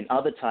 And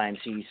other times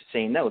he's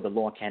saying, no, the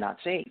law cannot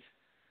save.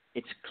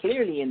 It's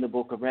clearly in the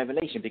book of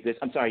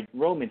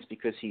Romans,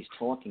 because he's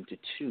talking to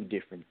two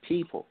different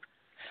people.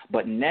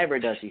 But never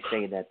does he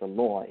say that the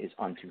law is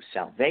unto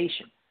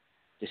salvation.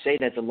 To say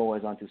that the law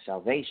is unto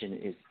salvation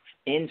is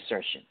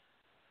insertion.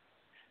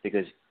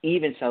 Because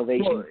even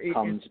salvation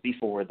comes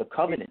before the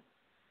covenant.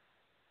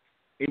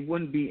 It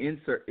wouldn't be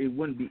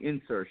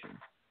insertion.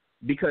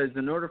 Because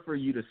in order for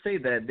you to say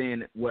that,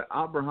 then what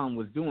Abraham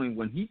was doing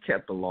when he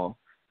kept the law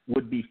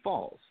would be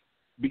false.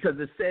 Because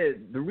it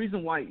said the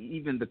reason why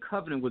even the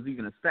covenant was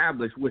even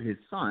established with his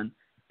son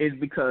is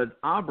because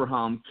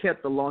Abraham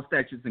kept the law,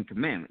 statutes, and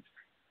commandments.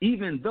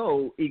 Even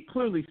though it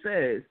clearly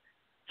says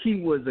he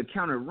was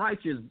accounted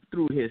righteous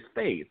through his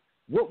faith.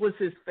 What was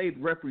his faith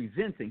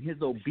representing?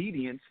 His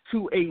obedience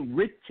to a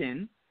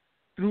written,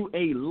 through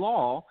a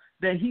law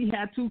that he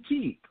had to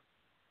keep.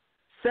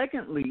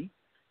 Secondly,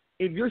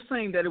 if you're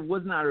saying that it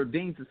was not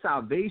ordained to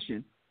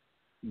salvation,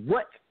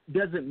 what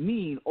does it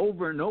mean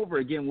over and over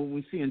again when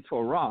we see in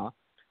Torah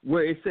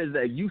where it says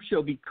that you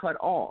shall be cut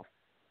off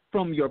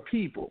from your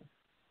people?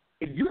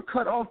 If you're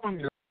cut off from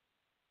your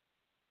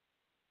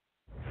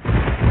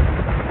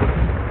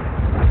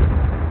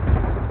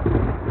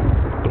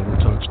Don't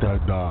touch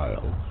that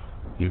dial.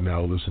 You're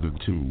now listening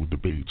to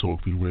Debate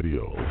Talk Free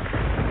Radio.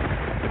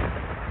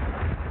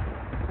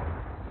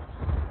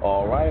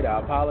 All right, I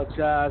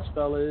apologize,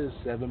 fellas.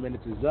 7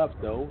 minutes is up,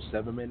 though.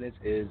 7 minutes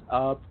is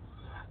up.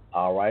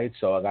 All right,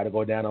 so I got to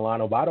go down the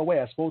line. Oh, by the way,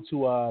 I spoke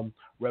to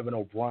Rev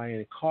O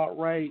Brian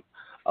Cartwright.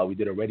 We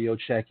did a radio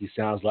check. He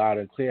sounds loud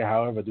and clear.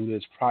 However, due to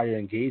his prior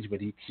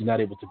engagement, he's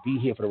not able to be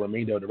here for the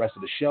remainder of the rest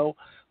of the show.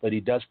 But he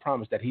does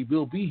promise that he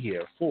will be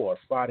here for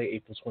Friday,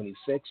 April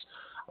 26th.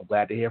 I'm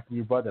glad to hear from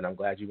you, brother, and I'm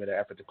glad you made an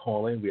effort to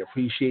call in. We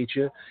appreciate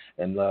you,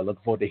 and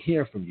looking forward to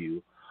hearing from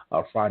you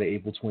Friday,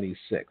 April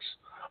 26th.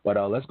 But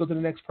let's go to the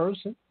next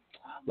person.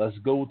 Let's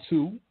go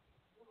to,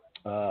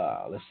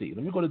 let's see.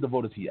 Let me go to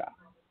Devoted To Yah.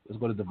 Let's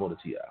go to Devoted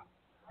To Yah.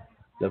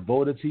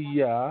 Devoted To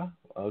Yah.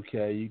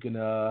 Okay, you can,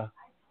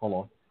 hold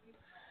on.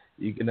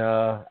 You can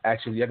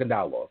actually you can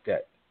dialogue. Okay.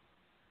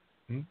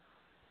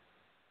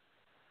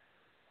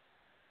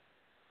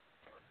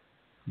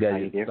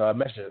 Yeah,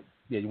 Messenger.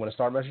 Yeah, you want to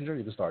start Messenger?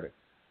 You can start it.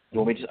 You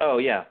want me to? Oh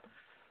yeah.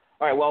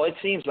 All right. Well, it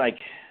seems like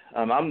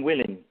I'm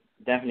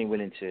definitely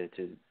willing to.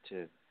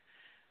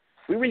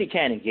 We really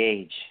can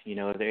engage. You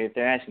know, if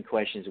they're asking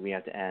questions, we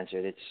have to answer.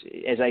 It's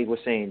as I was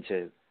saying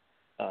to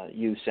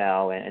you,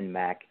 Sal, and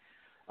Mack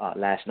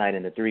last night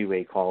in the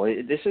three-way call.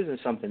 This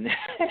isn't something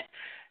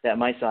that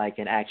my side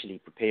can actually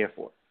prepare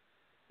for.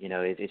 You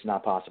know, it's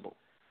not possible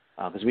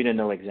because we don't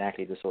know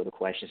exactly the sort of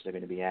questions they're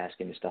going to be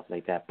asking and stuff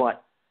like that.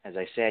 But as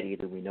I said,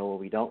 either we know or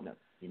we don't know.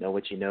 You know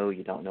what you know,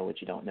 you don't know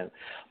what you don't know.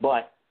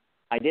 But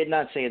I did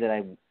not say that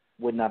I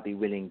would not be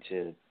willing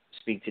to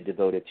speak to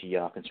Devoted To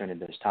Yah concerning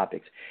those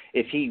topics.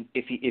 If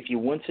you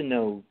want to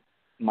know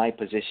my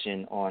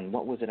position on,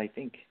 what was it, I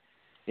think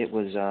it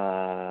was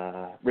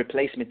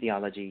replacement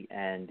theology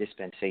and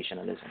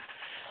dispensationalism.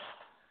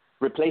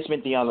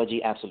 Replacement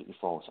theology, absolutely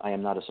false. I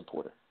am not a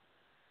supporter.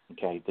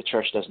 Okay, the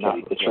church does not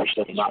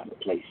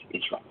replace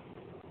Israel.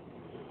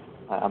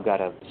 I've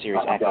got a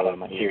serious echo in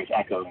my ear.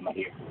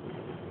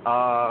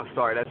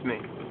 Sorry, that's me.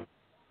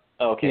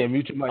 Okay. Yeah,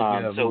 mute your mic.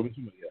 Mute your mic.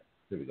 Yeah,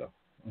 there we go.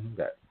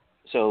 Okay.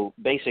 So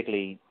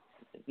basically,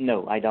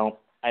 no, I don't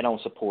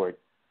support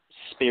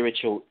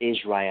spiritual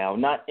Israel,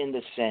 not in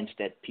the sense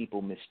that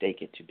people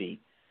mistake it to be,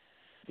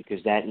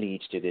 because that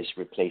leads to this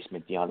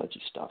replacement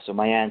theology stuff. So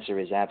my answer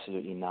is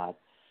absolutely not.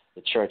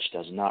 The church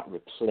does not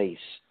replace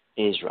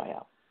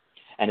Israel.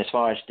 And as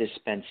far as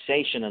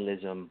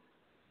dispensationalism,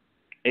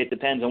 it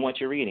depends on what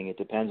you're reading. It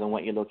depends on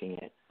what you're looking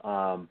at.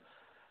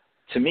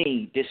 To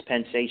me,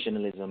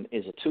 dispensationalism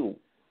is a tool,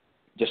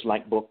 just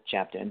like book,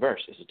 chapter, and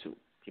verse is a tool.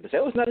 People say,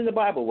 oh, it's not in the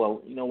Bible.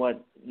 Well, you know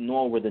what?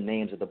 Nor were the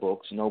names of the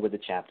books, nor were the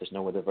chapters,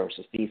 nor were the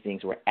verses. These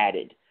things were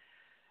added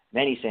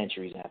many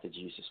centuries after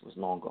Jesus was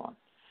long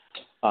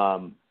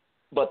gone.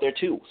 But they're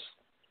tools.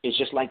 It's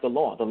just like the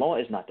law. The law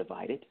is not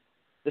divided.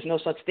 There's no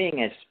such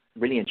thing as,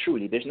 really and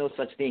truly, there's no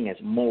such thing as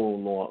moral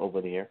law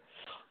over there,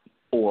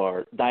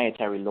 or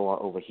dietary law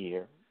over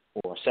here,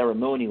 or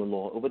ceremonial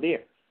law over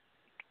there.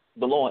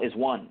 The law is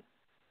one,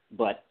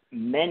 but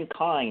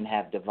mankind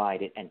have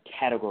divided and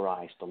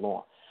categorized the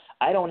law.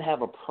 I don't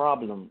have a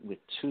problem with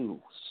tools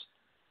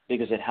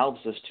because it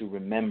helps us to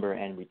remember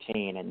and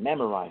retain and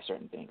memorize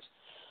certain things.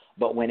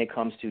 But when it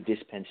comes to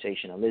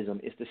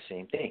dispensationalism, it's the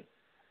same thing.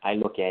 I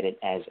look at it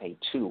as a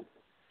tool.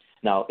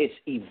 Now, it's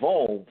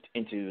evolved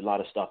into a lot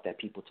of stuff that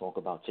people talk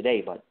about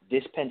today, but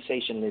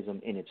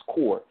dispensationalism in its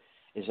core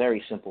is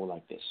very simple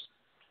like this.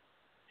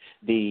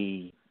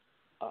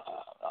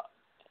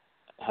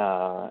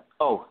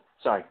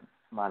 Sorry,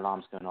 my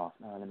alarm's going off.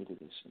 Let me do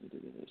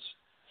this.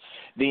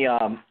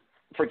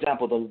 For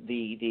example,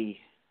 the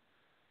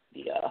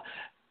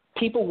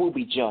people will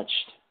be judged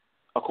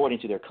according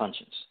to their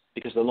conscience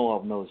because the law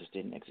of Moses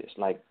didn't exist.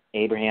 Like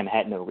Abraham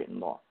had no written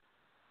law.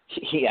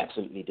 He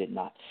absolutely did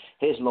not.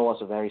 His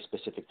laws are very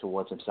specific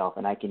towards himself,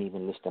 and I can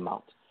even list them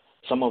out.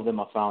 Some of them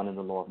are found in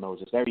the law of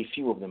Moses. Very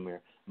few of them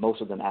are. Most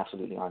of them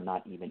absolutely are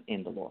not even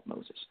in the law of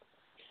Moses.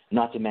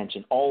 Not to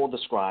mention all the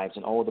scribes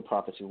and all the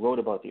prophets who wrote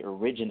about the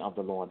origin of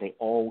the law, they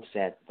all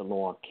said the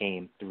law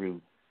came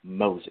through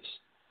Moses.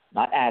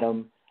 Not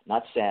Adam,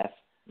 not Seth,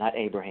 not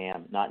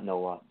Abraham, not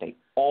Noah. They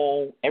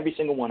all, every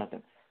single one of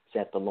them,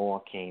 said the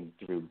law came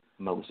through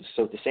Moses.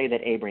 So to say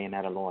that Abraham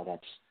had a law,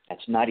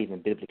 that's not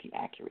even biblically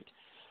accurate.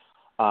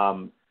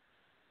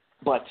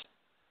 But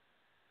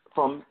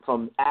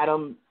from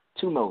Adam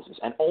to Moses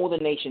and all the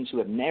nations who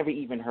have never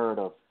even heard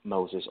of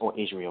Moses or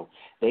Israel,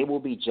 they will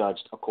be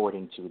judged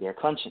according to their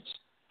conscience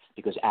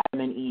because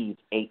Adam and Eve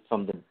ate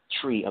from the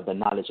tree of the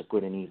knowledge of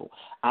good and evil.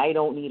 I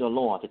don't need a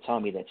law to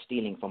tell me that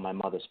stealing from my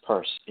mother's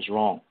purse is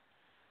wrong.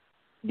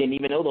 Didn't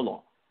even know the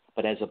law.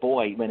 But as a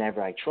boy,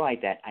 whenever I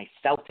tried that, I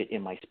felt it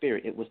in my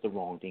spirit. It was the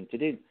wrong thing to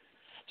do.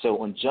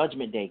 So on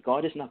Judgment Day,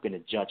 God is not going to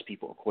judge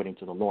people according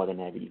to the law they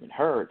never even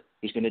heard.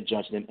 He's going to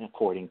judge them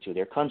according to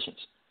their conscience.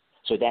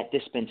 So that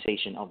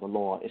dispensation of the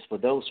law is for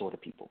those sort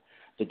of people.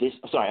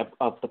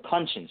 Of the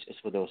conscience is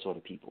for those sort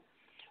of people.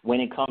 When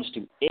it comes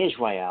to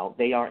Israel,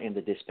 they are in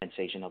the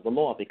dispensation of the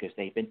law because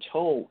they've been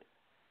told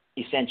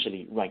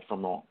essentially right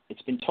from wrong.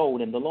 It's been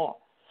told in the law.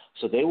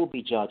 So they will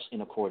be judged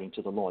in according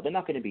to the law. They're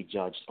not going to be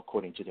judged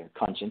according to their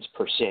conscience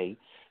per se.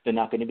 They're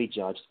not going to be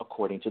judged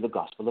according to the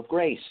gospel of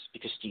grace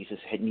because Jesus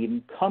hadn't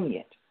even come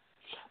yet.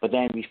 But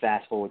then we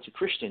fast forward to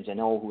Christians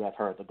and all who have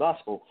heard the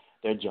gospel,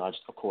 they're judged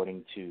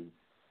according to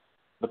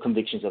the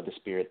convictions of the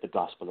Spirit, the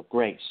gospel of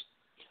grace.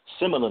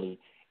 Similarly,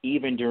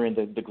 even during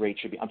the Great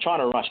Tribulation, I'm trying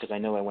to rush because I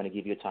know I want to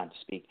give you time to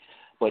speak,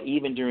 but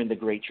even during the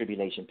Great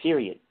Tribulation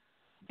period,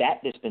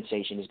 that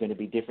dispensation is going to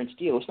be different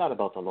still. It's not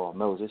about the law of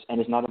Moses, and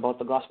it's not about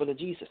the gospel of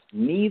Jesus.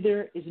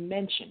 Neither is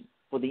mentioned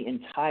for the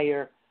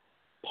entire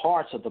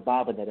parts of the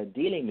Bible that are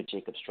dealing with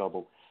Jacob's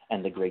trouble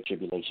and the Great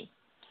Tribulation.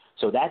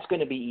 So that's going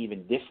to be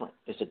even different.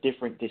 It's a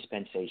different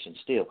dispensation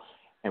still.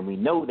 And we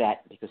know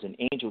that because an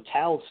angel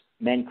tells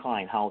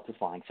mankind how to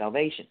find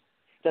salvation.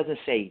 It doesn't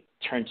say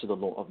turn to the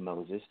law of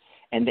Moses,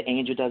 and the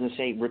angel doesn't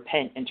say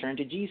repent and turn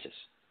to Jesus.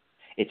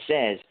 It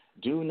says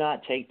Do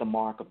not take the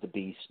mark of the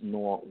beast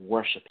nor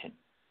worship him.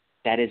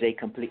 That is a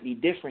completely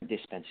different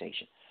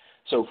dispensation.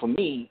 So for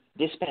me,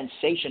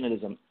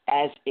 dispensationalism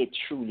as it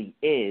truly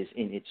is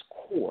in its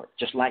core,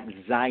 just like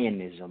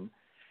Zionism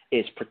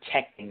is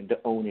protecting the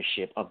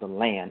ownership of the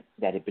land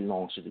that it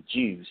belongs to the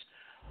Jews,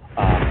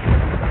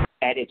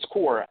 at its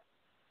core,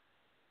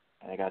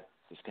 I got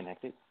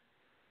disconnected.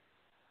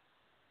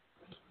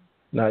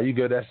 No, you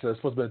good. That's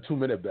supposed to be a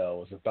 2-minute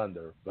bell. It's a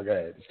thunder. But go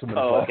ahead. It's 2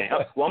 minutes. Oh, okay.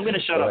 Well, I'm going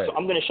to shut up. So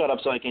I'm going to shut up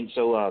so I can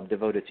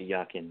devote it to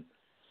Yah can.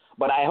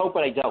 But I hope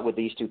that I dealt with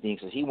these two things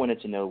because he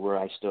wanted to know where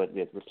I stood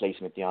with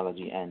replacement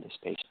theology and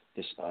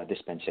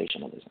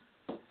dispensationalism.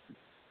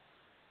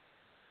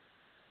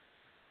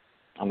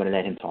 I'm going to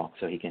let him talk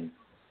so he can.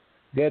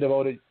 Yeah,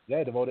 devoted.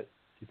 You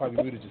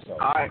probably muted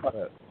yourself. All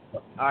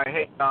right.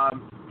 Hey,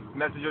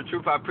 Messenger of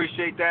Truth, I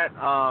appreciate that.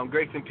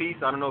 Grace and peace.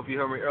 I don't know if you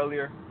heard me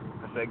earlier.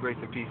 I said grace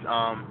and peace.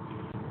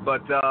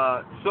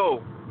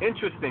 So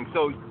interesting.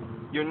 So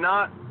you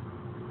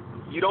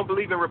don't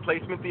believe in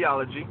replacement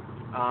theology.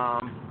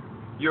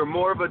 You're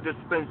more of a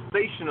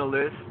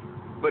dispensationalist,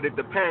 but it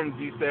depends,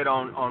 you said,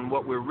 on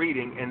what we're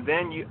reading. And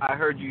then I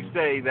heard you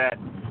say that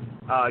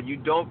you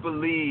don't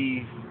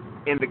believe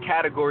in the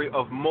category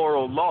of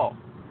moral law,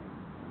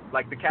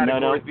 like the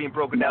categories being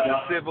broken down to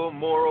civil,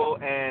 moral,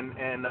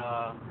 and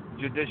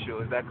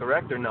judicial. Is that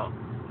correct or no?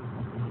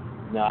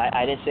 No,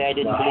 I didn't say I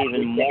didn't believe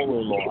in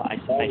moral law. I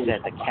said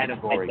the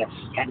categories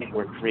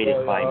were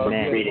created by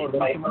men.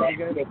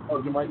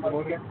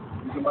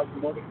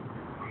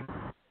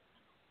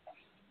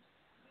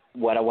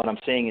 What I'm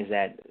saying is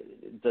that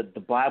the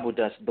Bible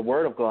the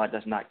Word of God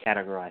does not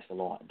categorize the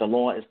law. The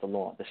law is the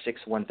law. The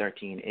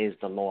 6:113 is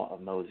the law of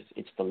Moses.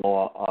 It's the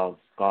law of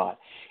God.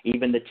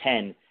 Even the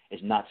 10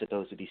 is not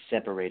supposed to be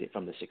separated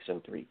from the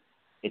 603.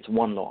 It's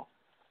one law.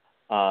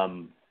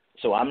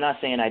 So I'm not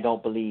saying I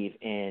don't believe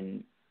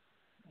in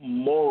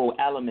moral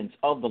elements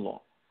of the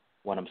law.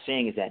 What I'm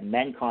saying is that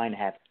mankind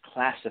have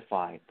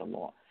classified the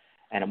law.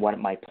 And what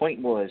my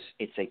point was,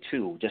 it's a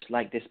tool, just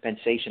like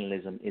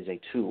dispensationalism is a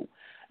tool.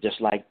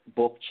 Just like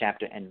book,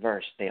 chapter, and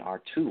verse, they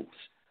are tools.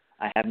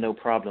 I have no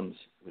problems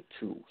with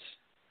tools,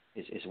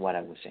 is what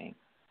I was saying.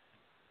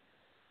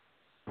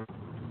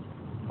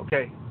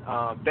 Okay.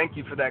 Thank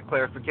you for that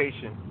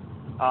clarification.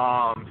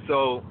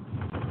 So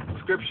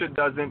Scripture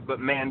doesn't, but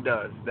man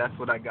does. That's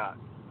what I got.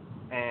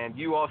 And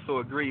you also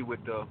agree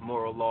with the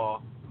moral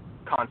law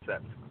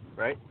concept,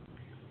 right?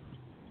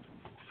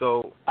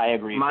 So I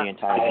agree with the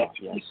entire book,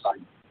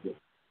 yes.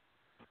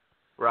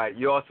 Right.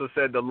 You also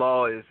said the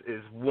law is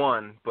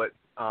one, but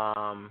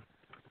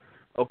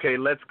okay,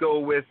 let's go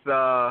with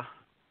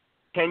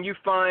can you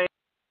find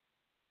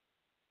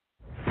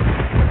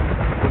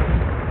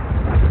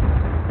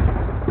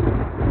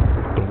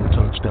Don't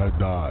touch that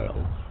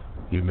dial.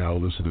 You're now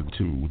listening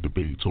to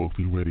Debate Talk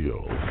Free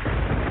Radio.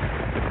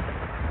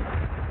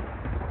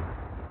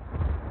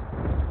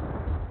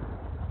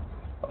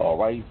 All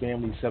right,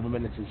 family, 7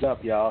 minutes is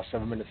up, y'all.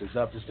 7 minutes is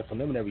up. This is the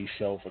preliminary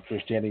show for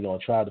Christianity on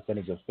Trial,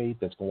 Defenders of Faith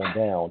that's going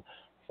down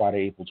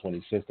Friday, April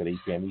 26th at 8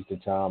 p.m. Eastern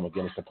Time.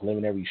 Again, it's the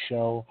preliminary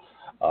show.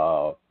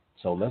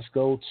 So let's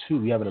go to,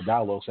 we're having a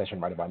dialogue session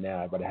right about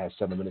now. Everybody has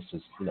 7 minutes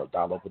to,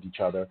 dialogue with each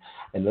other.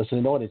 And listen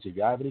to the audience, if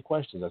you have any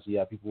questions, I see you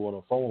have people on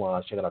the phone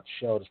lines checking out the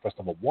show. Just press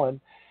number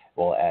 1.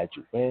 We'll add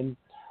you in.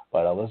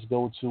 But let's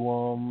go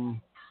to,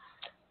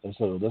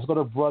 let's go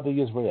to Brother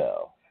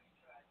Yisrael.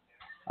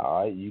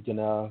 All right, you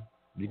can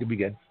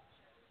begin.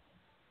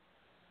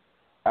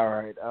 All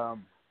right.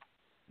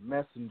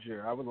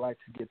 Messenger, I would like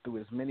to get through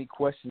as many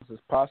questions as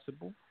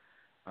possible.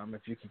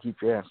 If you can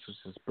keep your answers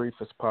as brief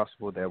as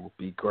possible, that would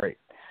be great.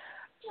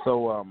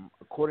 So,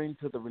 according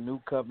to the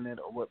Renewed Covenant,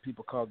 or what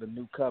people call the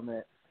New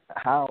Covenant,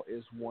 how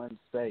is one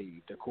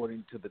saved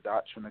according to the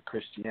doctrine of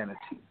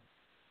Christianity?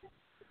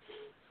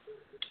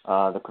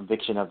 The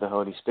conviction of the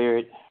Holy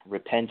Spirit,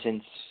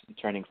 repentance,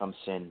 turning from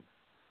sin,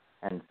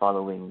 and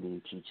following the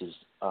teachings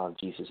of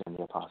Jesus and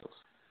the apostles.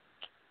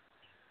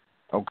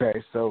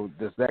 Okay, so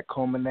does that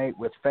culminate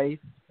with faith?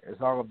 Is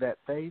all of that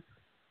faith?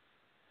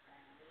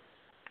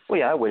 Well,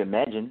 yeah, I would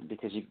imagine,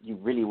 because you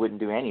really wouldn't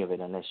do any of it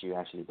unless you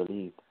actually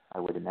believed, I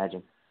would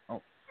imagine.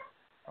 Oh,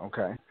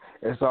 okay.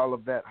 Is all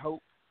of that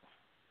hope?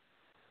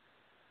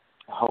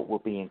 Hope will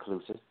be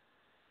inclusive.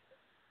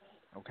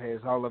 Okay,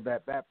 is all of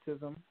that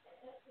baptism?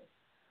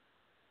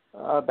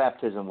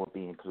 Baptism will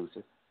be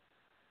inclusive.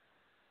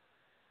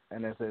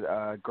 And is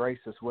it grace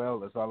as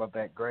well? Is all of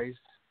that grace?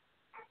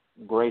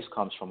 Grace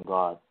comes from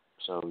God,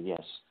 so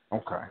yes.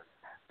 Okay.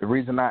 The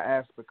reason I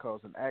ask, because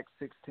in Acts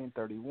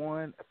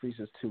 16:31,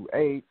 Ephesians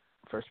 2:8,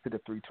 1 Peter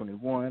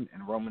 3:21,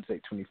 and Romans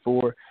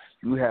 8:24,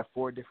 you have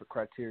 4 different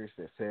criteria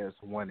that says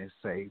one is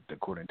saved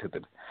according to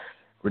the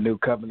Renewed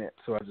Covenant.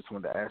 So I just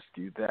wanted to ask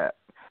you that.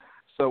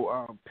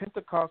 So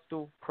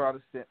Pentecostal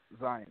Protestant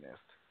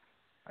Zionist,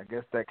 I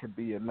guess that could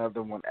be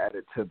another one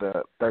added to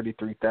the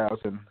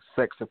 33,000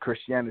 sects of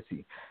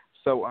Christianity.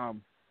 So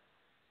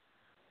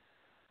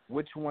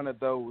which one of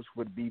those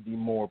would be the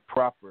more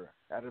proper,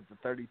 out of the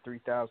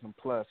 33,000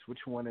 plus,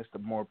 which one is the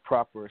more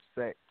proper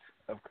sect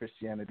of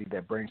Christianity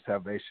that brings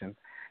salvation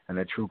and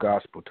the true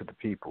gospel to the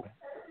people?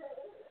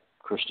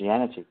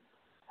 Christianity.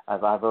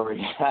 I've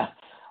already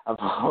I've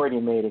already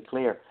made it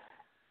clear.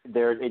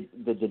 The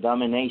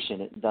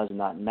denomination, it does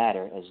not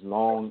matter as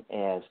long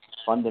as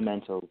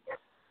fundamental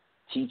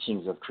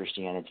teachings of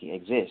Christianity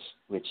exist,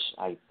 which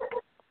I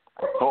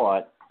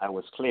thought I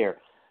was clear.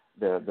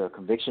 The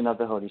conviction of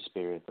the Holy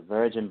Spirit, the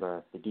virgin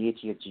birth, the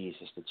deity of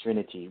Jesus, the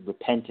Trinity,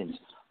 repentance,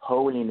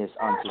 holiness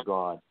unto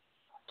God.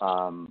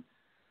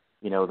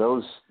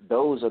 Those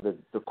are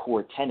the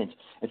core tenets.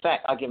 In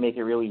fact, I can make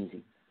it real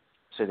easy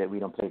so that we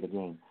don't play the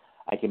game.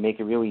 I can make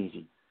it real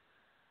easy.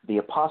 The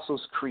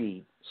Apostles'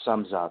 Creed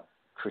sums up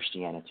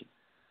Christianity.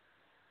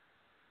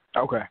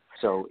 Okay.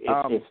 So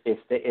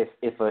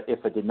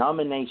if a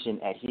denomination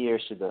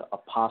adheres to the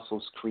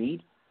Apostles'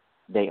 Creed,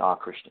 they are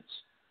Christians.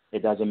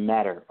 It doesn't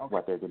matter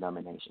what their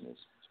denomination is.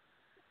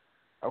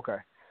 Okay.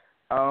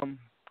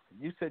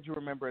 You said you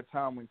remember a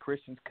time when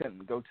Christians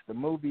couldn't go to the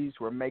movies,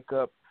 wear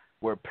makeup,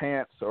 wear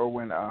pants, or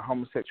when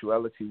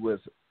homosexuality was,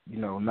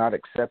 not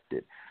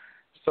accepted.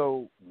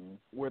 So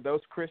were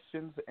those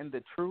Christians in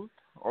the truth,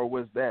 or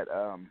was that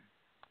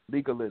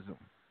legalism?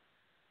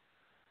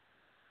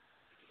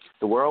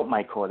 The world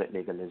might call it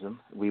legalism.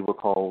 We were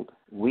called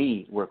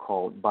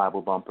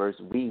Bible bumpers.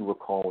 We were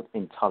called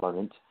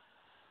intolerant.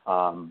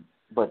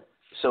 But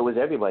so is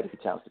everybody who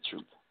tells the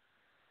truth.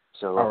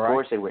 So of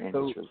course they were in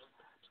the truth.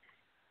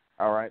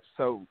 All right.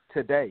 So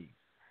today,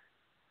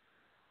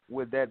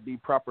 would that be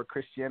proper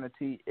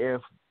Christianity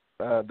if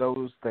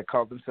those that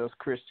call themselves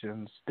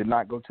Christians did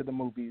not go to the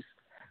movies,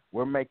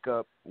 wear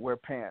makeup, wear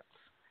pants,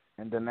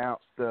 and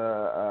denounce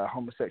the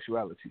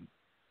homosexuality?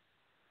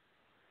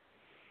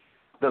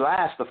 The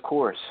last, of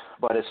course.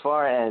 But as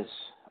far as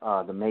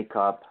the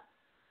makeup,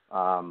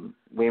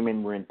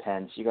 women were in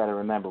pants. You got to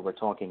remember, we're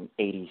talking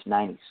 80s,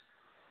 90s.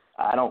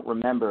 I don't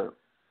remember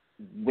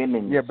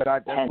women. Yeah, but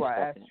that's why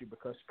I asked you,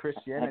 because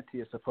Christianity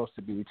is supposed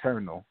to be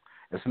eternal.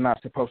 It's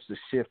not supposed to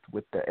shift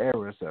with the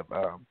eras of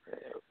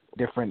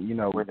different,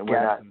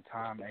 gaps in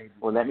time.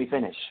 Well, let me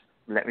finish.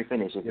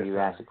 If you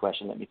ask a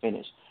question, let me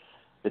finish.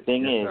 The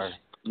thing is,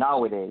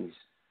 nowadays,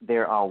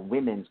 there are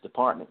women's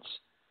departments.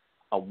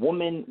 A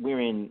woman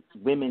wearing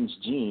women's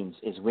jeans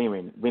is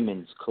wearing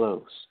women's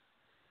clothes.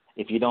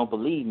 If you don't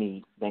believe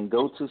me, then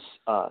go to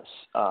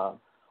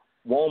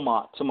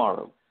Walmart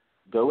tomorrow.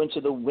 Go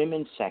into the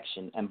women's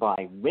section and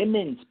buy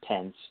women's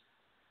pants,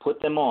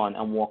 put them on,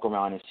 and walk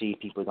around and see if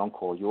people don't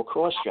call you a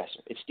cross-dresser.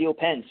 It's still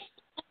pants,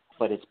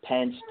 but it's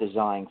pants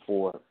designed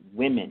for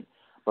women.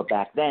 But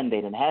back then,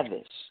 they didn't have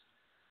this.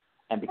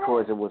 And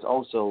because it was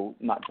also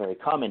not very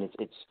common,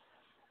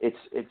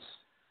 it's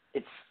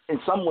in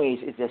some ways,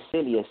 it's as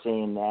silly as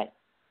saying that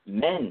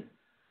men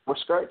wore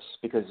skirts,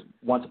 because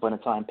once upon a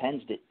time,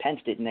 pants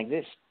didn't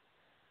exist.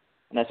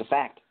 And that's a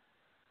fact.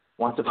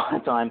 Once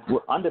upon a time,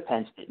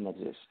 underpants didn't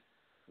exist.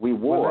 We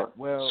wore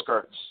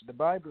skirts. The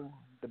Bible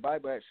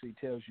actually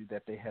tells you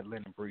that they had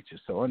linen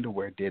breeches, so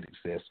underwear did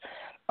exist.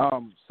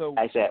 So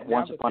I said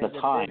once upon a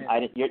time.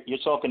 You're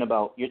talking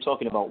about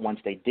once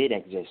they did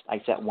exist.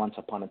 I said once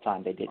upon a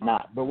time they did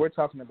not. But we're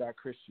talking about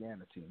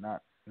Christianity,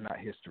 not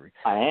history.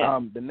 I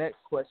am. The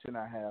next question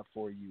I have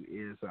for you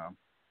is,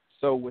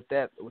 so with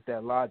that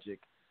logic,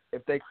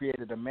 if they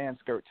created a man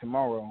skirt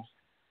tomorrow,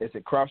 is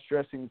it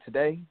cross-dressing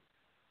today?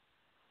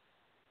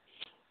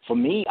 For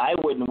me, I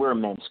wouldn't wear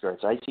men's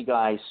skirts. I see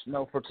guys.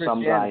 No, for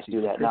some guys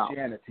do that now.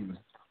 Christianity.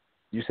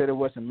 You said it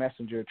wasn't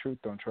Messenger of Truth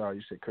on trial.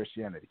 You said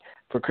Christianity.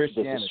 For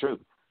Christianity. This is true.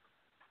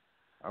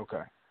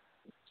 Okay.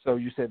 So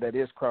you said that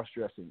is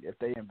cross-dressing if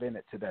they invent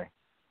it today.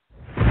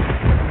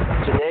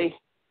 Today?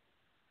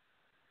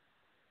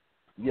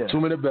 Yeah.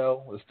 2-minute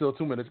bell. It's still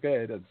 2 minutes. Go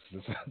ahead. Go ahead.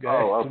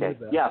 Oh, okay.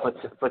 Yeah, but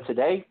for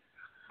today,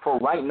 for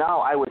right now,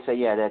 I would say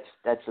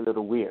that's a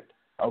little weird.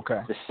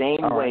 Okay. The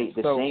same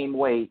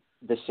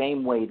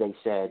way they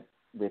said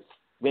with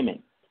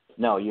women.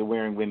 No, you're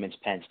wearing women's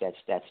pants.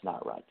 That's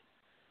not right.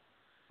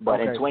 But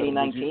in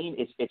 2019,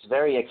 it's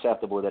very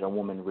acceptable that a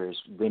woman wears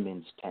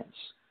women's pants.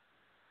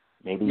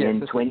 Maybe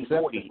in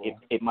 2040,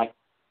 it might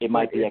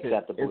be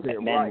acceptable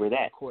that men wear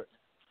that. Okay.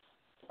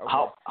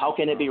 How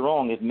can it be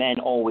wrong if men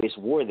always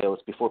wore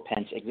those before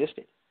pants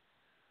existed?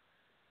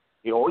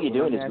 All you're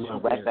doing is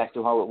going right back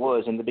to how it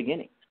was in the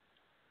beginning.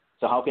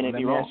 So how can it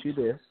be wrong?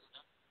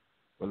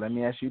 Let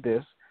me ask you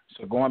this.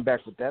 So going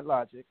back with that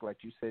logic, like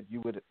you said,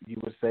 you would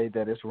say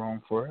that it's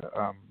wrong for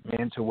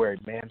men to wear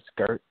a man's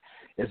skirt.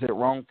 Is it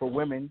wrong for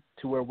women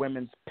to wear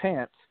women's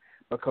pants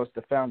because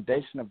the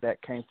foundation of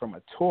that came from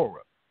a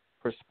Torah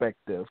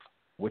perspective,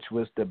 which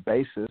was the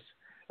basis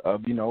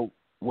of,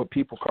 what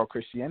people call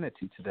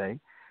Christianity today,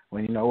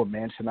 when, a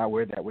man should not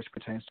wear that which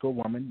pertains to a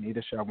woman,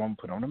 neither shall a woman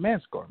put on a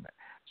man's garment.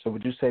 So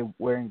would you say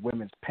wearing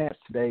women's pants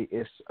today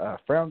is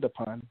frowned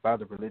upon by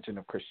the religion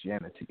of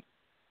Christianity?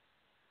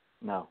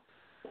 No.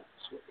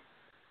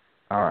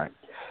 All right.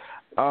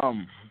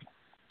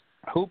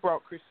 Who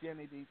brought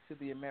Christianity to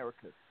the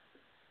Americas?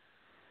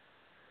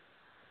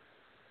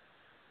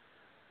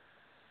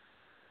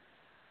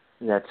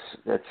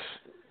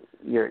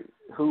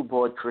 Who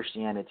brought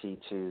Christianity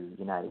to the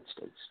United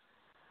States?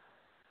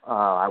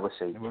 I would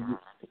say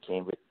it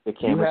came with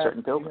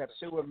certain pilgrims.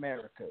 You have two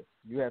Americas.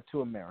 You have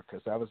two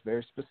Americas. I was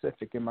very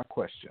specific in my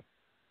question.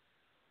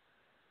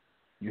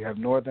 You have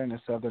Northern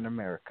and Southern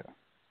America.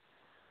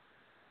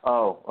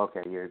 Oh,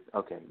 okay.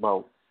 Okay.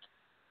 Well,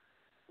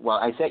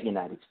 I said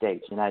United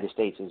States. United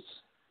States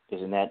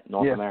isn't that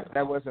North America?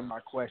 That wasn't my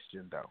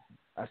question, though.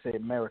 I said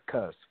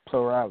Americas,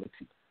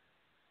 plurality.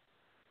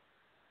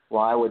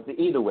 Well, I would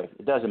either way.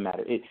 It doesn't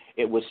matter.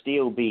 It would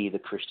still be the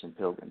Christian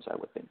pilgrims, I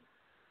would think.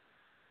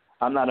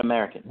 I'm not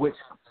American.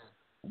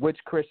 Which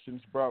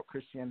Christians brought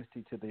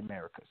Christianity to the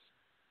Americas?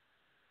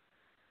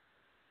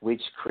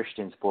 Which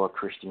Christians brought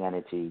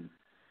Christianity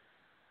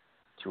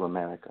to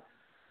America?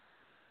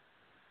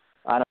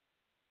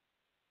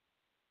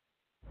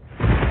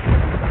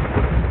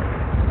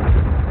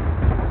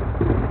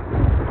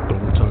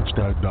 Don't touch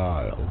that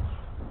dial.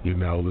 You're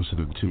now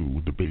listening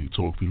to Debate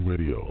Talk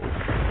Radio.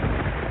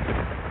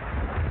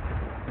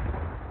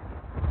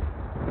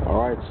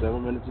 All right,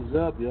 7 minutes is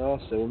up, y'all.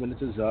 7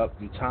 minutes is up.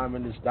 Your time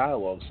in this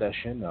dialogue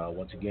session.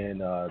 Once again,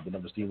 the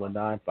number is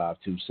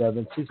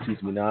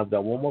 319-527-6239. We've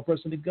got one more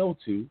person to go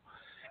to,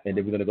 and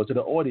then we're going to go to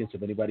the audience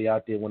if anybody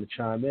out there want to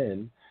chime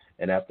in.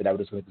 And after that, we're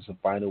just going to do some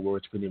final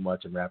words pretty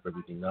much and wrap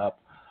everything up.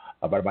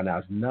 Right about now,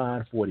 it's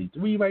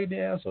 9:43 right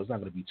now, so it's not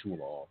going to be too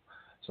long.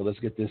 So let's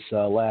get this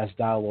last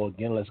dialogue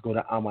again. Let's go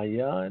to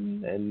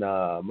Ahmayan and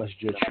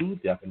Messenger of Truth.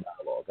 Y'all can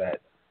dialogue. Go ahead.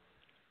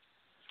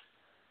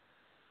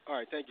 All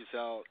right, thank you,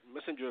 Sal.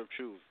 Messenger of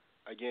Truth.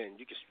 Again,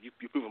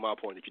 you proving my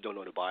point that you don't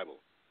know the Bible.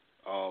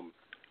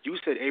 You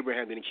said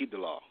Abraham didn't keep the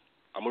law.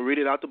 I'm going to read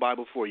it out the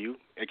Bible for you.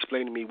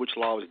 Explain to me which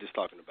law is this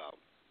talking about.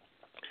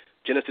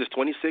 Genesis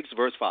 26,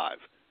 verse 5.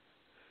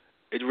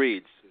 It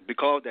reads,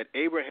 because that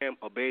Abraham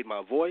obeyed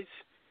my voice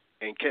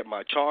and kept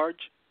my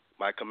charge,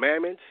 my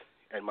commandments,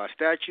 and my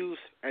statutes,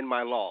 and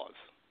my laws.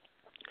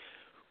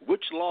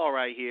 Which law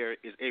right here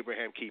is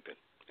Abraham keeping?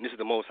 And this is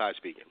the Most High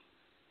speaking.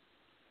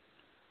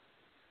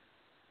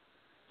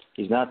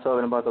 He's not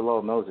talking about the law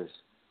of Moses.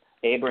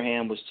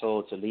 Abraham was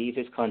told to leave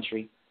his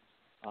country.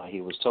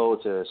 He was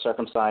told to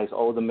circumcise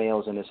all the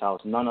males in his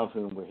house, none of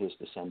whom were his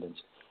descendants,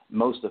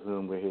 most of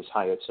whom were his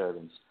hired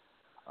servants.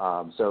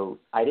 So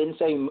I didn't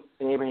say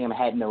Abraham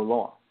had no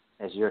law,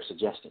 as you're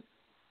suggesting.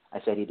 I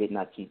said he did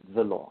not keep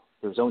the law.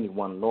 There was only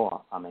one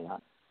law,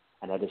 Ahmayan,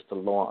 and that is the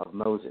law of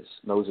Moses.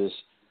 Moses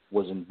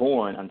wasn't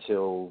born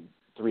until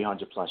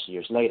 300 plus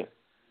years later.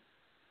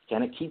 You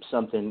cannot keep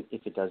something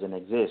if it doesn't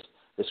exist.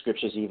 The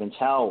scriptures even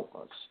tell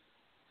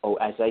us,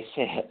 as I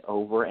said,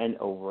 over and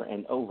over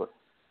and over.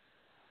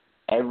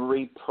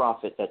 Every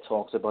prophet that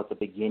talks about the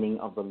beginning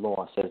of the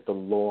law says the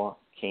law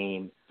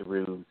came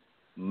through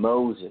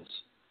Moses.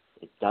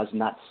 It does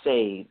not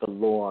say the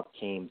law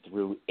came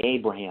through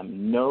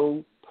Abraham.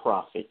 No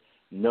prophet,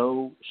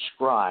 no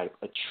scribe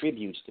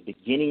attributes the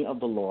beginning of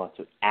the law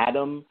to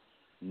Adam,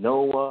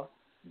 Noah,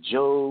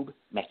 Job,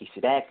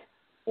 Melchizedek,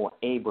 or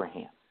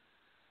Abraham,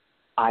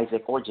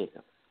 Isaac, or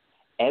Jacob.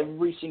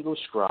 Every single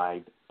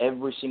scribe,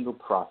 every single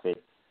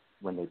prophet,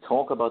 when they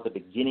talk about the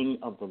beginning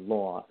of the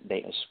law,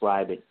 they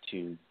ascribe it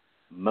to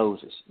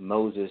Moses.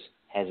 Moses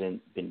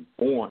hasn't been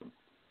born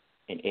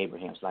in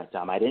Abraham's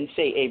lifetime. I didn't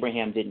say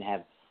Abraham didn't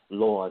have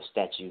laws,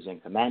 statutes,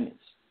 and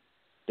commandments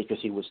because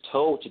he was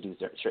told to do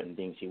certain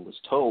things. He was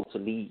told to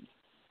leave.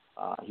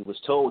 He was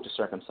told to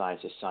circumcise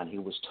his son. He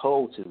was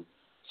told to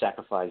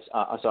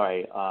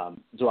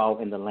dwell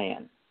in the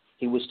land.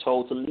 He was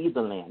told to leave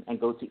the land and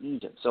go to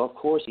Egypt. So, of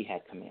course, he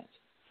had commands.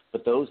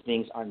 But those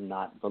things are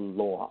not the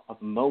law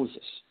of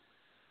Moses.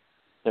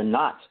 They're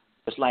not.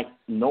 It's like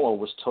Noah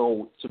was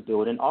told to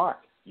build an ark.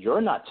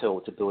 You're not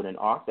told to build an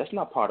ark. That's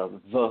not part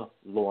of the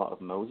law of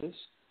Moses.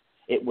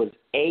 It was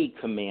a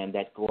command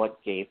that God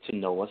gave to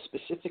Noah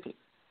specifically.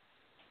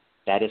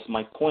 That is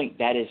my point.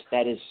 That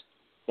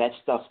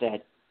stuff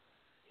that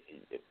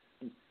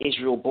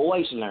Israel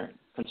boys learn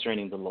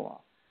concerning the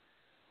law.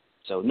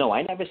 So, no,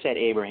 I never said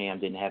Abraham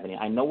didn't have any.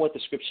 I know what the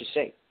scriptures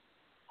say.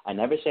 I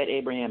never said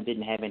Abraham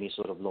didn't have any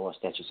sort of law,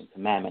 statutes, and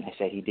commandment. I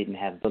said he didn't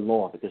have the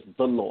law because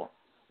the law,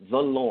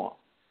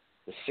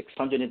 the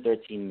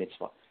 613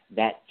 mitzvah,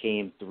 that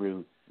came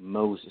through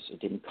Moses.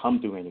 It didn't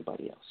come through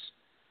anybody else.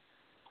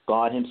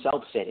 God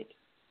himself said it.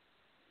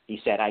 He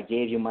said, I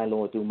gave you my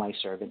law through my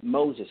servant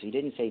Moses. He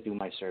didn't say through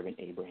my servant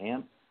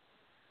Abraham.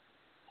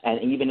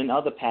 And even in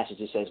other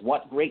passages it says,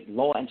 what great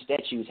law and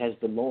statutes has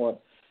the Lord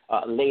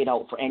laid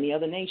out for any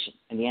other nation?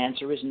 And the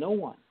answer is no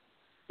one.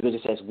 Because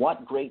it says, what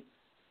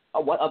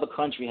other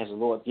country has the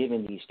Lord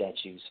given these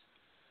statutes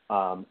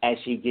as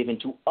he given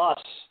to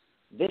us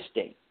this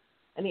day?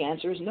 And the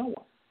answer is no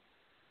one.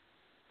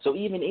 So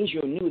even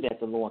Israel knew that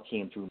the law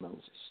came through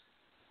Moses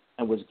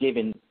and was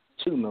given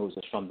to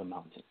Moses from the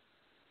mountain.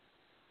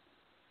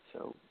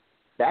 So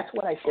that's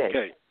what I said.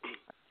 Okay.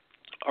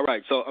 All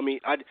right. So,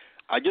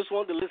 I just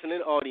want the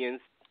listening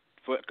audience,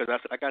 because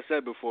like I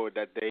said before,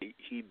 that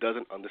he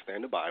doesn't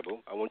understand the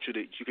Bible. I want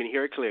you can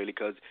hear it clearly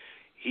because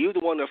he was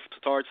the one that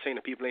started saying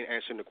that people ain't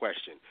answering the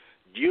question.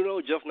 Do you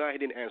know just now he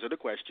didn't answer the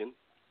question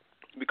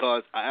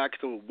because I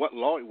asked him what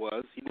law it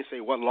was. He didn't say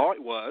what law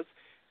it was,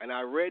 and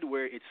I read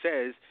where it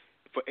says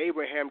For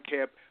Abraham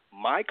kept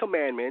my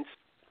commandments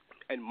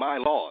and my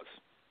laws.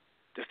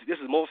 This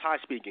is Most High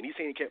speaking. He's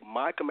saying he kept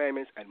my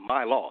commandments and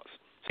my laws.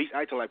 So he's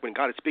acting like when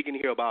God is speaking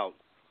here about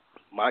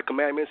my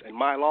commandments and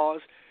my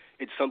laws,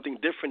 it's something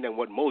different than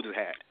what Moses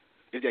had.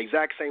 It's the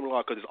exact same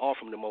law because it's all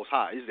from the Most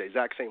High. It's the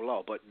exact same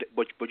law.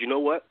 But you know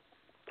what?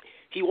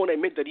 He won't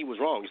admit that he was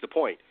wrong. Is the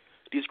point.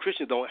 These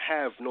Christians don't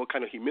have no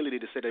kind of humility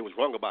to say they was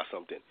wrong about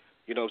something.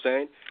 You know what I'm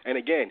saying? And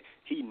again,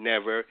 he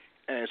never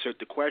answered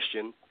the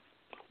question,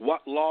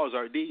 what laws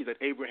are these that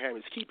Abraham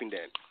is keeping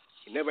then?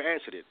 He never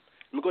answered it.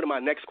 Let me go to my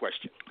next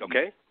question,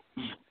 okay?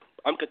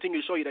 I'm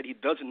continuing to show you that he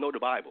doesn't know the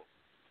Bible.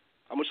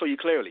 I'm going to show you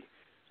clearly.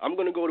 I'm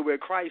going to go to where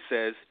Christ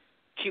says,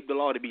 keep the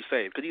law to be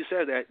saved, because he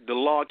says that the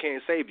law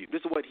can't save you.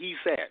 This is what he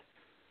said.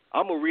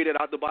 I'm going to read it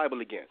out the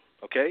Bible again,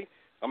 okay?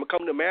 I'm going to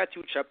come to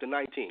Matthew chapter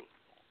 19.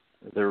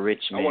 The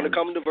rich man. I want to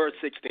come to verse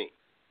 16,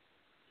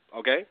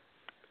 okay?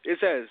 It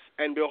says,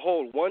 and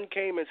behold, one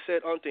came and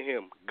said unto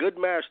him, Good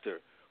master,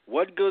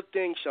 what good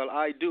thing shall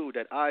I do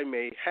that I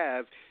may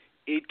have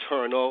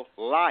eternal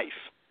life?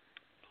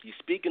 He's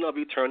speaking of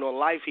eternal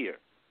life here,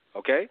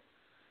 okay?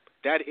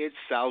 That is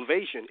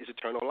salvation, is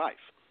eternal life.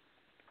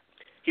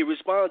 He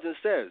responds and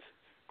says,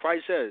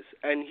 Christ says,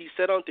 and he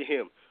said unto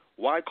him,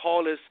 Why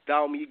callest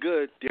thou me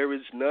good? There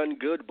is none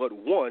good but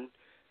one,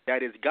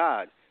 that is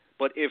God.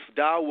 But if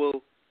thou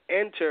wilt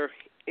enter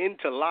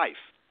into life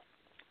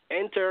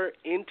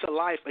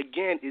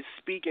again is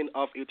speaking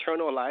of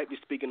eternal life, is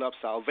speaking of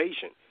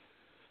salvation.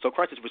 So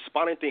Christ is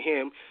responding to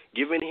him,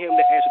 giving him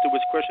the answer to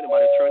his question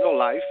about eternal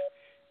life.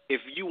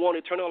 If you want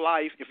eternal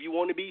life, if you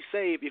want to be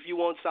saved, if you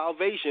want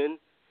salvation,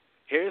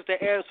 here's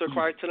the answer.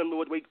 Christ telling him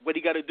what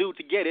he got to do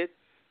to get it.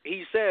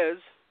 He says,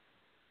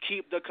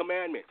 keep the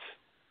commandments.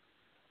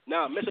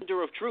 Now,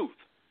 messenger of truth.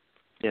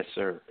 Yes,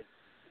 sir.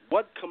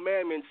 What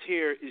commandments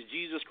here is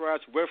Jesus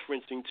Christ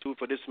referencing to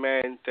for this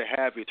man to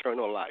have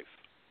eternal life?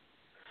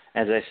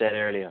 As I said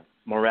earlier,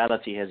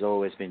 morality has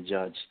always been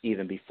judged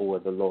even before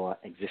the law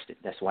existed.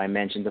 That's why I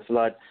mentioned the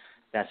flood.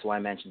 That's why I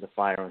mentioned the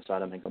fire on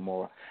Sodom and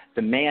Gomorrah.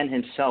 The man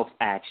himself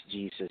asked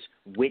Jesus,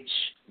 which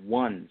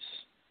ones?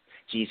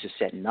 Jesus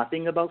said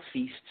nothing about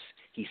feasts.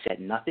 He said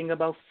nothing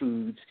about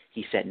foods.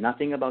 He said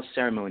nothing about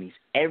ceremonies.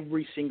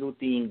 Every single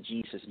thing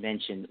Jesus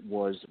mentioned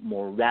was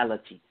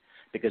morality,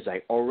 because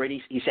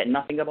he said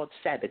nothing about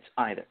Sabbaths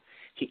either.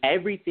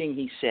 Everything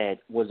he said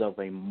was of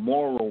a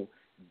moral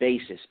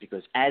basis,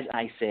 because as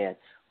I said,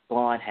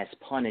 God has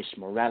punished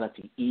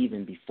morality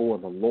even before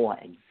the law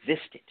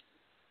existed.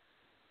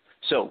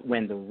 So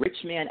when the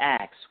rich man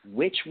asks,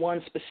 which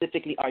one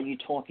specifically are you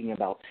talking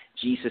about?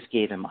 Jesus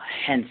gave him a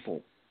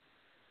handful.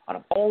 Out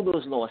of all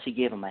those laws, he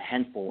gave him a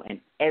handful, and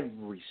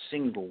every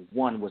single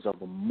one was of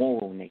a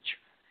moral nature.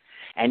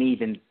 And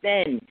even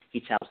then, he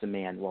tells the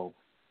man, well,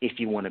 if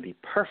you want to be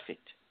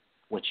perfect,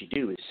 what you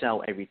do is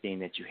sell everything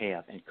that you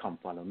have and come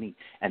follow me.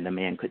 And the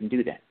man couldn't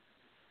do that.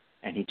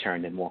 And he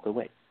turned and walked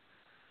away.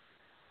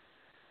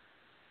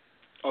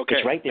 Okay.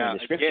 It's right there in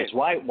the scriptures.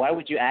 Again, why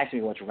would you ask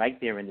me what's right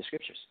there in the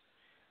scriptures?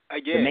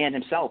 Again, the man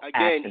himself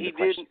asked him the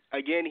question.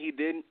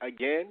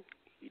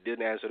 He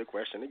didn't answer the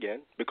question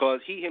again, because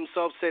he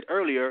himself said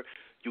earlier,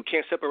 you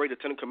can't separate the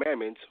Ten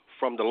Commandments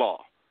from the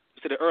law.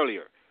 He said it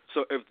earlier.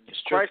 So if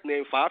Christ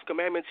named 5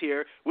 commandments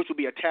here, which will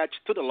be attached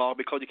to the law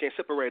because you can't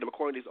separate them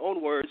according to his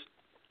own words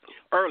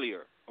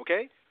earlier,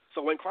 okay?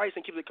 So when Christ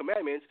keeps the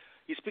commandments,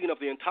 he's speaking of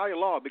the entire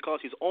law because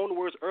his own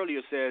words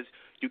earlier says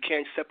you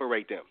can't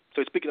separate them.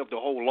 So he's speaking of the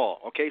whole law,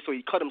 okay? So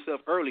he cut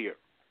himself earlier,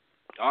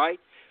 all right?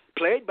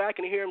 Play it back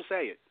and hear him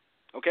say it,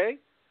 okay?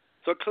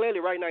 So clearly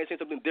right now he's saying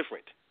something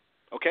different,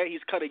 okay?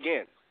 He's cut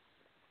again.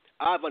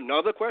 I have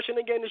another question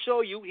again to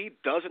show you. He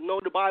doesn't know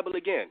the Bible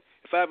again,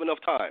 if I have enough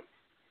time,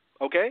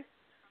 okay?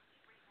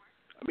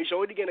 Let me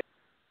show it again.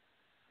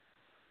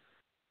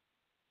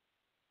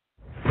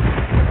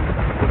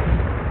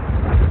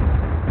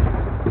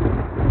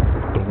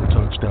 Don't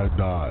touch that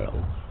dial.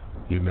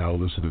 You're now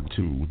listening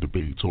to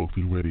Debate Talk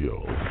Free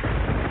Radio.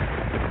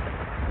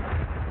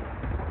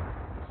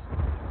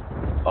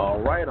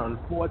 All right,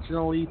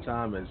 unfortunately,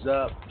 time is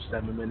up.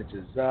 7 minutes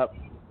is up.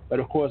 But,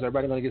 of course,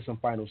 everybody's going to get some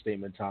final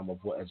statement time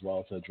as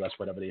well to address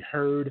whatever they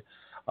heard.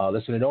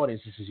 Listening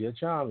audience, this is your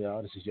time,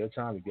 y'all. This is your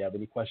time. If you have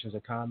any questions or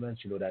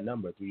comments, you know that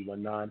number,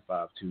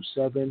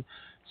 319-527-6239.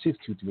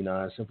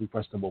 Simply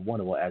press number 1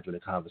 and we'll add you in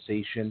the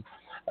conversation.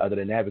 Other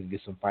than that, we can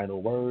get some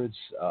final words.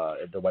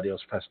 If nobody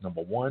else press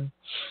number 1.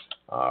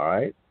 All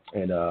right.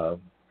 And, I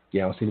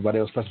don't see anybody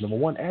else press number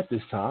 1 at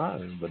this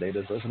time, but they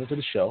just listening to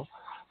the show.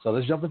 So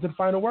let's jump into the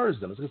final words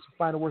then. Let's get some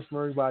final words from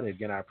everybody.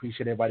 Again, I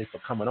appreciate everybody for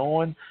coming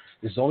on.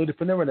 This is only the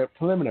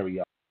preliminary,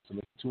 y'all. So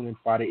let's tune in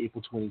Friday,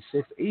 April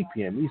 26th, 8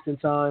 p.m. Eastern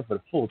Time for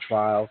the full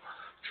trial,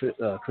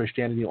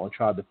 Christianity on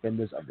Trial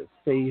Defenders of the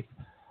Faith.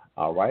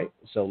 All right.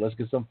 So let's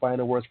get some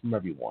final words from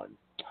everyone.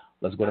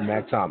 Let's go to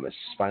Mack Thomas.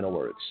 Final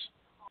words.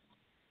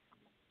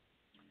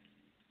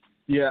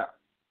 Yeah.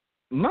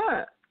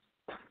 My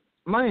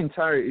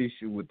entire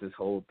issue with this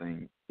whole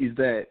thing is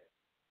that,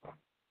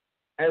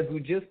 as we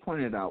just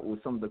pointed out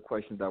with some of the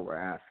questions that we're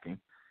asking,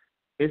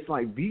 it's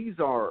like these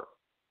are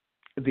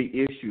the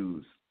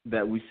issues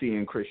that we see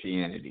in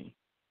Christianity.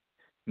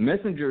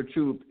 Messenger of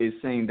Truth is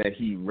saying that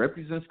he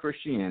represents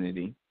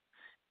Christianity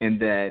and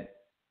that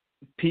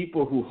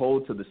people who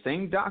hold to the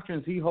same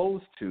doctrines he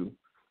holds to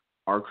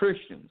are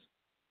Christians.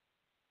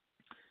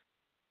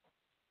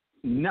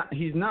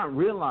 He's not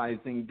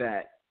realizing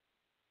that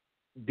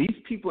these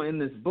people in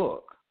this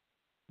book,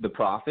 the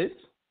prophets,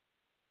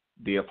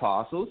 the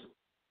apostles,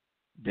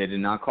 they did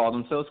not call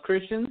themselves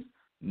Christians,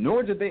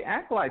 nor did they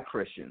act like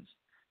Christians.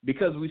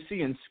 Because we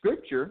see in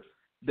Scripture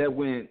that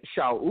when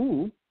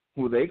Shaul,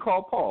 who they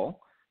call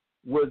Paul,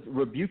 was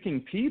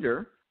rebuking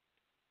Peter,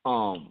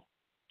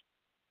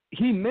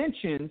 he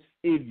mentions,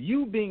 if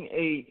you being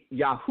a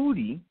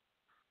Yahudi,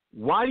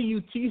 why do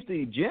you teach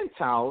the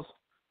Gentiles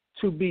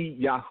to be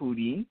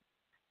Yahudi,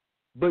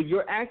 but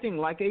you're acting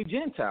like a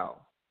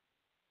Gentile?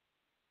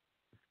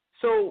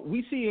 So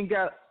we see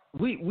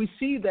we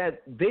see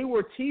that they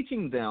were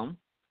teaching them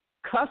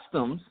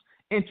customs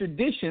and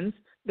traditions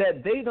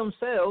that they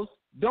themselves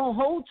don't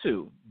hold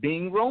to,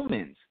 being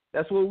Romans.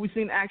 That's what we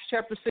see in Acts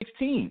chapter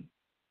 16.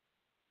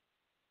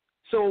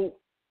 So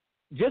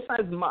just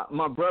as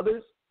my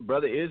brothers,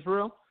 Brother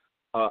Israel,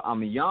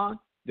 Ahmayan,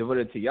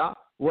 devoted to Yah,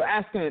 we're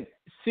asking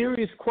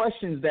serious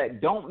questions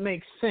that don't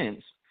make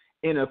sense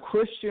in a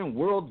Christian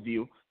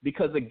worldview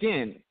because,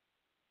 again,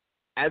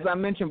 as I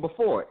mentioned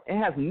before, it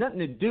has nothing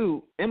to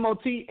do,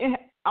 MOT,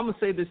 I'm going to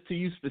say this to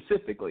you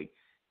specifically.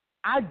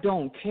 I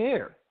don't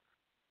care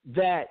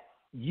that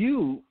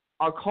you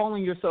are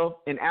calling yourself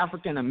an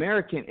African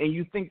American and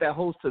you think that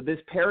holds to this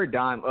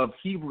paradigm of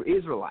Hebrew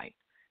Israelite.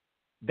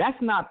 That's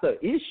not the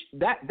issue.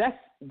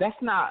 That's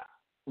not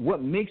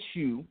what makes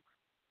you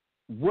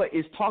what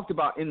is talked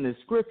about in the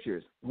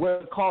scriptures,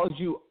 what calls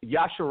you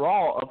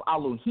Yasharal of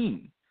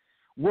Elohim.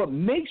 What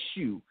makes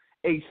you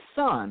a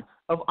son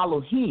of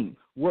Elohim,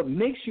 what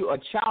makes you a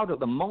child of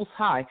the Most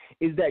High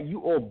is that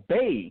you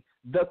obey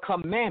the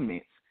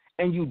commandments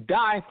and you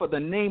die for the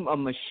name of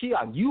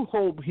Mashiach. You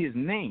hold his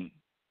name.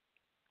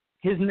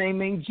 His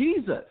name ain't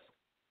Jesus.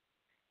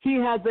 He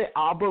has a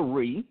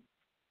Abari,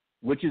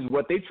 which is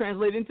what they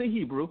translate into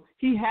Hebrew.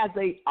 He has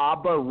a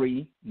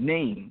Abari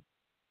name.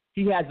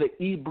 He has an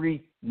Hebrew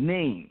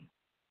name.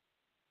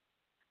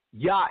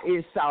 Yah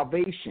is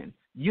salvation.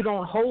 You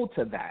don't hold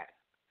to that.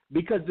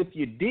 Because if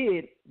you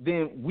did,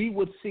 then we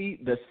would see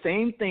the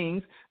same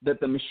things that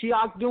the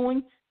Mashiach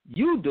doing,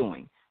 you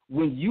doing.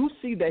 When you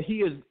see that he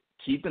is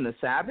keeping the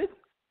Sabbath,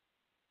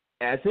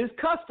 as his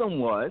custom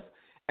was,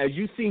 as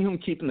you see him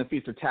keeping the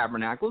Feast of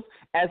Tabernacles,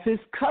 as his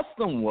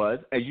custom was,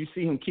 as you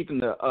see him keeping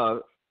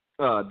the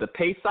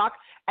Pesach,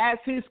 as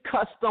his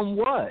custom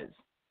was.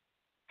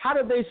 How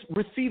did they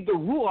receive the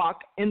Ruach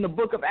in the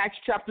book of Acts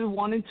chapter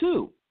 1 and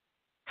 2?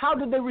 How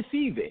did they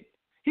receive it?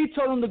 He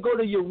told them to go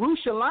to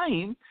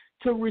Jerusalem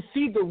to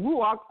receive the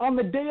Ruach on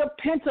the day of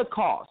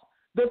Pentecost,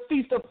 the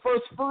Feast of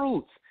First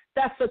Fruits.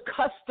 That's a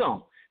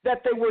custom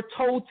that they were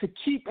told to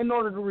keep in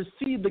order to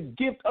receive the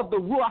gift of the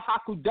Ruach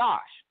HaKodesh.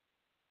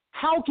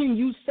 How can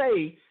you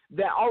say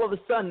that all of a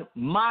sudden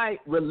my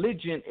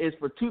religion is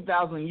for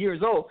 2,000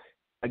 years old?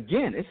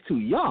 Again, it's too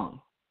young.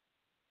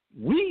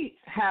 We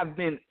have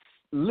been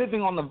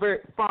living on the very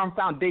firm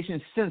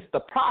foundation since the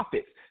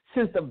prophets,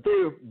 since the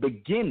very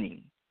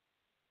beginning.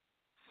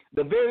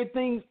 The very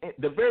things,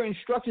 the very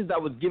instructions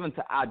that was given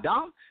to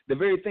Adam, the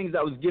very things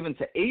that was given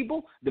to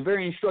Abel, the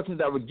very instructions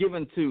that were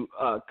given to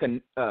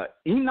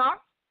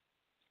Enoch,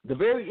 the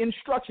very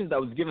instructions that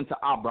was given to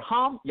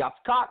Abraham,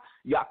 Yitzchak,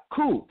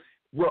 Yaakov,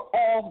 were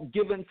all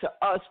given to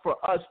us for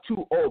us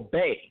to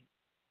obey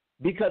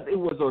because it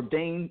was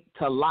ordained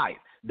to life.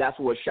 That's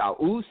what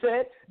Shaul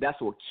said. That's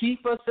what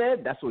Kepha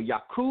said. That's what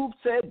Yaakov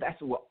said.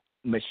 That's what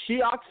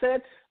Mashiach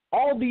said.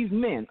 All these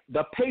men,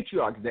 the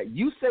patriarchs that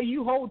you say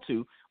you hold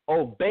to,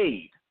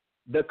 obeyed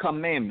the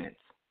commandments.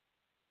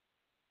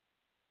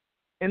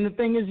 And the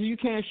thing is, you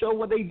can't show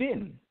what they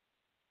didn't.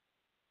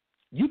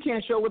 You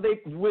can't show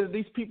where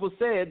these people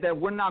said that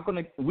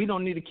we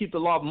don't need to keep the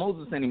law of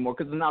Moses anymore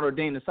because it's not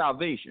ordained to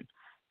salvation.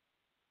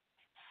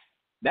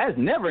 That is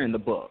never in the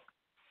book.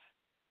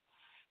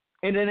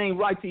 And it ain't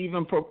right to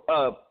even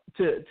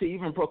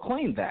even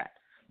proclaim that.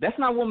 That's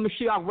not what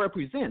Mashiach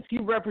represents. He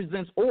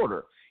represents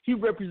order. He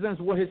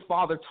represents what his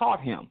father taught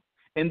him,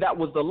 and that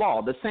was the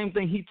law. The same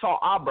thing he taught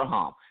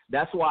Abraham.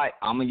 That's why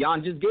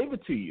Ahmayan just gave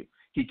it to you.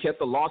 He kept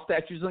the law,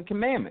 statutes, and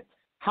commandments.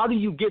 How do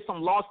you get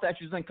some law,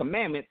 statutes, and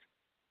commandments,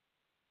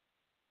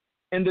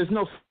 and there's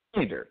no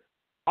standard?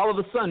 All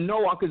of a sudden,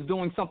 Noah is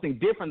doing something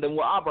different than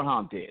what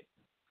Abraham did.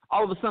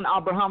 All of a sudden,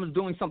 Abraham is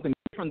doing something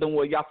different than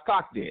what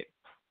Yitzchak did.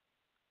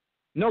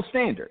 No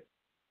standard.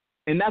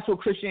 And that's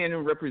what Christianity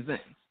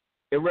represents.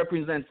 It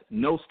represents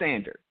no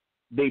standard.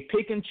 They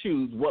pick and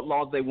choose what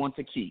laws they want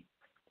to keep.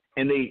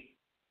 And they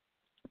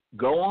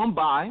go on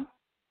by,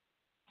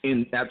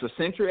 after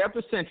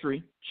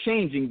century,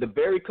 changing the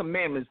very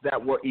commandments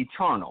that were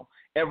eternal,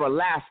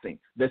 everlasting,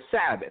 the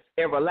Sabbath,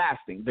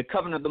 everlasting, the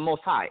covenant of the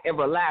Most High,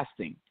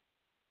 everlasting.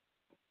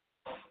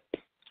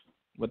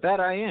 With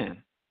that, I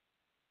am.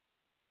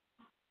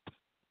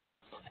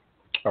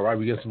 All right,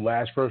 we get some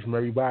last verse from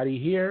everybody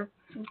here.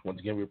 Once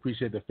again, we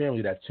appreciate the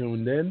family that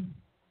tuned in.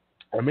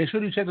 Or make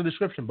sure you check the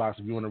description box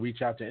if you want to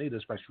reach out to any of the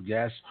special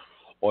guests,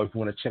 or if you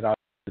want to check out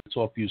the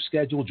Talk View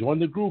schedule. Join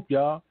the group,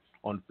 y'all.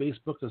 On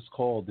Facebook, it's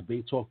called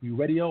Debate Talk View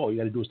Radio. All you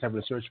got to do is type in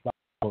the search box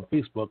on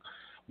Facebook.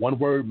 One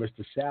word,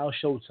 Mr. Sal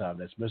Showtime.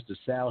 That's Mr.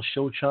 Sal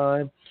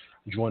Showtime.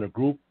 Join the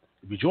group.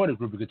 If you join the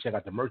group, you can check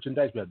out the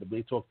merchandise. We have the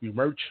Debate Talk View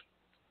merch.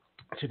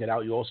 Check it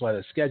out. You also have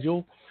a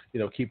schedule.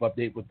 Keep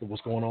update with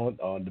what's going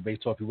on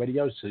Debate Talk View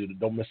Radio, so you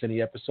don't miss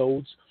any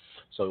episodes.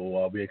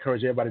 So we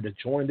encourage everybody to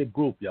join the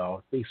group,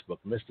 y'all. Facebook,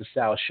 Mr.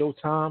 Sal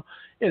Showtime,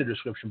 in the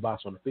description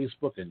box on the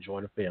Facebook, and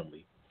join the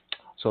family.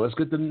 So let's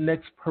get the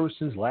next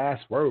person's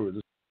last words.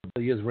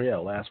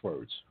 Yisrael, last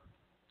words.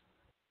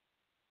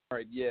 All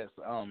right, yes.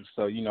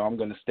 So, I'm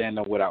going to stand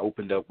on what I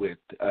opened up with.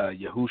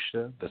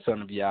 Yahusha, the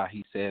son of Yah,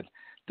 he said,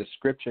 the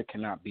scripture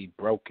cannot be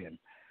broken.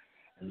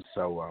 And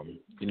so,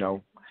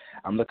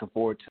 I'm looking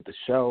forward to the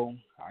show.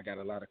 I got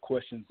a lot of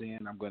questions in.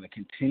 I'm going to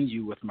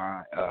continue with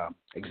my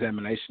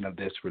examination of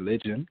this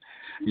religion.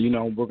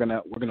 We're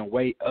gonna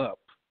weigh up,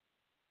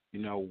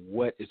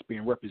 what is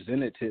being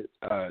represented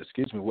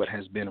what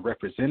has been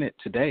represented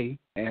today,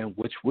 and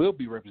which will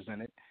be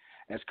represented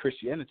as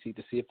Christianity,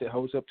 to see if it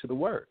holds up to the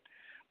word.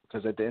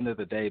 Because at the end of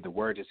the day, the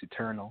word is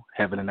eternal.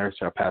 Heaven and earth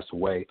shall pass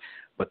away,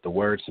 but the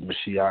words of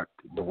Mashiach,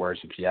 the words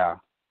of Yah,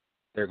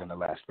 they're going to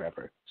last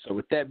forever. So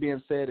with that being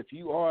said, if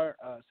you are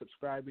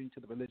subscribing to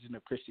the religion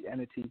of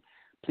Christianity,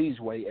 please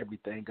weigh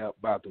everything up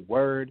by the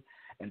word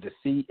and to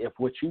see if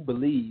what you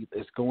believe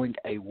is going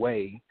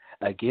away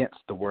against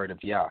the word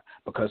of Yah.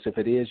 Because if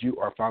it is, you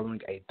are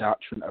following a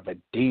doctrine of a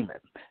demon,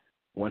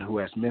 one who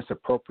has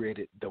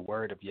misappropriated the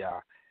word of Yah,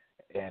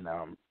 and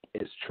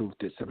its truth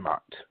is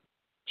mocked.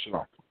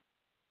 Shalom.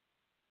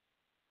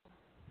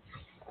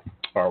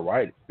 All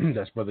right.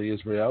 That's Brother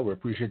Yisrael. We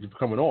appreciate you for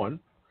coming on.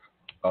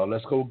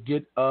 Let's go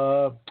get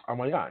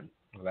Ahmayan.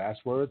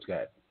 Last words,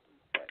 guys.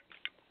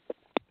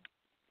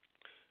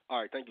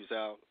 All right, thank you,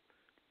 Sal.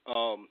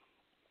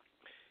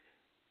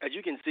 As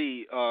you can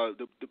see,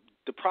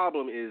 the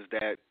problem is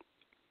that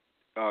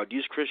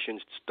these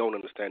Christians don't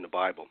understand the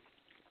Bible.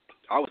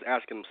 I was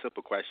asking them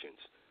simple questions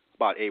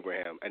about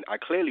Abraham, and I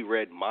clearly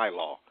read my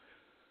law.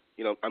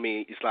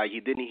 It's like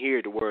he didn't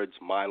hear the words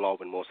 "my law"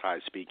 when Most High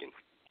is speaking.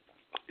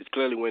 It's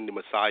clearly when the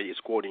Messiah is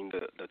quoting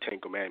the Ten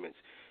Commandments,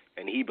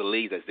 and he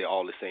believes that they're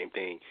all the same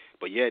thing.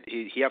 But yet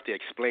he have to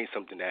explain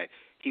something that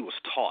he was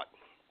taught.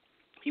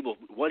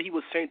 What he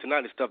was saying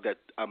tonight is stuff that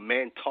a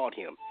man taught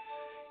him.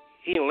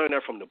 He didn't learn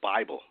that from the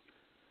Bible.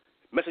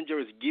 Messenger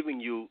is giving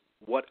you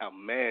what a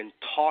man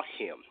taught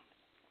him.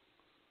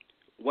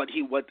 What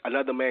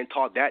another man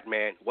taught that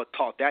man,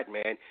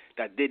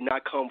 that did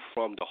not come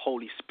from the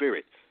Holy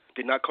Spirit,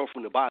 did not come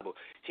from the Bible.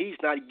 He's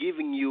not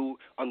giving you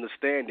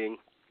understanding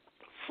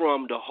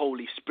from the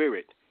Holy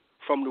Spirit,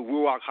 from the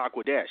Ruach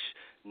HaKodesh.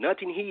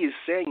 Nothing he is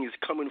saying is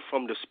coming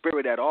from the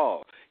Spirit at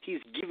all.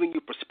 He's giving you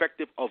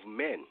perspective of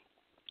men.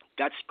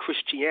 That's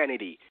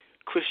Christianity.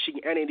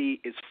 Christianity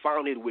is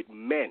founded with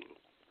men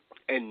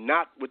and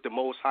not with the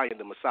Most High and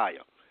the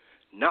Messiah,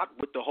 not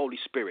with the Holy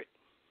Spirit.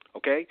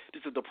 Okay?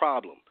 This is the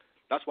problem.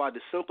 That's why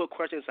the simple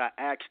questions I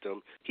asked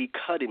him, he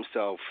cut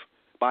himself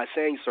by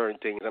saying certain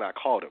things, and I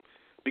called him.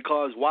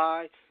 Because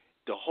why?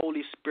 The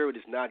Holy Spirit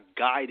is not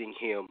guiding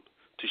him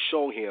to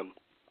show him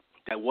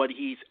that what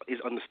he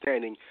is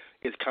understanding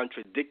is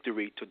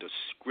contradictory to the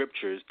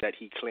scriptures that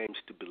he claims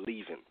to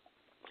believe in.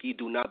 He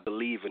do not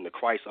believe in the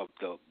Christ of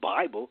the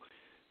Bible.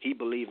 He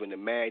believes in the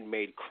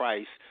man-made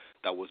Christ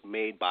that was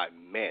made by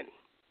men.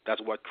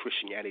 That's what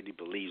Christianity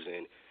believes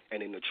in.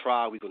 And in the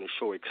trial, we're going to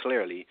show it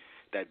clearly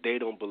that they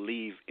don't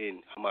believe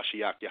in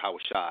Hamashiach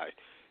Yahushai.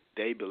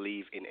 They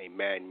believe in a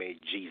man-made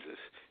Jesus.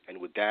 And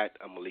with that,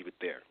 I'm going to leave it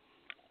there.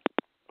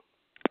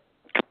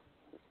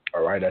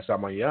 All right, that's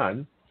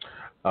Ahmayan.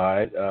 All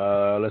right,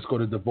 let's go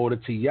to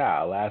devoted to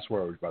Yah. Last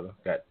words, brother.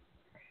 Go ahead.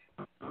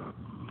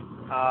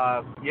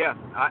 Yeah,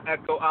 I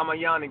echo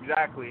Ahmayan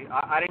exactly.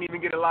 I didn't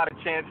even get a lot of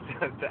chance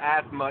to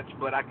ask much,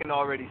 but I can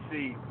already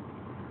see.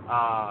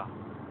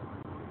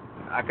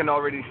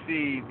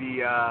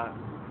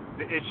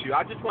 The issue.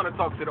 I just want to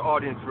talk to the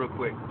audience real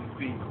quick. Just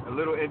be a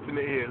little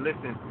intimate here.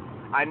 Listen,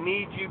 I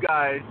need you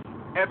guys,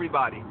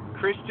 everybody,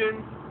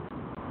 Christians,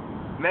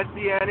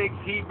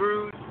 Messianics,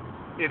 Hebrews.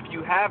 If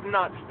you have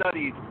not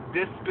studied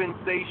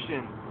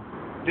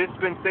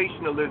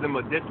dispensationalism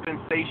or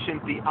dispensation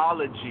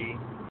theology,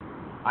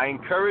 I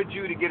encourage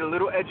you to get a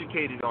little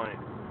educated on it.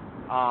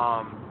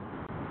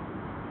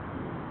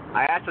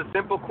 I asked a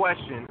simple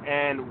question,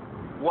 and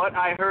what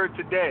I heard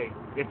today,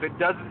 if this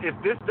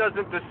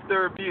doesn't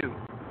disturb you,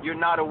 you're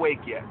not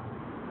awake yet.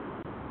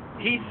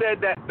 He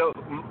said that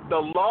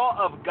the law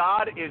of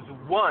God is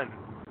one.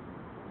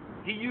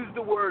 He used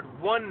the word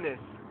oneness,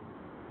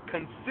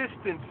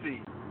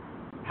 consistency.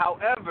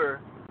 However,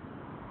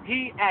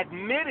 he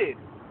admitted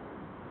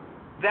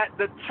that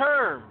the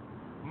term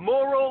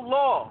moral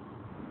law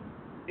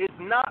is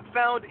not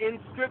found in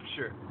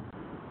Scripture,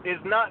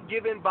 is not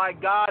given by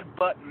God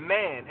but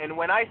man. And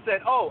when I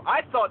said,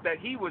 I thought that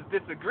he was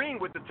disagreeing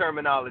with the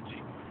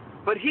terminology.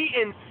 But he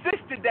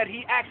insisted that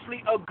he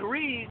actually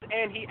agrees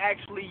and he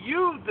actually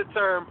used the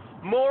term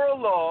moral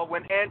law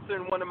when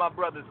answering one of my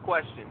brother's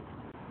questions.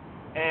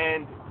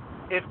 And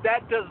if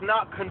that does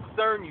not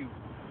concern you,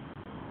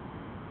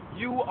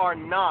 you are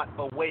not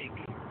awake.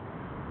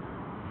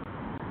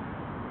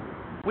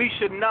 We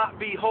should not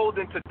be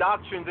holding to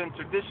doctrines and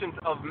traditions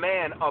of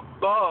man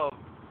above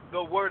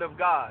the Word of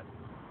God.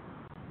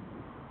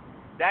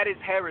 That is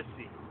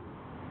heresy.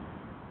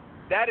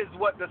 That is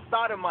what the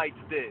Sodomites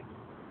did.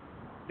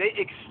 They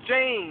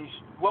exchanged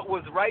what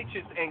was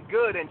righteous and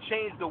good and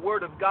changed the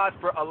Word of God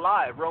for a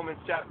lie, Romans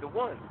chapter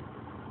 1.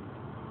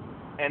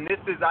 And this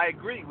is, I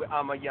agree with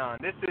Ahmayan.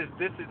 This is,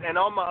 and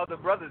all my other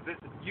brothers,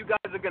 you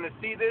guys are going to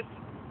see this.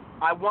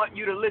 I want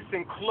you to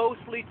listen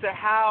closely to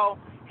how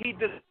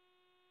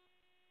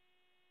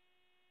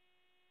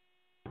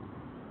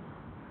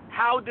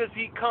how does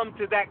he come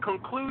to that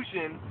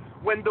conclusion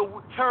when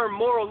the term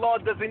moral law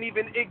doesn't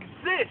even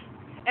exist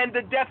and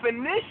the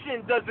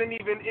definition doesn't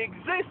even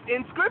exist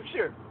in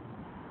Scripture?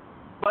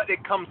 But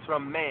it comes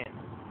from man.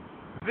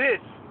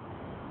 This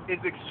is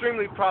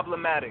extremely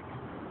problematic.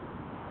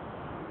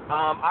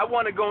 I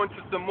want to go into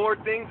some more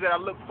things that I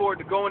look forward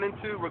to going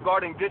into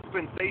regarding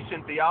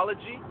dispensation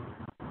theology.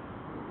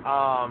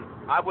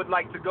 I would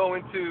like to go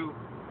into,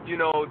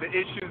 the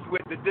issues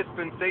with the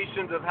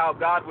dispensations of how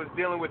God was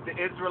dealing with the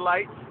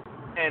Israelites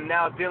and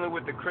now dealing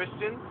with the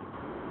Christians.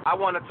 I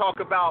want to talk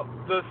about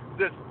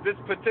this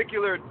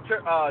particular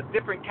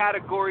different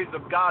categories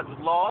of God's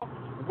law.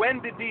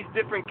 When did these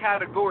different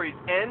categories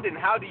end, and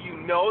how do you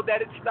know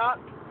that it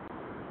stopped?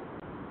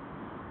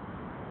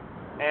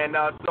 And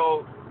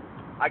so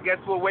I guess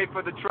we'll wait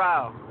for the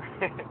trial.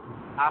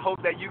 I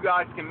hope that you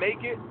guys can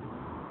make it.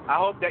 I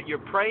hope that you're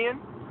praying.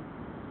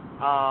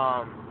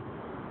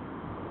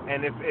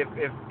 And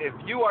if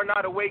you are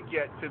not awake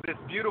yet to this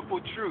beautiful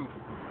truth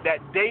that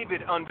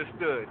David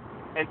understood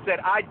and said,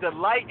 I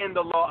delight in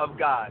the law of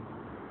God.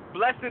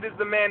 Blessed is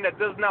the man that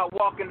does not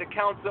walk in the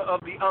counsel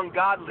of the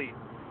ungodly,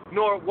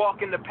 nor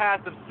walk in the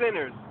path of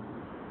sinners,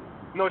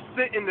 nor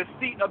sit in the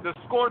seat of the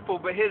scornful,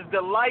 but his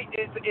delight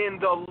is in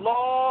the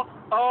law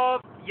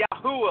of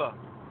Yahuwah.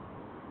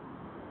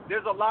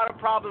 There's a lot of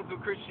problems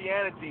with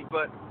Christianity,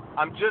 but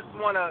I'm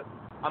going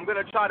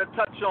to try to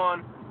touch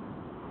on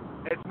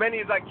as many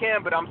as I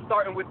can, but I'm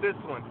starting with this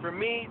one. For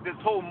me, this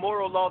whole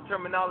moral law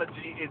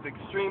terminology is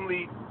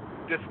extremely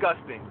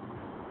disgusting.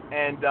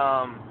 And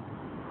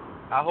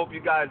I hope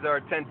you guys are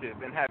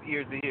attentive and have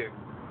ears to hear.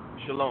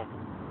 Shalom.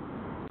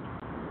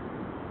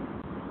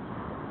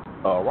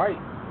 All right.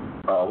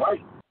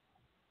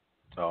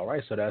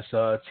 So that's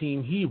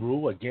Team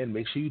Hebrew. Again,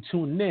 make sure you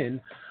tune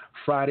in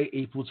Friday,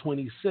 April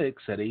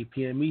 26th at 8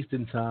 p.m.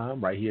 Eastern Time,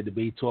 right here at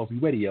Debate Talk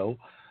Radio.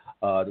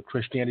 The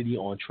Christianity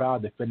on Trial,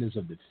 Defenders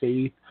of the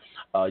Faith.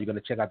 You're going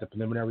to check out the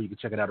preliminary. You can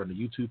check it out on the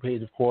YouTube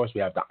page, of course.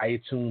 We have the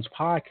iTunes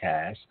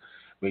podcast.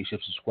 Make sure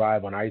to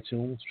subscribe on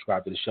iTunes.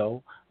 Subscribe to the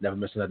show. Never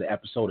miss another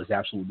episode. It's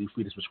absolutely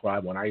free to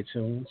subscribe on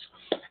iTunes.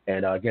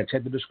 And again,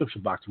 check the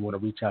description box if you want to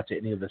reach out to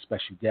any of the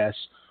special guests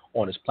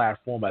on this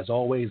platform. As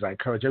always, I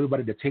encourage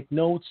everybody to take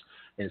notes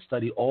and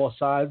study all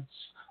sides,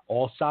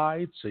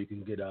 so you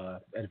can get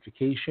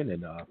edification.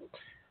 And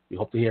we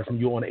hope to hear from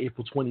you on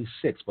April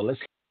 26th. But let's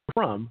hear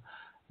from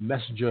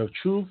Messenger of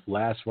Truth.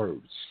 Last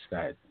words. Go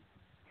ahead.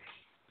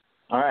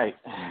 All right.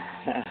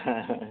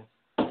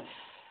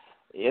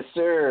 Yes,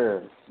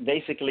 sir.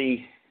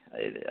 Basically,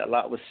 a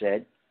lot was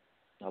said.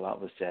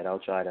 I'll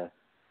try to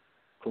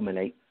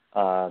culminate.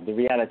 The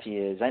reality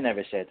is I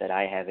never said that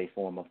I have a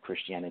form of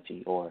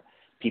Christianity or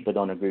people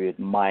don't agree with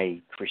my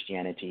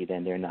Christianity,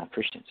 then they're not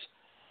Christians.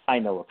 I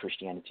know what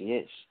Christianity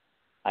is.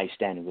 I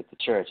stand with the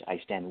church. I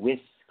stand with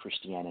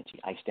Christianity.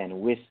 I stand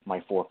with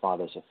my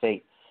forefathers of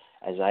faith.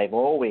 As I've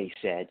always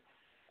said,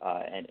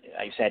 and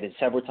I've said it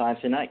several times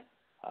tonight,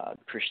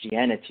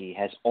 Christianity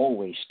has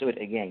always stood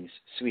against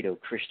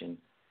pseudo-Christian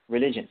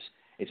religions.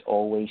 It's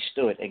always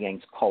stood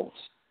against cults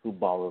who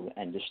borrow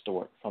and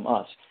distort from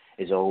us.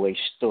 It's always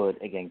stood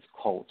against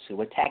cults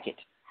who attack it.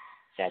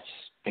 That's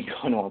been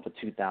going on for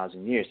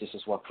 2,000 years. This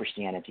is what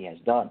Christianity has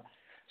done.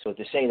 So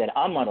to say that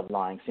I'm not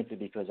lying simply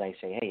because I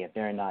say, hey, if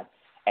they're not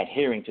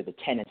adhering to the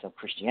tenets of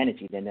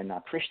Christianity, then they're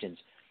not Christians.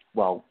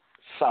 Well,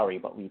 sorry,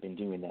 but we've been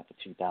doing that for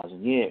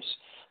 2,000 years.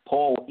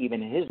 Paul,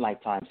 even in his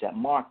lifetime, said,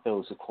 mark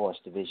those who cause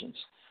divisions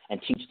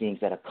and teach things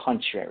that are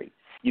contrary.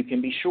 You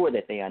can be sure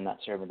that they are not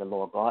serving the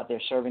Lord God.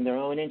 They're serving their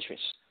own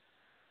interests.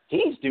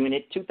 He's doing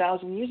it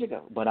 2,000 years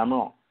ago, but I'm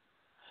wrong.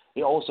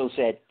 He also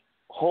said,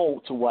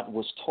 hold to what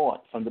was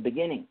taught from the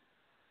beginning.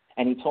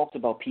 And he talked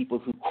about people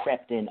who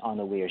crept in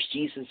unawares.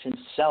 Jesus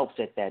himself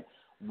said that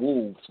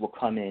wolves will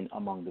come in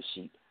among the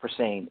sheep, for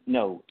saying,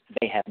 no,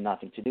 they have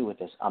nothing to do with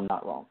this. I'm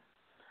not wrong.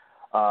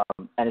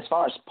 And as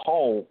far as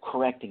Paul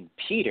correcting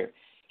Peter,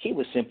 he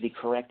was simply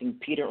correcting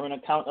Peter on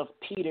account of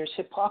Peter's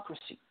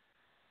hypocrisy.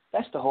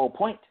 That's the whole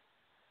point.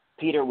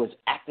 Peter was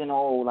acting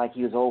all like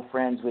he was old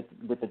friends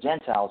with the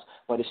Gentiles,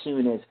 but as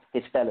soon as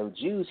his fellow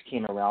Jews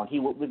came around, he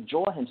would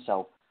withdraw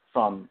himself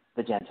from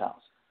the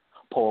Gentiles.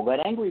 Paul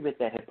got angry with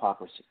that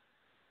hypocrisy.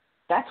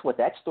 That's what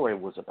that story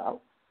was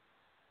about.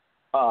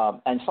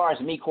 And as far as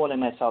me calling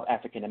myself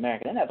African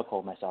American, I never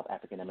called myself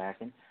African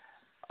American.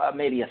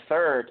 Maybe a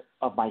third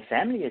of my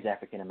family is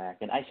African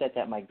American. I said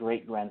that my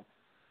great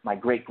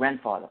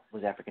grandfather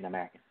was African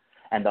American.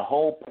 And the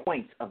whole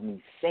point of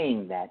me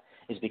saying that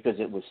is because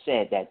it was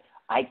said that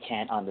I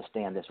can't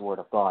understand this word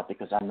of God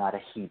because I'm not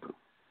a Hebrew.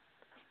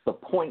 The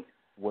point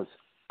was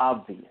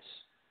obvious.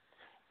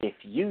 If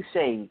you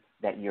say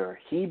that you're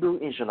Hebrew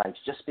Israelites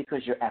just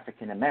because you're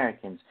African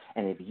Americans,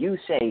 and if you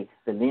say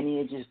the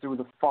lineage is through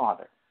the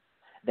father,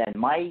 then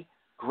my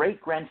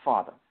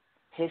great-grandfather,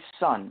 his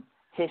son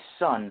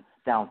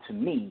down to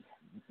me,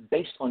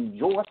 based on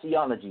your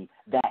theology,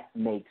 that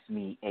makes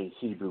me a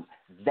Hebrew.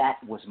 That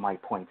was my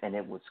point, and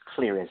it was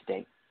clear as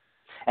day.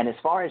 And as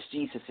far as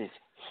Jesus'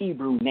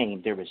 Hebrew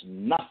name, there is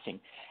nothing,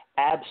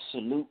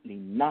 absolutely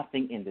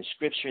nothing in the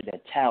scripture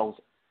that tells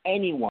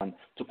anyone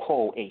to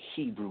call a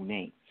Hebrew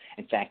name.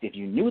 In fact, if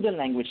you knew the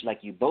language like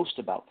you boast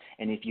about,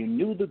 and if you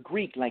knew the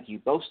Greek like you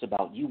boast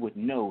about, you would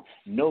know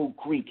no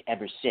Greek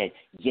ever said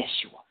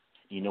Yeshua.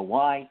 You know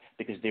why?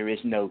 Because there is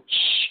no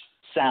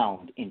ch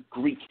sound in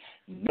Greek.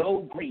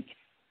 No Greek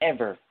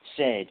ever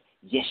said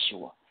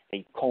Yeshua.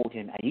 They called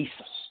him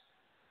Isus.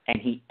 And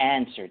he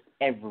answered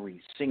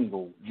every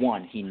single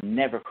one. He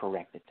never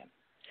corrected them.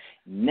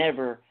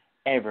 Never,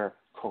 ever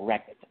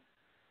corrected them.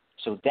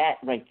 So that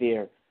right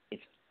there is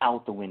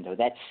out the window.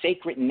 That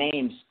sacred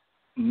names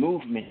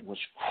movement was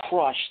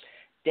crushed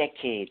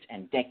decades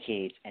and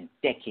decades and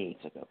decades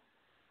ago.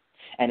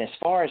 And as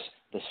far as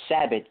the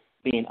Sabbath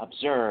being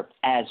observed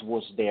as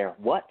was their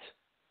what?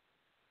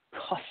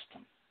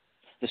 Custom.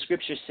 The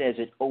scripture says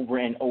it over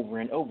and over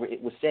and over.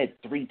 It was said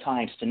 3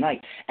 times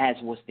tonight, as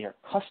was their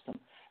custom,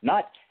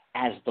 not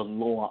as the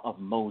law of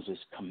Moses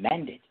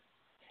commanded.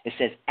 It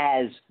says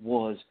as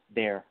was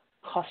their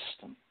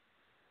custom.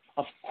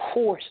 Of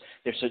course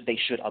they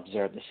should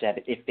observe the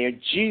Sabbath if they're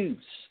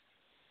Jews.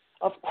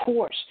 Of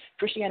course.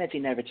 Christianity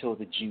never told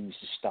the Jews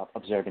to stop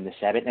observing the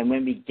Sabbath. And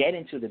when we get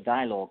into the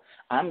dialogue,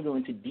 I'm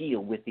going to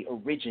deal with the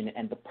origin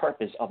and the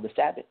purpose of the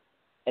Sabbath,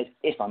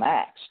 if I'm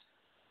asked.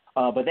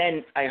 But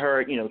then I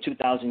heard,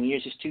 2,000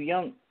 years is too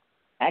young.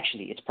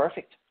 Actually, it's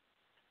perfect.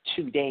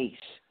 2 days.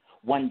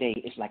 1 day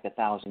is like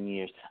 1,000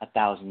 years.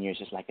 1,000 years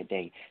is like a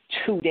day.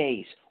 2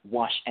 days,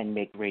 wash and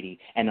make ready.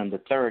 And on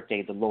the 3rd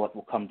day, the Lord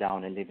will come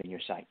down and live in your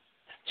sight.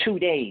 2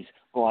 days,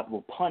 God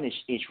will punish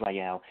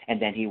Israel,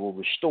 and then he will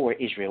restore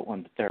Israel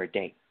on the 3rd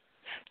day.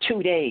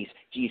 2 days,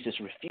 Jesus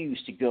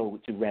refused to go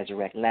to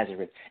resurrect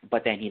Lazarus,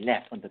 but then he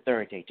left on the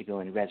 3rd day to go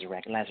and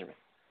resurrect Lazarus.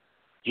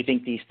 Do you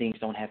think these things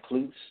don't have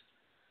clues?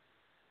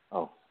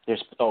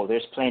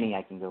 There's plenty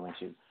I can go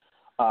into.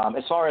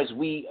 As far as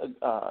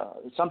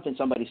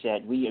somebody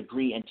said, we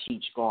agree and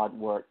teach God's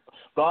word.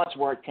 God's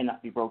word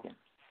cannot be broken.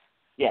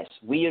 Yes,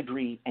 we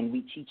agree and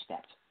we teach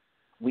that.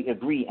 We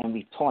agree and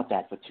we've taught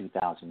that for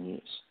 2,000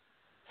 years.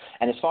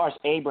 And as far as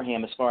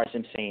Abraham, as far as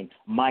him saying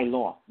my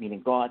law,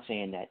 meaning God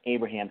saying that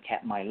Abraham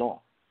kept my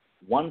law.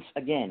 Once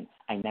again,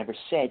 I never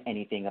said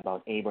anything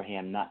about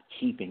Abraham not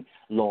keeping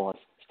laws,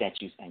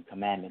 statutes, and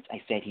commandments.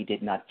 I said he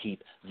did not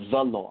keep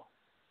the law,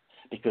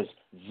 because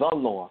the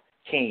law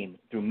came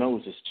through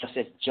Moses, just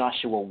as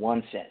Joshua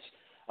 1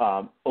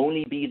 says.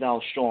 Only be thou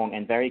strong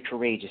and very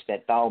courageous,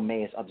 that thou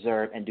mayest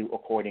observe and do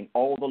according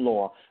all the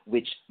law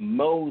which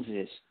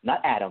Moses, not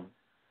Adam,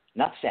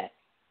 not Seth,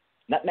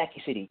 not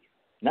Melchizedek,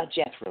 not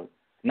Jethro,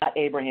 not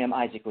Abraham,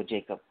 Isaac, or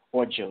Jacob,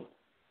 or Job,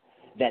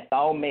 that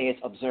thou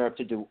mayest observe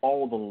to do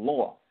all the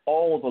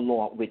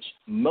law which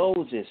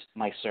Moses,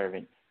 my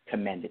servant,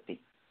 commanded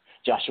thee.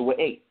 Joshua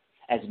 8,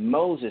 as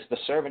Moses, the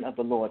servant of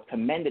the Lord,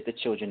 commended the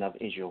children of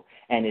Israel,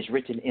 and is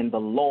written in the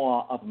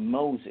law of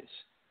Moses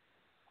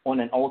on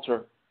an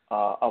altar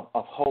of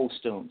whole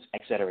stones,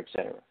 etc.,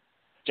 etc.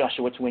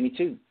 Joshua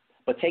 22,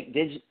 but take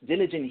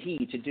diligent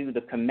heed to do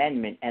the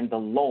commandment and the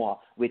law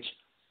which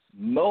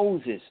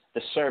Moses,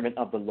 the servant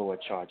of the Lord,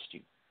 charged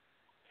you.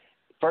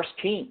 1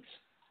 Kings.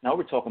 Now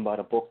we're talking about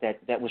a book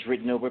that was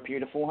written over a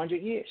period of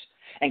 400 years.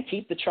 And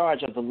keep the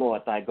charge of the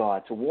Lord thy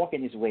God, to walk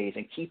in his ways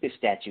and keep his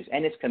statutes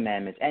and his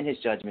commandments and his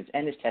judgments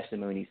and his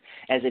testimonies,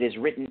 as it is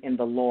written in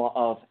the law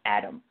of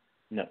Adam.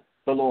 No.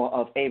 The law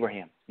of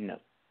Abraham. No.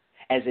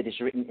 As it is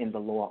written in the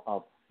law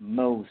of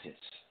Moses.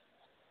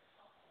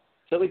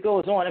 So it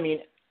goes on. I mean,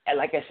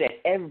 like I said,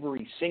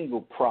 every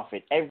single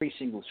prophet, every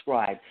single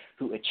scribe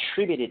who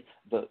attributed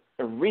the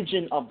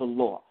origin of the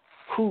law,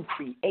 who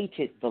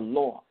created the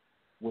law,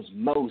 was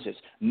Moses.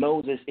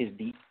 Moses is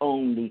the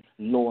only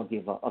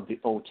lawgiver of the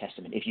Old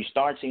Testament. If you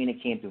start saying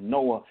it came through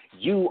Noah,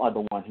 you are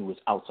the one who is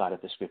outside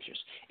of the scriptures.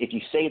 If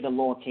you say the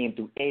law came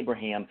through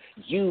Abraham,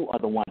 you are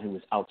the one who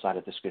is outside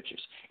of the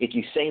scriptures. If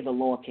you say the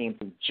law came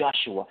through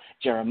Joshua,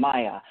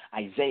 Jeremiah,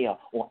 Isaiah,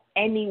 or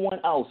anyone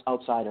else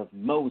outside of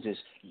Moses,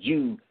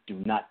 you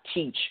do not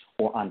teach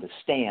or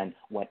understand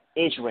what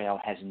Israel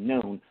has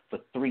known for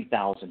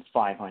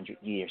 3,500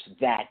 years.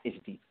 That is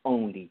the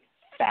only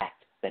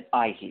fact that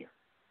I hear.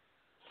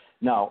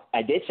 Now,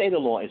 I did say the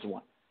law is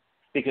one,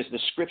 because the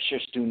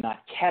scriptures do not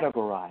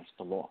categorize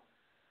the law.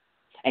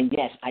 And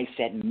yes, I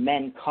said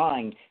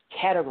mankind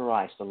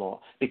categorize the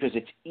law because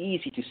it's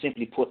easy to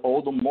simply put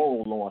all the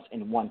moral laws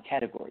in one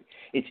category.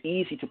 It's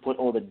easy to put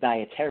all the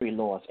dietary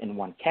laws in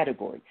one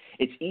category.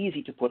 It's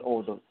easy to put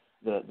all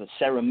the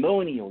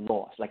ceremonial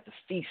laws, like the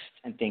feasts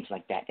and things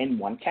like that, in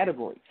one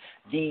category.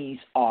 These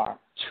are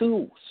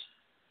tools.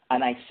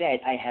 And I said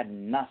I have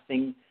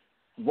nothing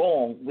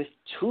wrong with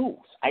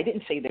tools. I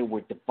didn't say they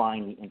were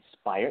divinely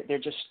inspired. They're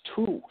just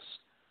tools.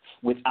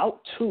 Without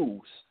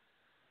tools,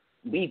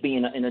 we'd be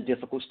in a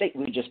difficult state.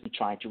 We'd just be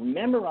trying to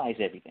memorize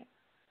everything.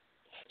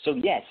 So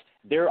yes,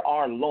 there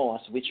are laws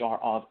which are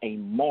of a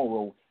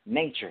moral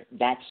nature.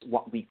 That's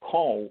what we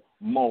call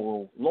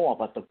moral law,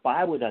 but the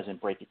Bible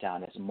doesn't break it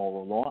down as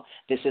moral law.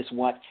 This is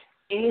what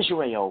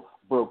Israel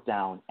broke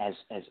down as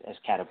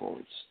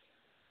categories.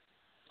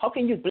 How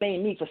can you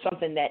blame me for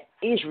something that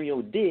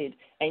Israel did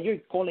and you're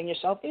calling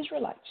yourself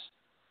Israelites?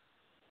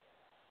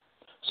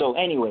 So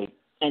anyway,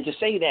 and to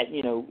say that,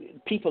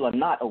 people are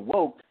not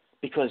awoke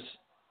because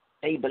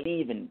they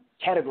believe in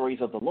categories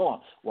of the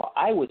law, well,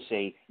 I would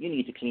say you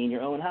need to clean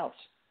your own house.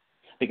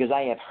 Because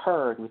I have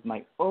heard with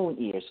my own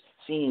ears,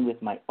 seen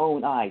with my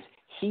own eyes,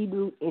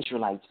 Hebrew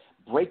Israelites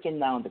breaking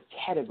down the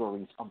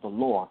categories of the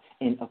law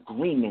in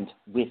agreement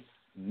with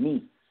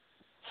me.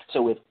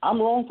 So if I'm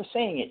wrong for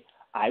saying it,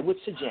 I would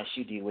suggest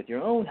you deal with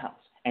your own house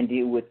and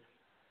deal with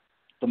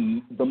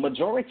the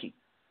majority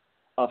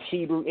of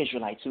Hebrew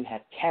Israelites who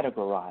have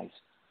categorized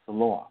the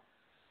law.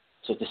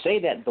 So to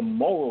say that the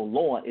moral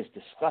law is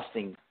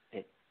disgusting,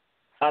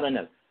 I don't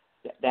know.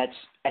 That's,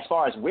 as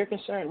far as we're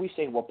concerned, we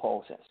say what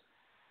Paul says.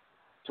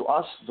 To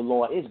us, the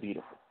law is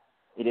beautiful.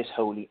 It is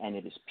holy and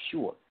it is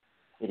pure.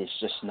 It is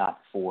just not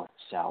for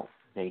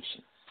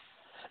salvation.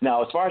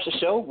 Now, as far as the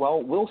show,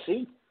 well, we'll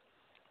see.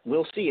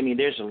 We'll see. I mean,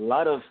 there's a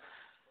lot of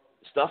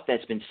stuff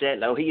that's been said.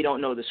 Like, oh, you don't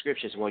know the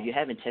scriptures. Well, you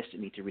haven't tested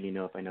me to really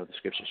know if I know the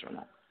scriptures or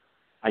not.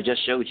 I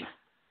just showed you.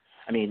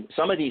 I mean,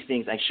 some of these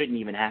things I shouldn't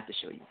even have to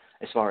show you.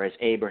 As far as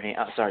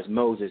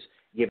Moses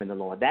giving the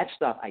law, that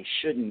stuff I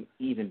shouldn't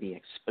even be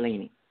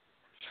explaining.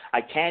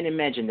 I can't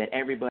imagine that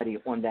everybody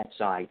on that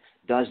side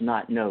does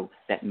not know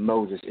that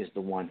Moses is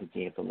the one who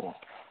gave the law.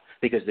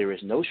 Because there is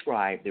no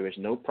scribe, there is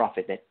no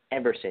prophet that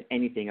ever said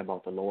anything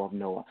about the law of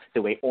Noah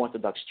the way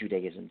Orthodox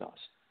Judaism does.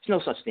 There's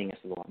no such thing as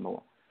the law of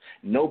Noah.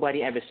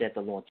 Nobody ever said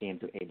the law came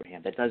through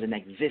Abraham. That doesn't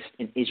exist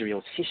in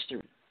Israel's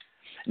history.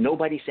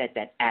 Nobody said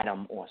that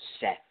Adam or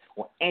Seth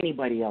or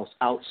anybody else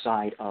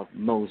outside of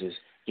Moses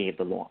gave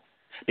the law.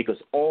 Because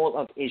all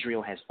of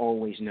Israel has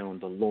always known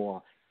the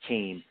law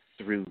came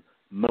through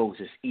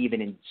Moses, even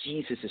in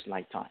Jesus'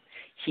 lifetime.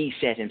 He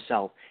said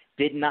himself,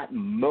 did not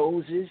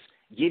Moses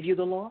give you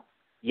the law?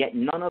 Yet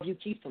none of you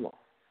keep the law.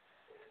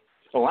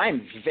 So I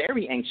am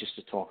very anxious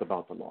to talk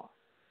about the law.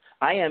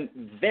 I am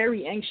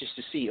very anxious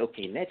to see,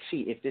 okay, let's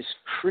see if this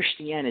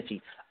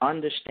Christianity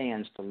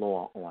understands the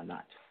law or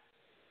not.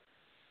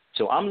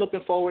 So I'm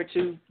looking forward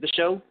to the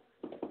show.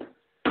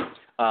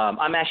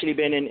 I'm actually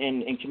been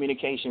in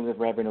communication with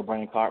Rev O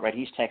Brian Cartwright.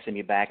 He's texting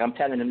me back. I'm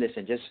telling him,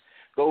 listen, just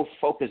go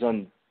focus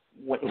on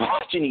what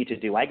you need to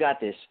do. I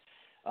got this.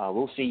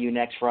 We'll see you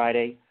next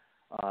Friday.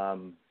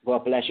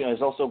 God bless you.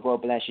 As also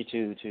God bless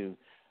you to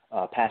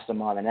Pastor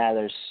Marlon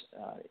Allers,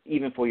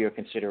 even for your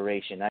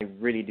consideration. I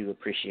really do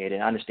appreciate it.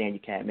 I understand you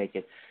can't make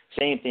it.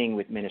 Same thing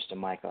with Minister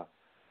Micah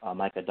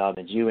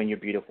Dobbins. You and your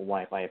beautiful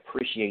wife, I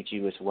appreciate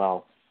you as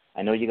well.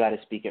 I know you got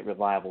to speak at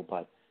Revival,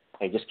 but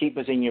hey, just keep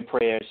us in your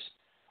prayers.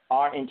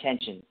 Our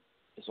intention,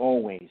 as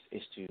always,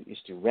 is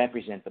to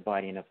represent the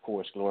body and, of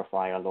course,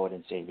 glorify our Lord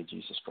and Savior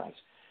Jesus Christ.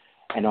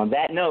 And on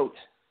that note,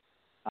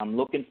 I'm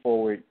looking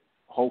forward,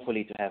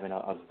 hopefully, to having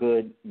a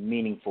good,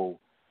 meaningful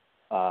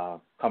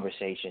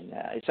conversation.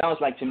 It sounds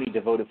like to me,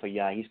 Devoted for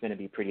Yah, he's going to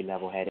be pretty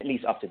level-headed, at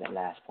least up to that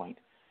last point.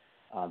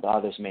 The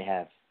others may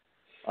have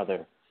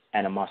other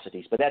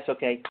animosities, but that's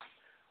okay.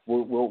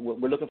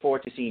 We're looking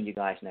forward to seeing you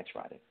guys next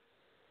Friday.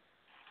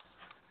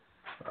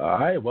 All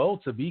right, well,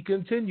 to be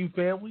continued,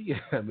 family.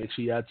 Make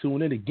sure y'all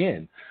tune in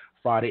again.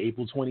 Friday,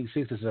 April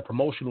 26th. This is a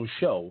promotional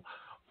show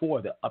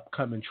for the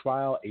upcoming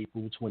trial,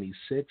 April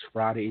 26th,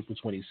 Friday, April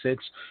 26th.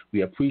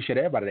 We appreciate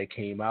everybody that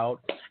came out.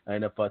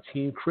 And if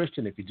Team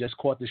Christian, if you just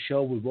caught the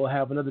show, we will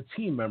have another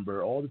team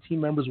member. All the team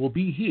members will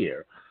be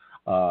here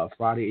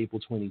Friday,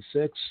 April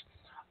 26th.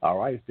 All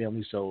right,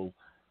 family, so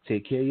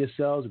take care of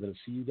yourselves. We're going to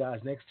see you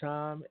guys next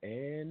time,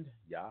 and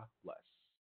Yah bless.